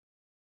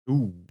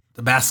 Ooh.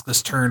 The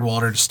basilisk turned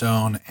Walter to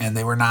stone, and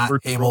they were not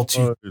able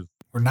to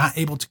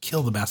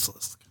kill the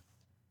basilisk.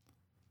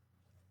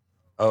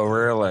 Oh,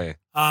 really?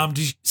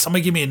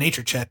 Somebody give me a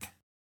nature check?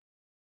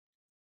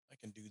 I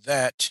can do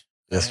that.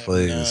 Yes, I have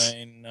please.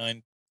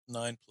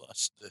 Nine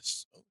plus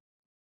this.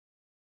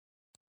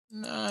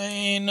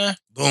 9.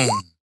 Boom.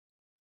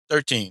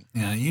 13.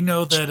 Yeah, you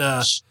know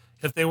that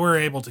if they were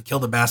able to kill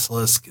the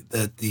basilisk,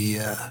 that the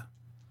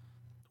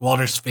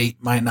Walter's fate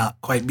might not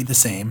quite be the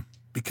same,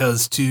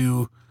 because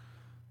to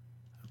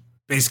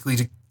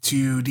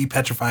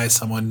depetrify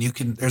someone,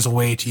 there's a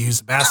way to use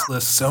the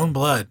basilisk's own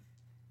blood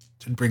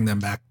to bring them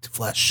back to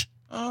flesh.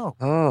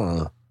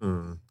 Oh.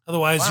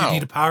 Otherwise, you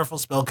need a powerful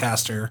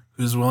spellcaster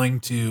who's willing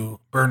to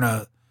burn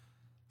a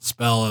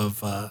spell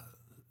of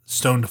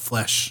stone to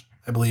flesh,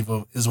 I believe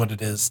is what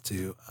it is,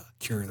 to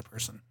cure the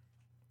person.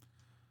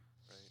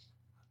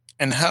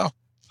 And how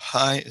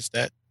high is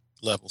that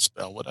level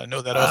spell? Would I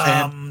know that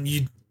offhand?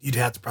 You'd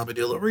have to probably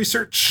do a little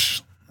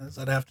research, as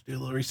I'd have to do a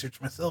little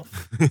research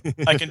myself.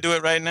 I can do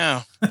it right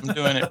now. I'm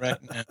doing it right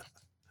now.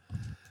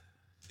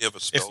 You have a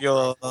spell. If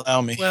you'll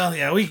allow me. Well,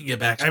 yeah, we can get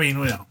back. I mean,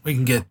 we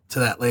can get to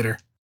that later.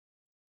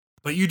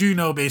 But you do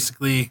know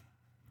basically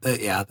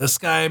that, yeah, this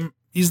guy,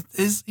 he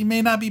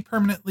may not be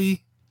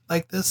permanently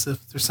like this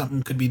if there's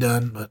something could be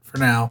done, but for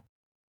now,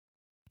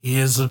 he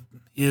is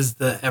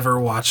the ever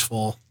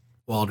watchful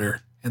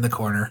Walter in the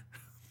corner,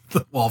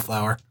 the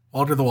wallflower,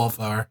 Walter the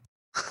wallflower.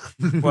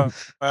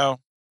 Well,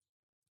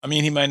 I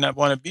mean, he might not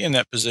want to be in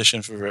that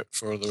position for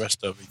the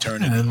rest of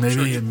eternity. And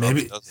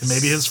maybe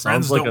his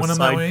friends don't want him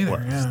that way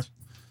either. Yeah.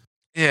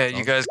 Yeah,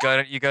 you guys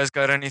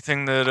got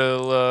anything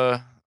that'll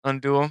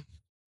undo him?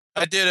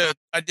 I did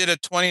a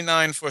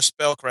 29 for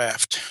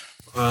spellcraft.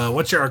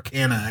 What's your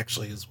arcana?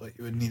 Actually, is what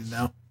you would need to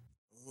know.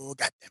 Oh,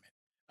 God damn it!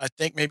 I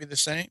think maybe the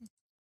same,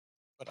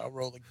 but I'll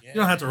roll again. You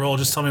don't have to roll.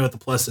 Just tell me what the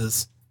plus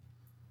is.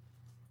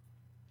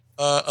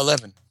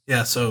 11.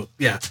 Yeah. So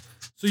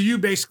you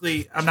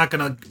basically, I'm not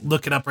gonna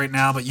look it up right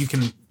now, but you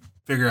can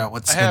figure out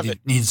what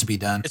needs to be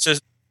done. It's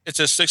a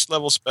 6th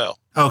level spell.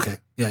 Okay.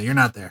 Yeah, you're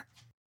not there.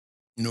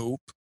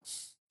 Nope.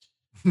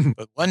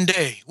 But one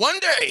day.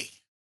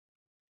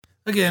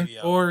 Again,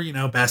 or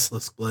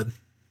basilisk blood.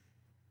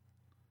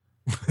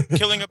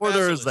 Killing a Or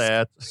there's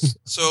that.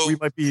 So we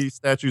might be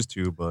statues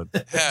too, but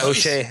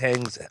O'Shea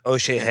hangs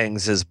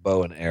his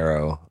bow and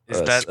arrow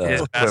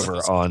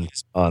quiver on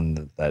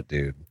that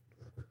dude.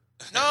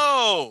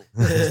 No.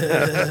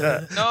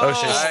 O'Shea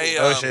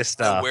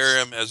stops. I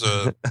wear him as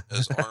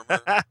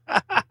armor.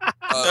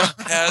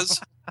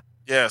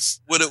 Yes.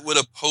 Would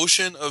a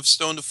potion of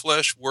stone to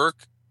flesh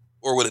work,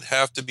 or would it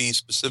have to be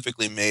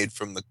specifically made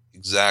from the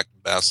exact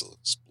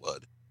basilisk's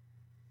blood?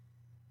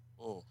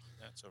 Oh,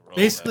 that's a roll.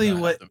 Basically,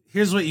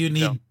 here's what you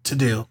need to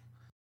do.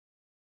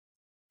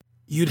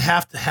 You'd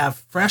have to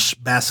have fresh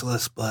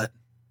basilisk blood,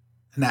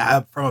 and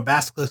from a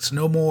basilisk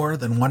no more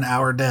than 1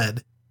 hour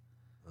dead.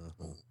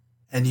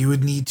 And you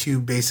would need to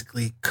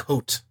basically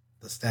coat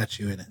the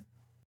statue in it.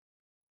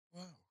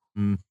 Wow.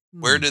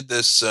 Where did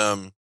this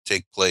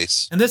take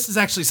place? And this is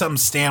actually something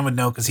Stan would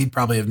know, because he'd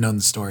probably have known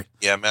the story.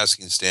 Yeah, I'm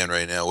asking Stan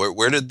right now.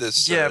 Where did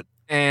this?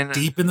 And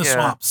deep in the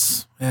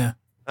swamps. Yeah.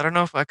 I don't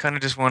know if I kind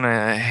of just want to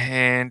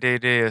hand a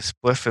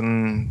spliff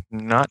and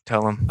not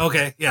tell him.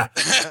 Okay, yeah.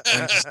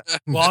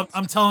 Well,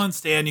 I'm telling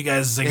Stan, you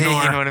guys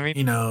ignore. You know what I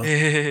mean?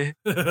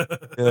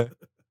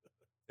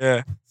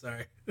 Yeah.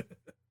 Sorry.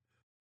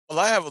 Well,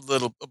 I have a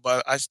little,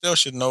 but I still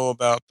should know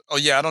about. Oh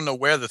yeah, I don't know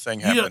where the thing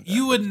happened.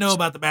 You wouldn't know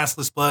about the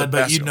basilisk blood,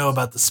 but you'd know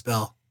about the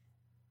spell.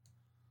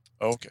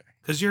 Okay.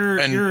 Because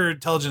your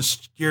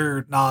intelligence,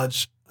 your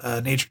knowledge,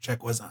 nature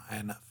check wasn't high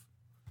enough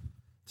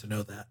to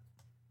know that.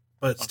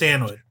 But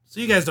Stan would. So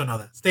you guys don't know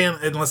that.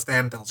 Unless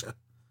Stan tells you,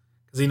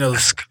 because he knows. A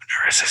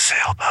schooner is a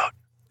sailboat.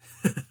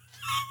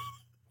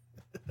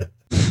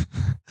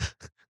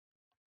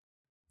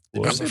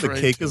 Did you say the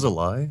cake is a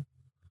lie?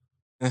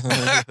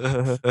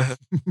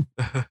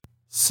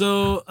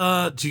 So,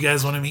 do you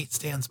guys want to meet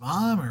Stan's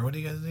mom, or what do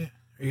you guys do?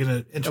 Are you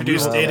gonna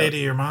introduce Day to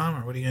your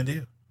mom, or what are you gonna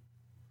do?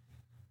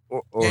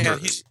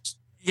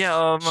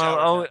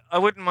 I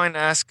wouldn't mind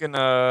asking.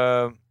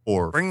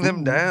 Bring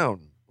them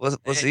down.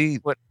 Let's eat.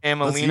 What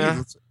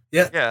Amelina?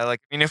 Yeah.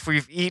 Like, I mean, if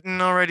we've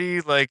eaten already,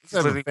 like,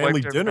 have a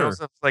family dinner.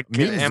 Like,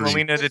 get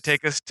Amelina to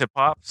take us to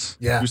Pops.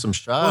 Yeah. Do some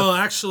shots. Well,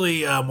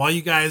 actually, while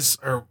you guys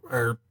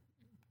are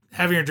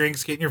having your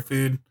drinks, getting your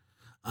food,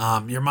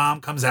 your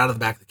mom comes out of the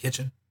back of the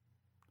kitchen.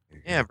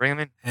 Yeah, bring him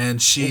in.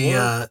 And she's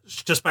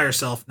just by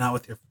herself, not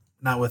with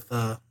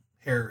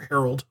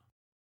Harold.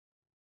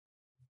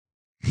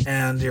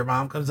 And your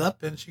mom comes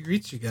up and she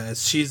greets you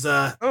guys. She's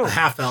a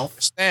half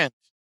elf. Stand.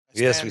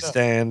 Yes, we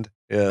stand.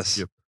 Yes.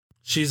 Yep.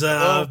 She's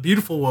a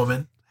beautiful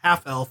woman,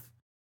 half elf.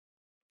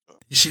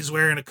 She's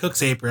wearing a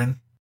cook's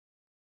apron.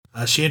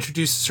 She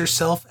introduces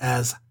herself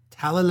as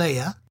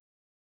Talalea.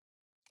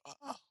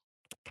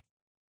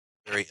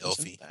 Very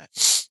elfy.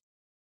 Did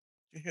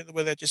you hear the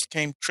way that just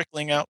came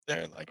trickling out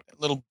there, like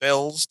little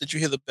bells? Did you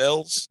hear the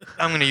bells?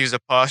 I'm going to use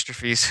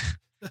apostrophes.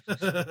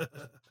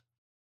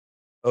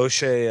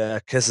 O'Shea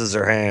kisses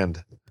her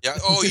hand. Yeah.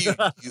 Oh, you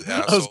asshole.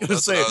 I was gonna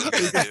That's say. what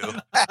I was gonna do.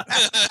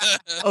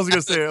 I was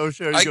gonna say,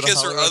 O'Shea. I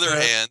kiss her other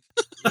hand.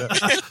 Yeah.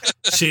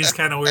 She's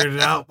kind of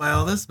weirded out by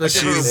all this, but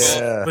she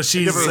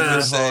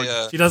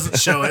doesn't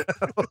show it.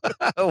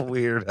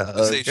 Weird.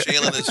 I say,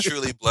 Shaylin has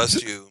truly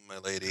blessed you, my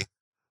lady.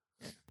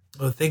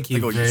 Well, thank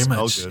you very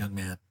much, young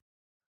man.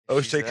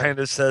 O'Shea kind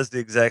of says the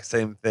exact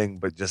same thing,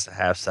 but just a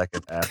half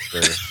second after.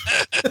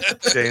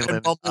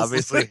 Jalen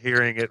obviously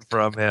hearing it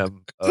from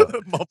him. I'd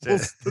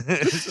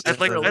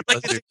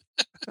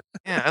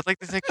like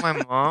to think my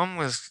mom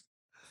was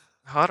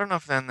hot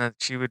enough then that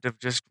she would have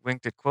just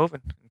winked at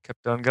Quoven and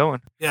kept on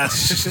going. Yeah.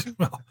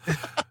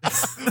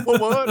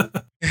 What?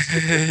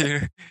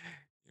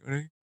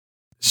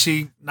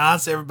 She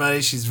nods to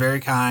everybody. She's very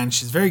kind.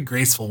 She's a very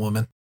graceful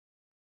woman.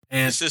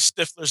 And this is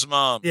Stifler's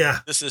mom. Yeah.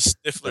 This is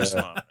Stifler's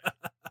mom.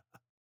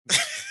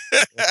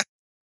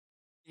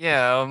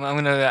 Yeah, I'm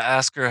gonna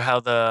ask her how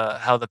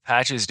the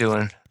patch is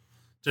doing.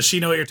 Does she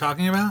know what you're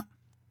talking about?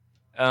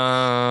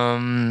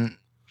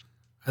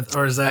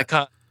 Or is that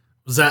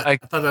I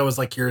thought that was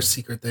like your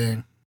secret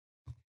thing.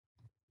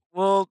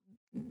 Well,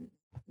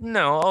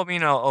 no. I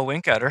mean, I'll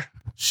wink at her.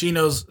 She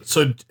knows.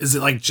 So is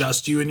it like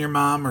just you and your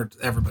mom, or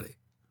everybody?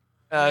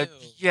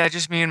 Yeah,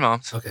 just me and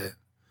mom's. Okay.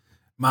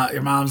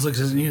 Your mom's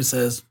looks at you and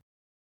says,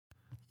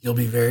 "You'll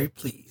be very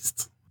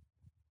pleased."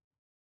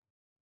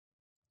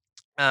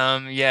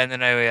 Yeah, and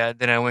then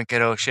I wink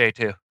at O'Shea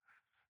too.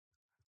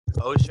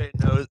 O'Shea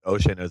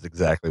knows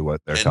exactly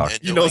what they're talking.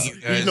 He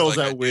knows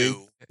that wig.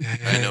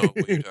 I know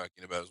what you're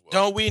talking about as well.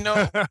 Don't we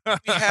know? We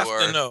have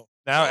to know.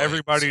 Now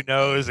everybody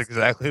knows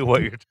exactly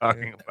what you're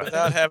talking about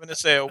without having to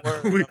say a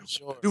word. I'm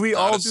sure. Do we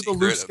all do the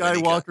Luke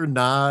Skywalker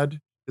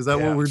nod? Is that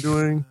what we're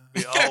doing?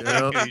 We all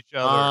look at each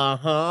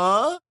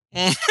other.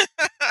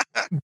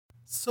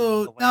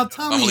 So now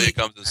tell me. Emily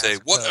comes and say,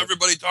 "What's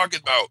everybody talking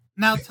about?"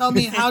 Now tell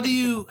me, how do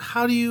you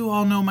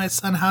all know my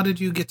son? How did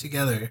you get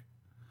together?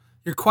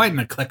 You're quite an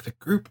eclectic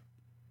group.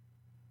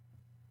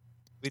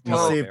 We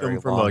saved him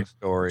from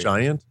a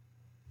giant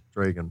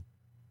dragon.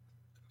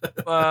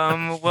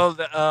 I'm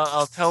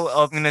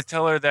gonna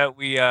tell her that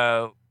we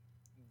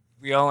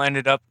all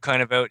ended up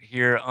kind of out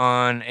here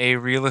on a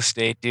real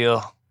estate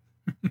deal.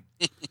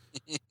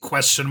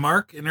 Question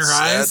mark in her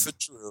Sad eyes. but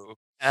true.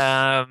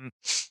 And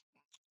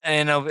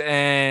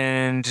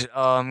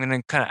I'm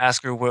gonna kind of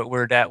ask her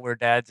where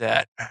Dad's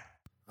at.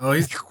 Oh,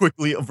 he's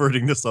quickly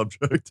averting the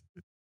subject.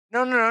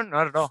 No,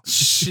 not at all.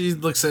 She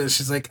looks at it.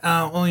 She's like,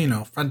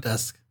 well, front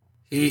desk.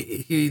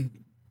 He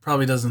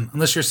probably doesn't,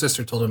 unless your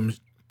sister told him,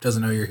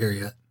 doesn't know you're here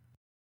yet.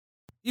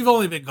 You've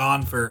only been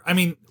gone for,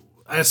 I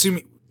assume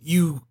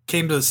you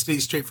came to the city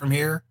straight from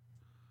here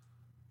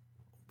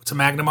to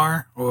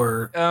Magnamar,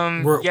 or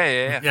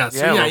yeah.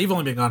 So you've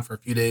only been gone for a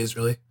few days,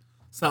 really.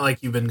 It's not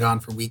like you've been gone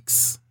for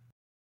weeks.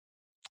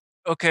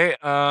 Okay.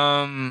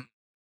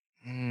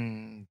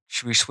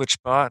 Should we switch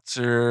spots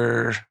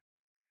or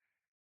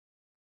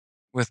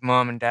with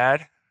mom and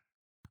dad?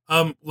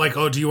 Do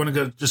you want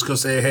to go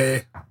say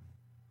hey?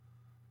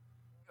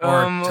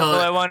 Or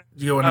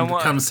do you want him to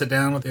come sit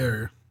down with you?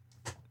 Or?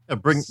 Yeah,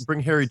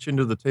 bring Harry Chin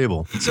to the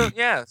table. So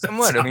yeah,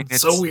 somewhat. I mean,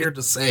 it's so weird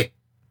to say.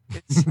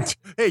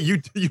 Hey,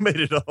 you made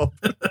it up.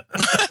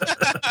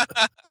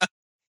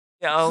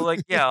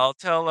 I'll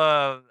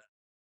tell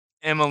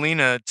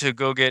Emelina to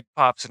go get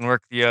Pops and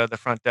work the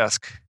front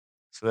desk,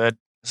 so that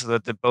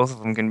the both of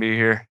them can be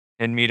here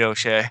and meet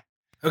O'Shea.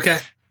 Okay.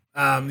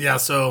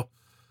 So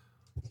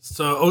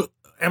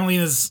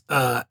Emelina's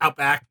out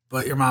back,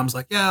 but your mom's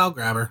like, yeah, I'll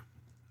grab her.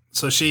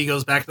 So she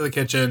goes back to the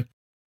kitchen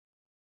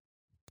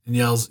and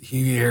yells.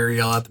 You hear her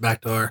yell out the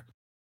back door,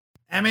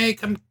 "Emmy,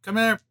 come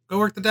here, go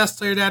work the desk.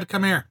 Tell your dad to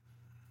come here."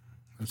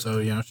 And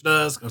so she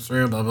does, goes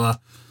through, blah blah.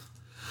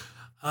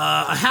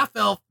 A half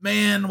elf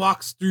man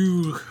walks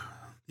through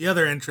the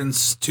other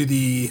entrance to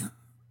the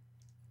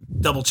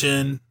Double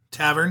Chin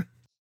Tavern.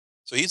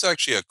 So he's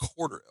actually a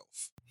quarter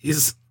elf.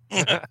 He's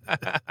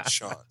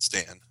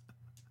Stan.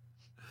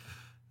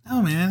 Oh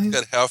man, he's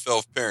got half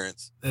elf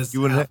parents.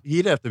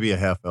 He'd have to be a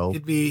half elf.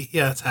 He'd be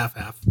it's half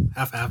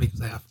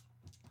equals half.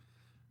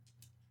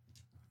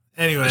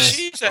 Anyway,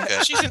 she's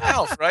an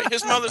elf, right?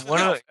 His mother's an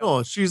elf.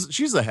 Oh,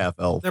 she's a half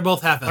elf. They're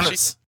both half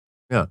elves.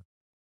 Yeah.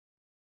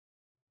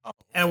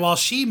 And while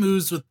she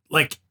moves with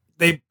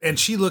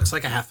she looks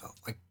like a half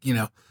elf,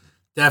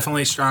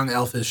 definitely strong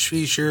elfish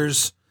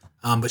features.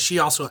 But she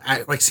also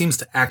seems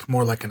to act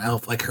more like an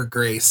elf, like her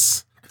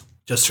grace,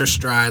 just her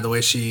stride, the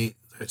way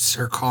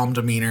her calm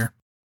demeanor.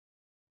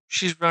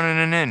 She's running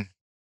an inn.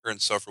 Her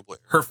insufferable.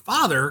 Her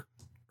father,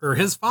 or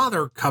his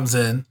father, comes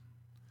in,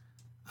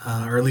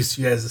 or at least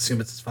you guys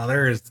assume it's his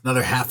father. It's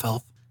another half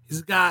elf.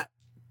 He's got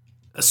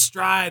a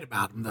stride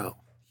about him, though.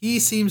 He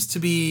seems to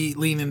be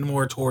leaning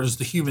more towards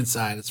the human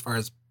side as far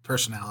as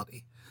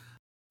personality.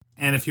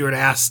 And if you were to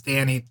ask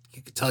Stan, he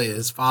could tell you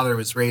his father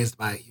was raised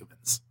by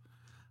humans.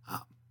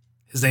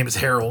 His name is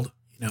Harold,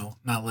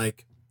 not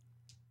like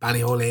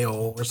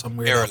Balioleo or some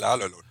weird.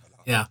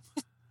 Yeah.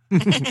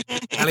 With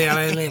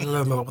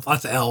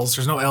lots of L's.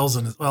 There's no L's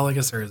in it. Well, I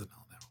guess there is an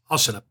L now. I'll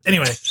shut up.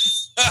 Anyway.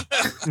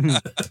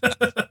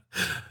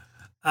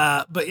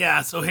 But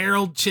yeah, so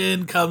Harold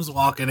Chin comes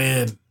walking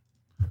in,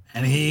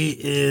 and he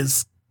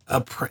has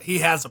a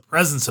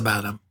presence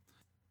about him.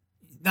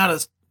 Not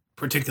a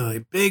particularly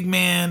big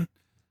man,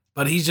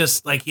 but he's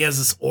just he has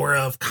this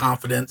aura of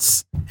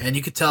confidence, and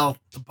you could tell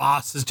the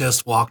boss has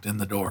just walked in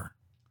the door.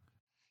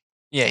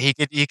 Yeah, he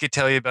could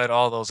tell you about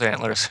all those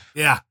antlers.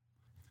 Yeah.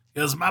 He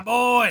goes, my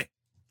boy.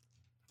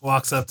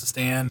 Walks up to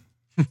Stan.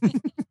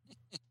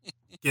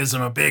 Gives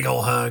him a big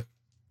old hug.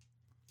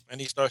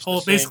 And he starts to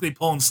sing, basically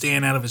pulling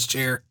Stan out of his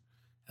chair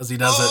as he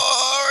does it.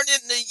 Born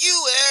in the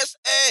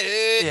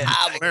USA. Yeah.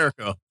 I'm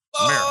America.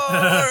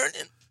 born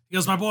in- He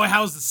goes, my boy,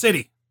 how's the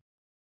city?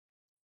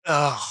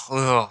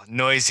 Oh,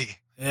 noisy.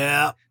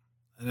 Yeah.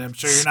 And I'm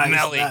sure you're not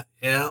Smelly. used to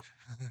that. Yep.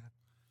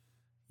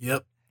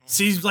 Yep.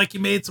 Seems like you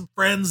made some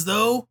friends,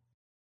 though.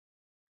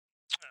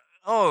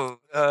 Oh,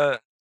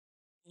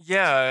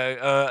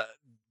 yeah.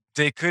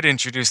 They could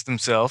introduce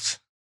themselves.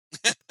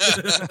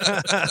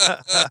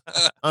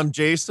 I'm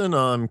Jason.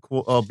 I'll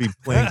be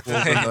playing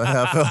Quillen the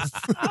half elf.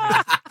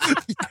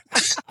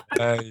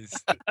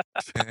 Nice.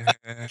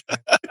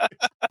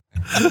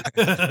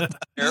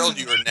 Harold,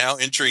 you are now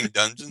entering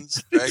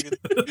Dungeons and Dragons.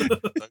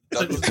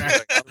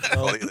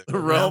 The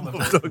realm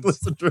of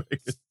Douglas and Dragon.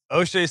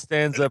 O'Shea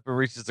stands up and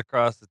reaches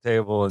across the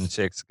table and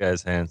shakes the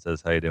guy's hand.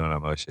 Says, "How you doing?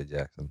 I'm O'Shea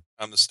Jackson.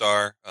 I'm the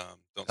star.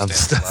 Don't I'm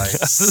stand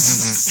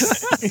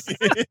in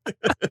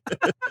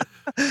the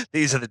light.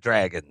 These are the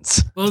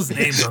dragons." Well, his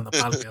name's on the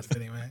podcast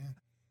anyway.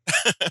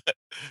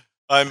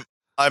 I'm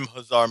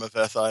Hazar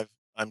Maveth.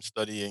 I'm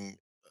studying.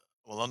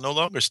 Well, I'm no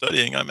longer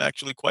studying. I'm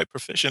actually quite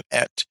proficient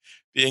at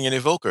being an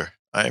evoker.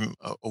 I'm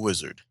a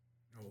wizard.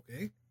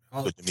 Okay.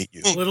 Good to meet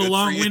you. A little Good for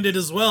long-winded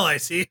as well, I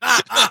see.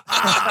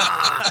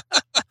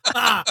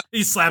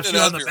 He slaps you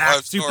Yeah, on the that's your back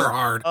life super story.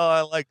 hard. Oh,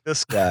 I like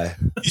this guy.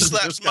 He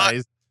slaps This my.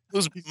 guy's-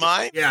 Who's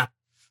mine? Yeah.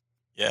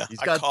 Yeah. He's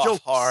I got cough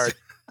jokes. hard.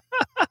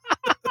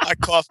 I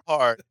cough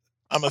hard.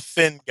 I'm a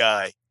thin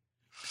guy.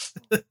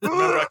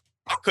 Remember,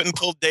 I couldn't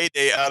pull Day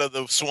Day out of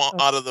the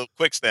swamp, out of the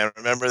quicksand.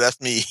 Remember,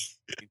 that's me.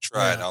 You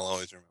tried. Yeah. I'll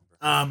always remember.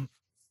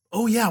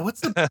 Oh yeah,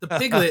 what's the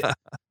piglet?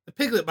 The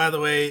piglet, by the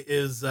way,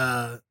 is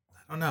I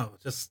don't know,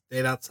 just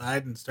stayed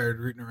outside and started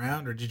rooting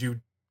around, or did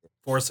you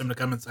force him to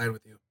come inside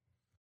with you?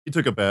 He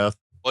took a bath.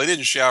 Well, he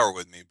didn't shower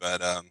with me,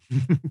 but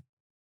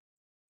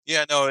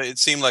yeah, no, it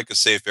seemed like a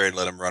safe area to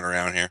let him run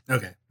around here.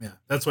 Okay, yeah,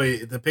 that's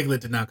why the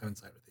piglet did not come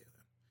inside with you.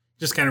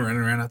 Just kind of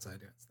running around outside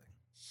doing his thing.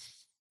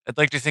 I'd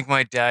like to think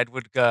my dad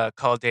would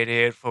call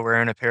Day out for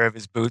wearing a pair of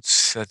his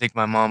boots. I think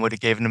my mom would have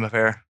given him a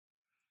pair.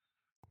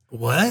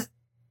 What?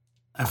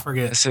 I I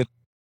forget. said,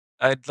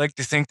 I'd like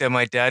to think that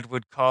my dad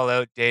would call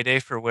out Day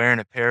for wearing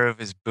a pair of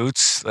his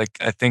boots. Like,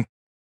 I think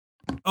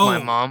my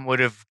mom would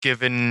have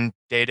given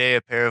Day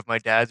a pair of my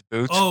dad's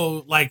boots.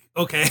 Oh, like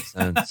okay,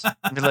 Sense.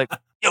 And be like,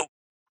 yo,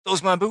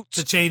 those my boots.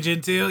 to change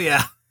into,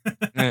 yeah,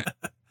 Yeah.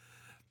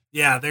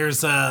 yeah.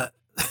 There's well,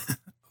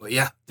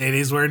 yeah,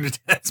 Day-Day's wearing your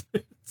dad's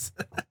boots.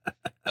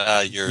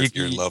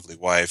 Your lovely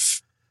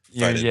wife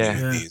Yeah, provided yeah.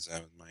 me with these.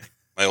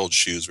 My old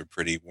shoes were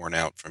pretty worn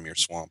out from your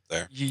swamp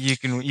there. You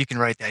can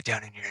write that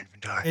down in your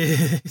inventory.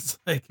 It's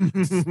like,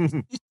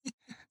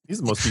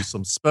 These must be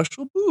some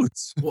special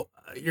boots. well,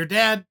 your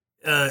dad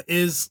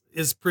is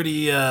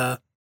pretty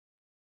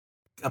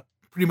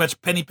pretty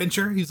much penny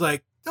pincher. He's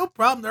like, no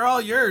problem, they're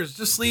all yours.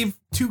 Just leave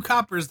 2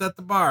 coppers at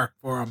the bar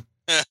for him.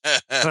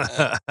 That's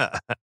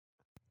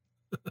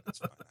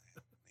fine.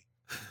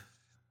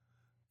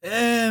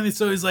 And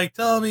so he's like,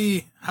 tell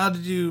me,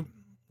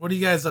 what are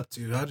you guys up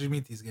to? How did you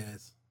meet these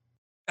guys?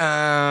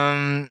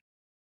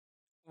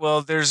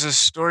 Well, there's a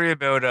story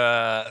about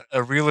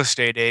a real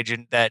estate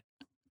agent that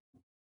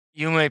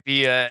you might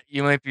be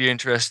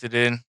interested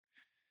in.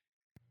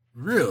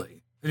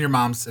 Really? And your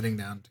mom's sitting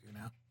down too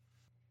now.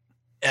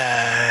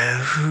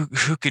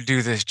 Who could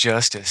do this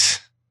justice?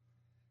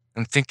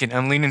 I'm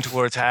leaning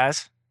towards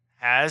Has.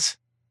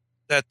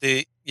 That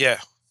the yeah.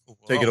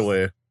 Take it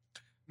away.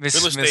 Real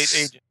estate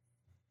agent.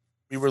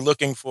 We were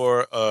looking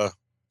for a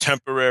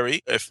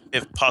temporary, if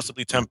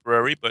possibly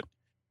temporary, but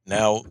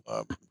now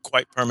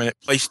quite permanent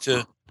place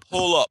to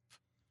pull up,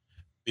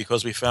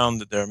 because we found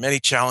that there are many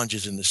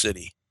challenges in the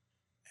city,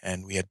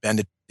 and we had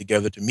banded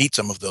together to meet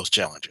some of those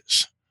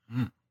challenges.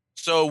 Mm.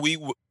 So we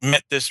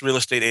met this real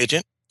estate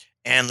agent,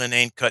 Anne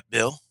Linnane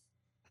Cutbill.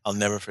 I'll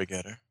never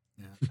forget her.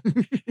 Yeah.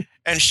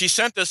 And she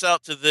sent us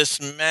out to this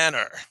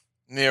manor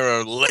near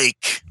a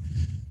lake,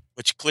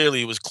 which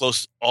clearly was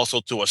close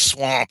also to a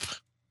swamp.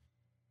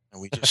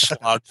 And we just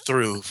slogged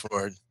through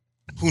for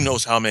who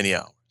knows how many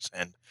hours.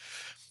 And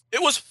it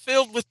was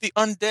filled with the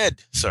undead,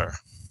 sir.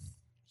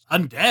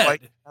 Undead?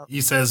 Quite-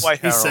 he says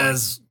quite he harrowing.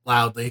 says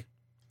loudly.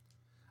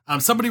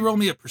 Somebody roll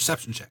me a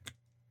perception check.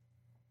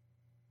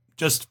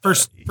 Just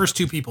first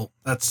 2 people.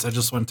 I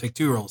just want to take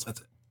 2 rolls.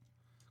 That's it.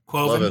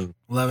 Quoven,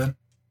 11.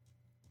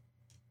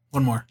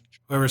 One more.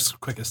 Whoever's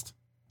quickest.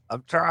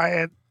 I'm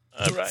trying.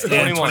 Right.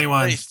 Stan,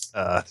 21. Nice.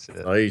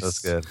 Shit. Nice. That's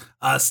good.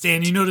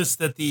 Stan, you notice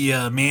that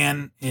the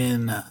man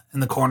in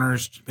the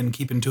corner's been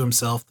keeping to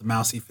himself, the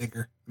mousy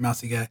figure, the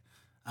mousy guy,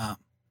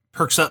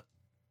 perks up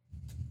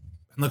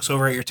and looks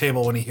over at your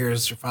table when he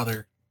hears your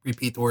father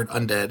repeat the word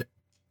undead.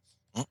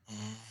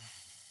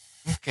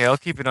 Okay, I'll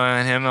keep an eye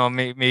on him. I'll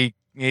maybe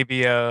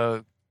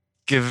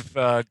give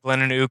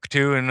Glenn an ook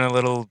too, and a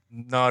little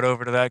nod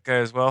over to that guy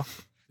as well.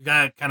 The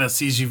guy kind of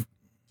sees you.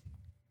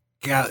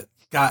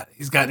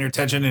 He's gotten your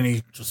attention, and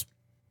he just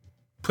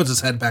puts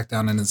his head back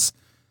down in his,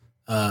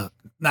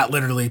 not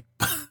literally,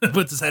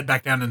 puts his head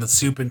back down in the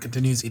soup and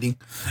continues eating.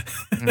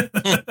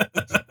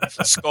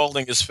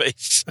 Scalding his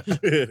face.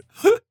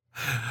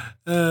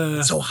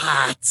 So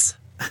hot.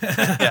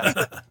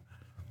 Yeah.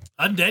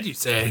 Undead, you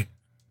say?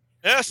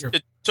 Yes,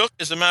 it took,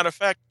 as a matter of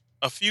fact,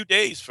 a few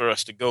days for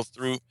us to go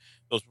through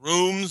those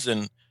rooms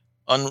and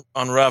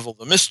unravel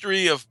the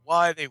mystery of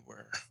why they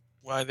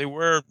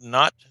were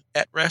not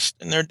at rest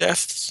in their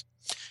deaths.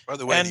 By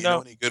the way, do you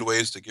know any good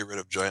ways to get rid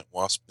of giant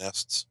wasp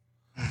nests?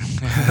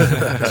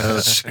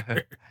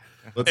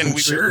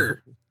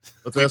 Sure.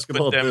 Let's ask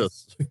about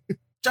this.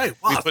 Giant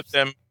We wasps. put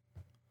them.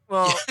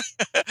 Well,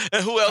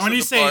 And who else?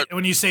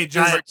 When you say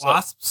giant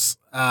wasps,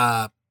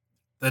 the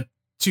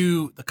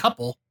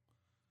couple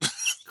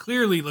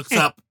clearly looks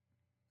up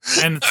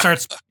and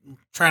starts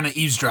trying to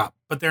eavesdrop,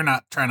 but they're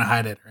not trying to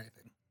hide it or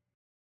anything.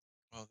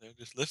 Well, they're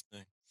just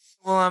listening.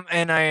 well,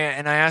 and I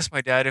asked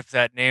my dad if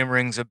that name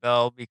rings a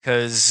bell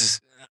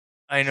because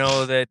I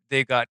know that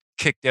they got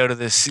kicked out of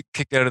the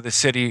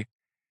city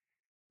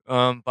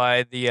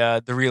by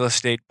the real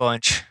estate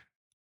bunch.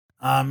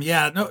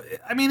 Yeah, no,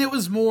 I mean, it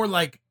was more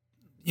like,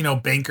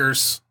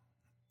 bankers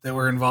that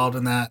were involved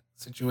in that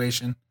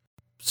situation.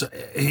 So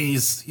he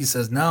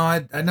says, no, I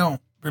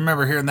don't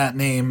remember hearing that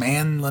name.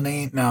 Anne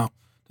Lane. No,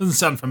 doesn't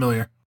sound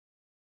familiar.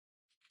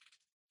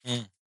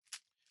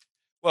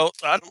 Well,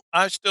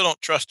 I still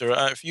don't trust her.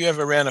 If you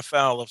ever ran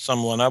afoul of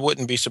someone, I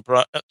wouldn't be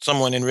surprised.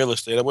 Someone in real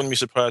estate, I wouldn't be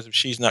surprised if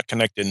she's not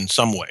connected in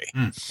some way.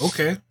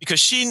 Okay. Because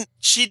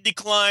she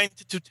declined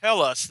to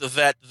tell us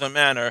that the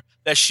manor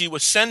that she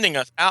was sending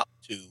us out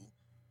to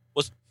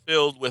was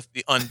filled with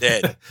the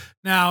undead.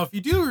 Now, if you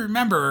do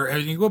remember,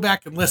 and you go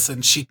back and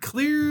listen, she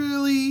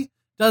clearly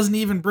doesn't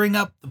even bring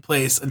up the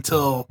place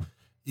until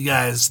you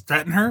guys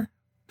threaten her.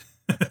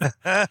 And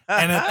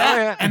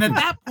at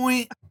that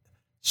point,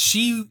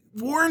 she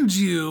warned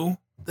you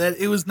that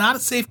it was not a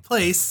safe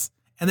place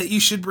and that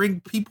you should bring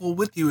people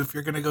with you if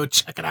you're going to go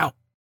check it out.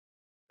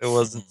 It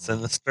wasn't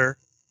sinister.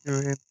 You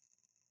mean?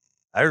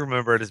 I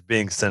remember it as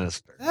being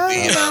sinister.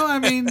 I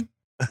mean,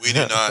 We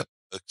do not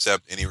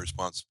accept any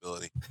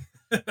responsibility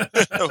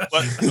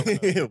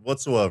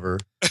whatsoever.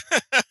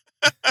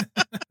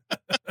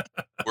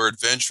 We're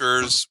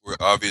adventurers.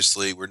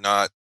 We're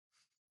not.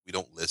 We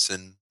don't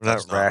listen. We're not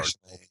That's not our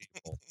rational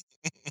thing.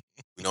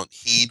 We don't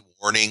heed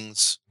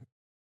warnings.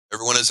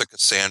 Everyone is a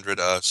Cassandra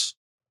to us.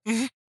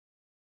 O'Shea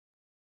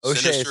is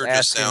Sinister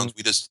just asking- sounds.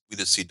 We just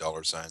see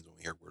dollar signs when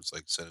we hear words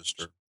like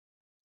sinister,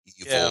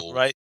 Yeah, evil,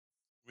 right.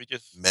 We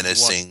just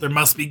menacing. there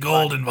must be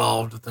gold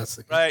involved. If that's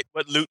the case. Right.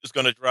 What loot is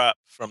going to drop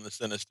from the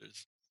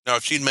Sinisters? Now,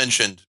 if she'd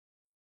mentioned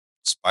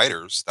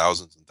spiders,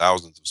 thousands and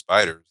thousands of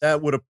spiders,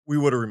 We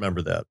would have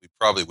remembered that. we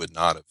probably would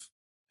not have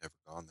ever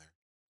gone there.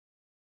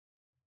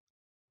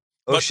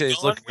 But O'Shea's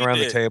Dawn, looking we around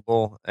the did.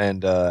 table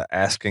and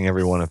asking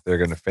everyone if they're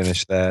going to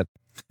finish that.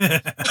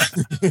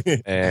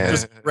 And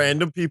Just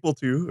random people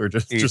too, or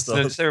just eats,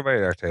 us? just everybody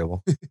at our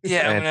table.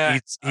 Yeah, I'm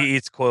And gonna- he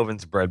eats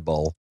Quoven's bread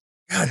bowl.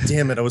 God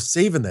damn it! I was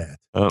saving that.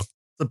 Oh. It's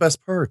the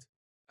best part.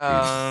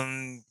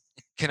 Can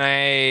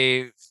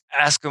I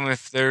ask him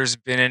if there's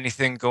been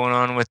anything going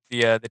on with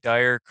the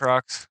dire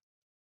crocs?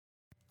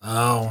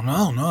 Oh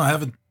no, I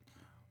haven't.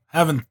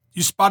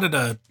 You spotted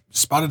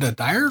a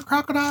dire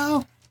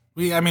crocodile?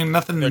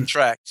 Nothing. Their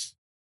tracks.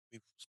 We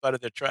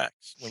spotted their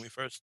tracks when we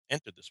first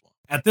entered this one.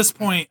 At this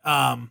point,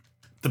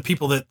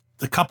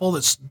 the couple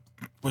that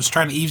was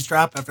trying to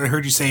eavesdrop after I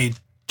heard you say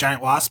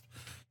giant wasp,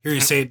 hear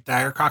you say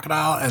dire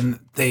crocodile, and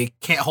they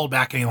can't hold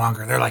back any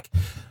longer. They're like,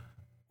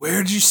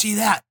 "Where did you see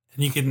that?"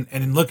 And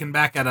in looking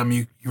back at them,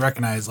 you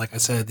recognize, like I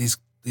said, these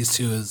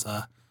two as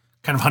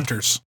kind of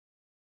hunters.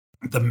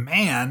 The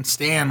man,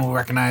 Stan, will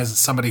recognize as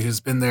somebody who's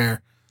been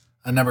there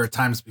a number of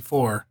times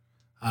before.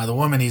 The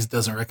woman he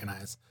doesn't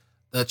recognize.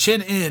 The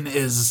Chin Inn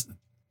is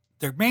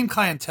their main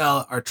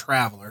clientele are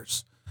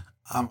travelers.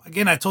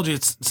 Again, I told you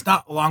it's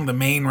not along the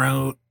main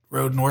road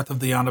north of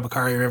the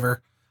Yondabakari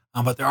River,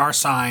 but there are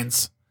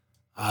signs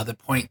that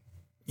point,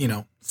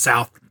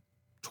 south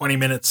 20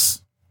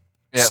 minutes.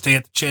 Yep. Stay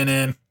at the Chin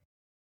Inn,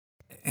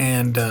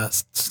 and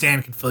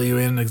Stan can fill you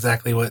in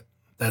exactly what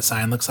that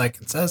sign looks like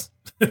and says.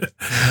 But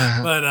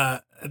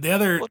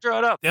We'll draw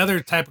it up. the other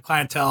type of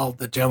clientele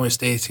that generally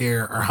stays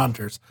here are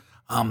hunters.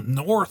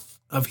 North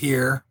of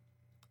here,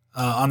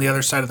 on the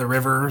other side of the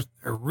river,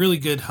 are really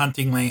good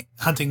hunting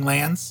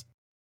lands.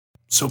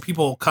 So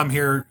people come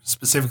here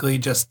specifically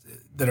just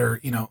that are,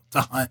 to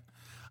hunt.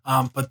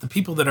 But the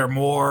people that are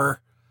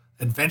more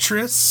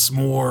adventurous,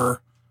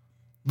 more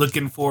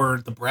looking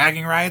for the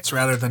bragging rights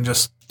rather than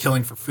just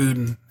killing for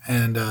food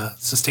and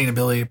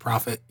sustainability,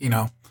 profit,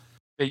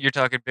 You're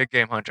talking big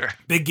game hunter.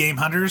 big game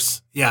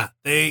hunters. Yeah,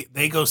 they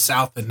go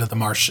south into the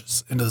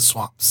marshes, into the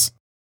swamps.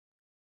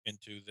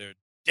 Into their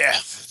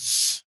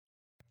deaths.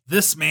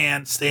 This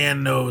man,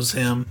 Stan knows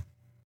him.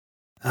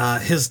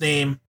 His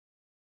name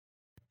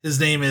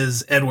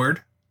is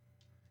Edward,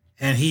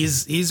 and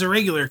he's a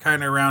regular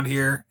kind of around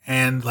here.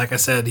 And like I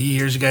said, he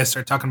hears you guys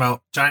start talking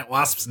about giant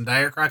wasps and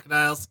dire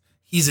crocodiles.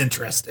 He's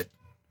interested.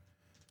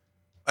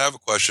 I have a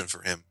question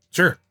for him.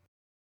 Sure.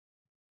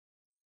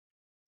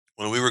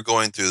 when we were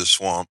going through the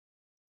swamp,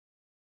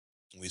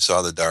 we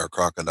saw the dire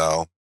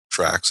crocodile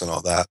tracks and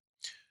all that.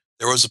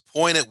 There was a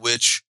point at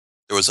which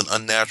there was an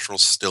unnatural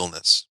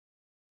stillness.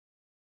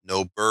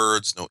 No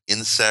birds, no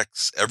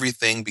insects.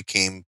 Everything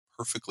became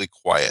perfectly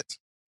quiet.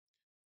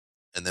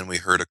 And then we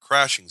heard a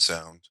crashing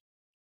sound.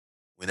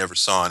 We never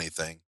saw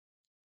anything.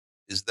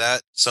 Is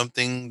that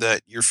something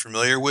that you're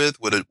familiar with?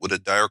 Would a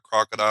dire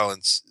crocodile,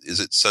 is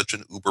it such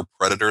an uber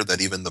predator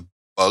that even the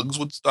bugs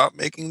would stop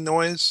making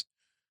noise?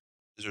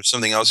 Is there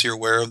something else you're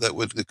aware of that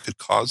could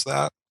cause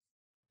that?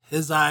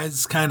 His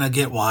eyes kind of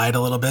get wide a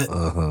little bit.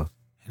 Uh-huh.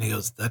 And he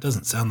goes, that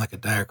doesn't sound like a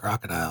dire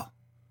crocodile.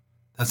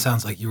 That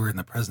sounds like you were in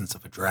the presence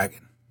of a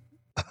dragon.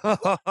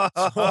 What?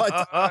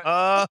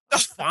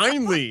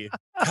 Finally.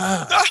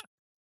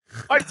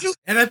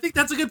 And I think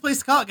that's a good place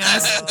to call it,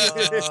 guys.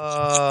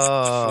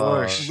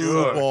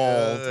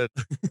 Sure.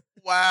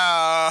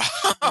 Wow.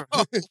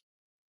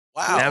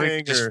 Wow. Now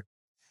we can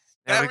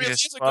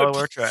just follow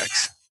our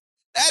tracks.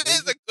 That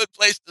is a good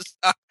place to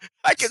stop.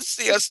 I can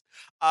see us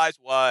eyes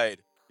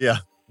wide. Yeah.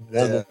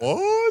 What?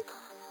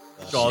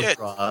 Jaws Shit.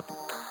 drop.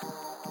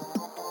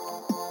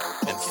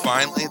 And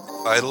finally,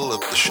 the title of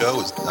the show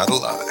is Not a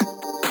Lie.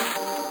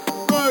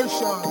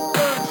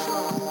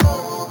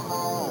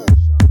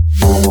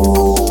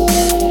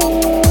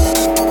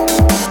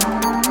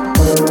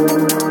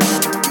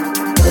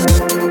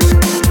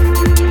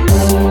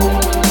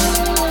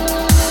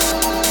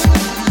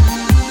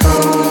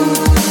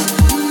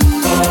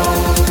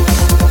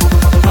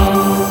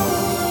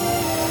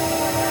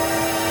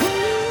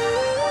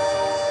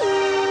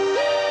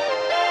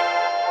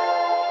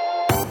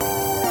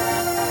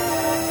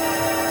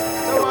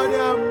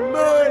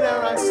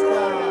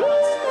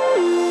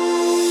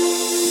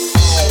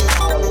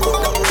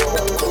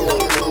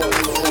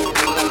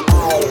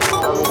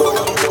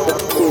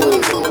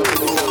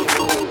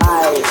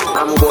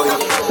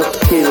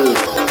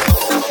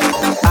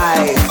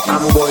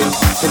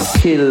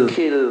 Kill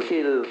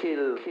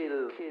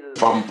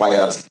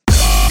vampires.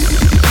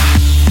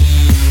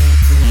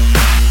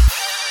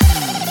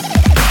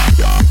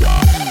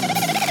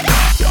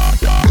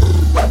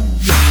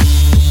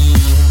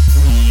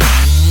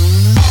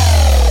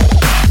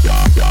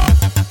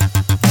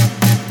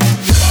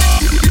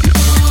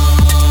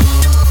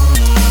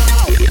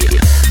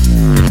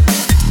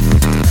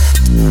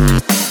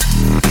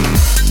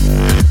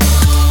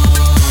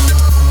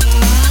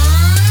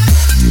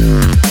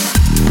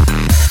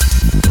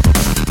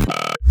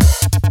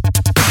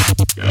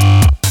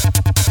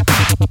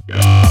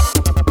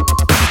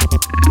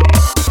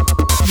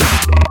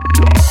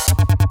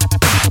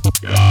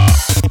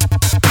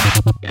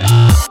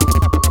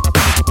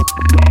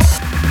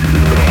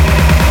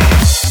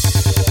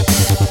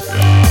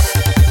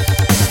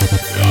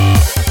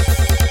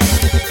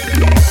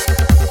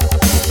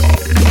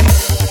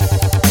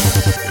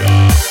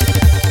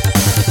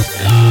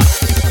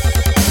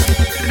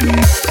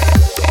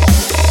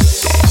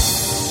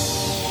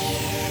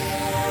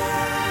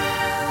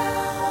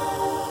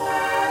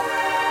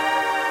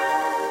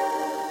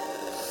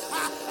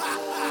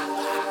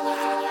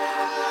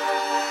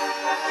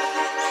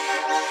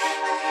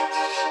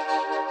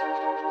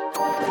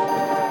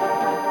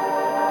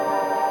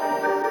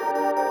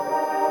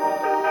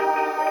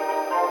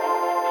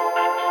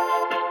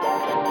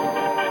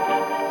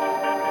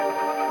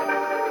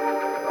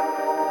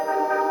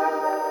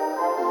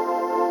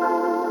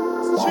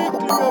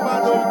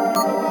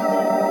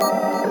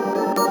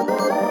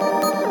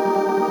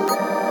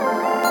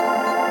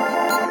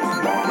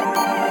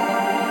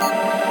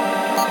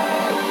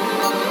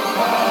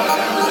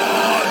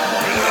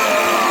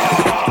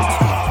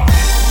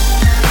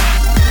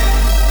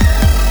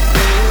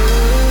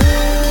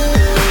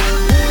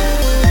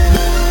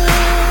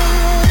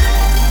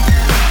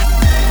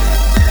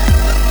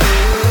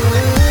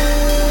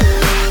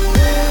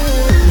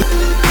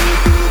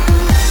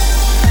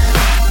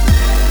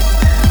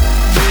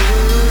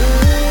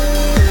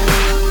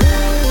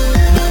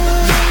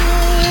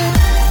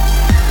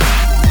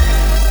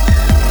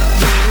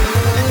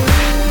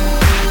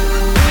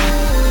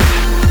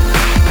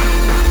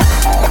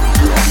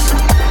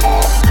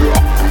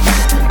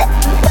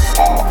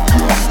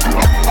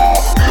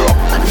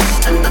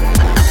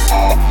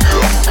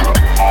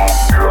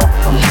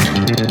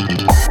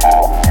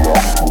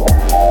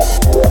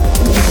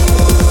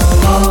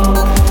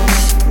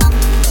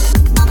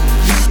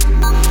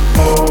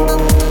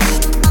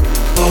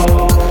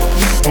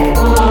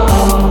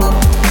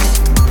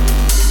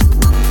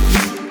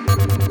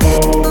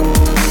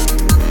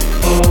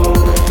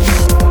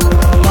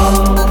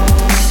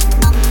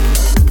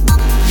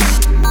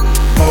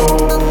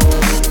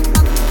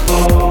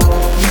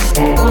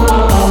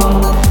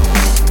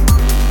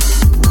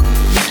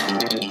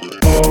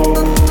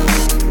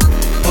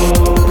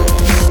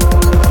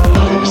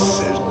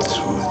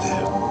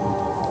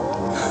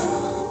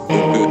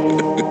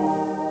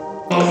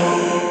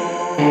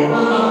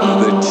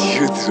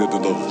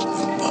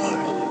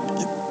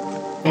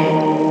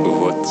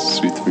 What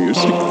sweet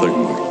music,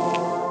 Dagmar.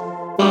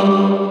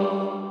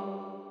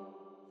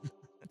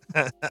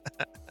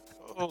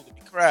 Holy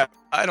crap.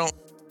 I don't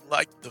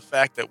like the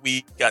fact that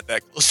we got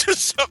that close to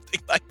something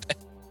like that.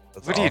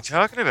 What are you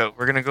talking about?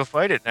 We're gonna go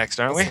fight it next,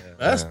 aren't we?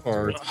 Best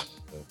part.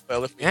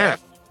 Well, if we Yeah.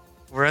 have,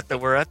 We're at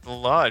the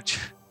lodge.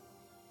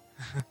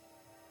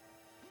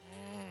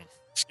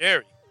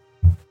 scary.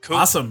 Cool.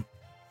 Awesome.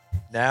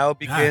 Now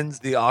begins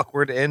the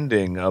awkward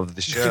ending of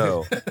the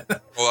show.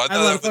 Well, I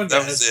Had a lot of thought fun, that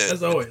guys, was it.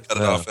 as always. Cut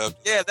it off. After.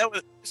 Yeah, that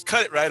was. Just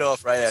cut it right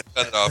off. Right at.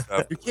 Cut it off.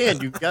 After. You can.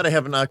 You got to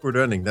have an awkward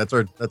ending. That's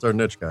our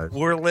niche, guys.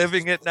 We're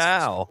living it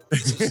now.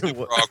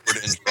 Super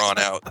awkward and drawn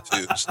out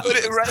too. So Put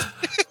it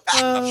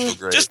right. so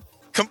great. Just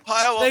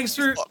compile all Thanks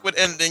these for- awkward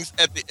endings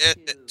at the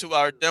end to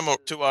our demo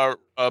to our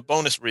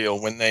bonus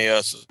reel when they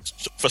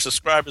for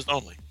subscribers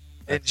only.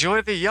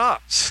 Enjoy the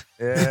yops.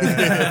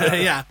 Yeah.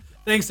 Yeah.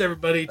 Thanks,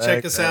 everybody.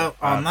 Check us out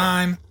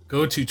online.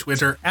 Go to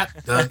Twitter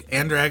at Doug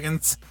and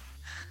Dragons.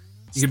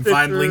 You can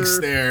find Stitcher. links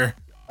there.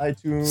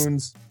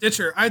 iTunes.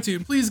 Stitcher,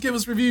 iTunes. Please give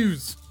us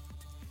reviews.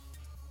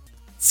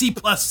 C+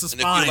 is And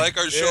if fine. you like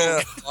our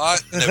show a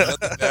lot and have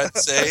nothing bad to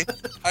say,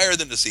 higher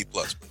than the C+.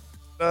 No,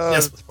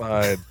 Yes. it's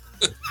fine.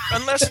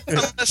 Unless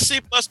C+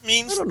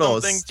 means I don't know,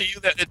 something to you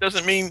that it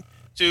doesn't mean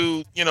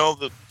to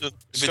the If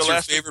it's your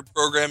scholastic favorite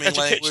programming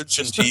education language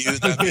and to you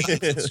that means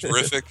it's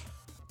terrific,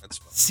 that's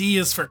fine. C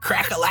is for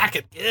crack-a-lack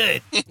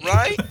good.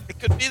 right? It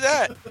could be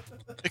that.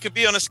 It could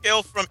be on a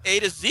scale from A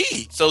to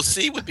Z. So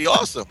C would be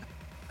awesome.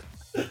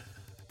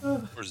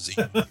 Or Z.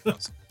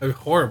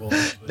 Horrible.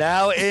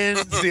 Now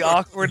ends the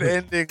awkward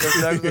ending of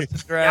Douglas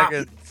and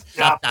Dragons.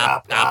 Yop,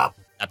 yop, yop,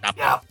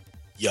 yop.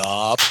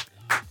 Yup.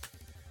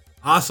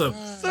 Awesome.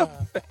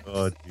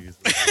 Oh,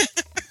 Jesus.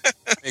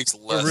 Makes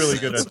less really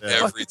good sense at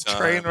that. every time.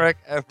 Train wreck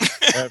every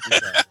Every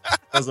time.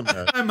 Doesn't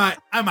matter.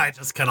 I might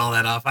just cut all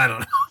that off. I don't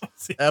know.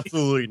 See.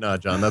 Absolutely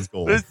not, John. That's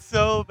gold. It's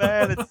so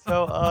bad. It's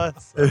so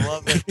us. I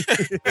love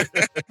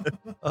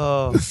it.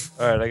 Oh,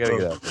 all right. I gotta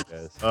get out there,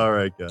 guys. All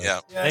right, guys. Yeah.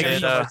 Thank you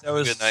so much. That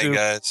was Good night, super-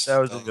 guys. That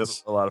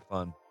was a lot of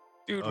fun.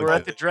 Dude, Okay. we're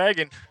at the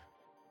dragon.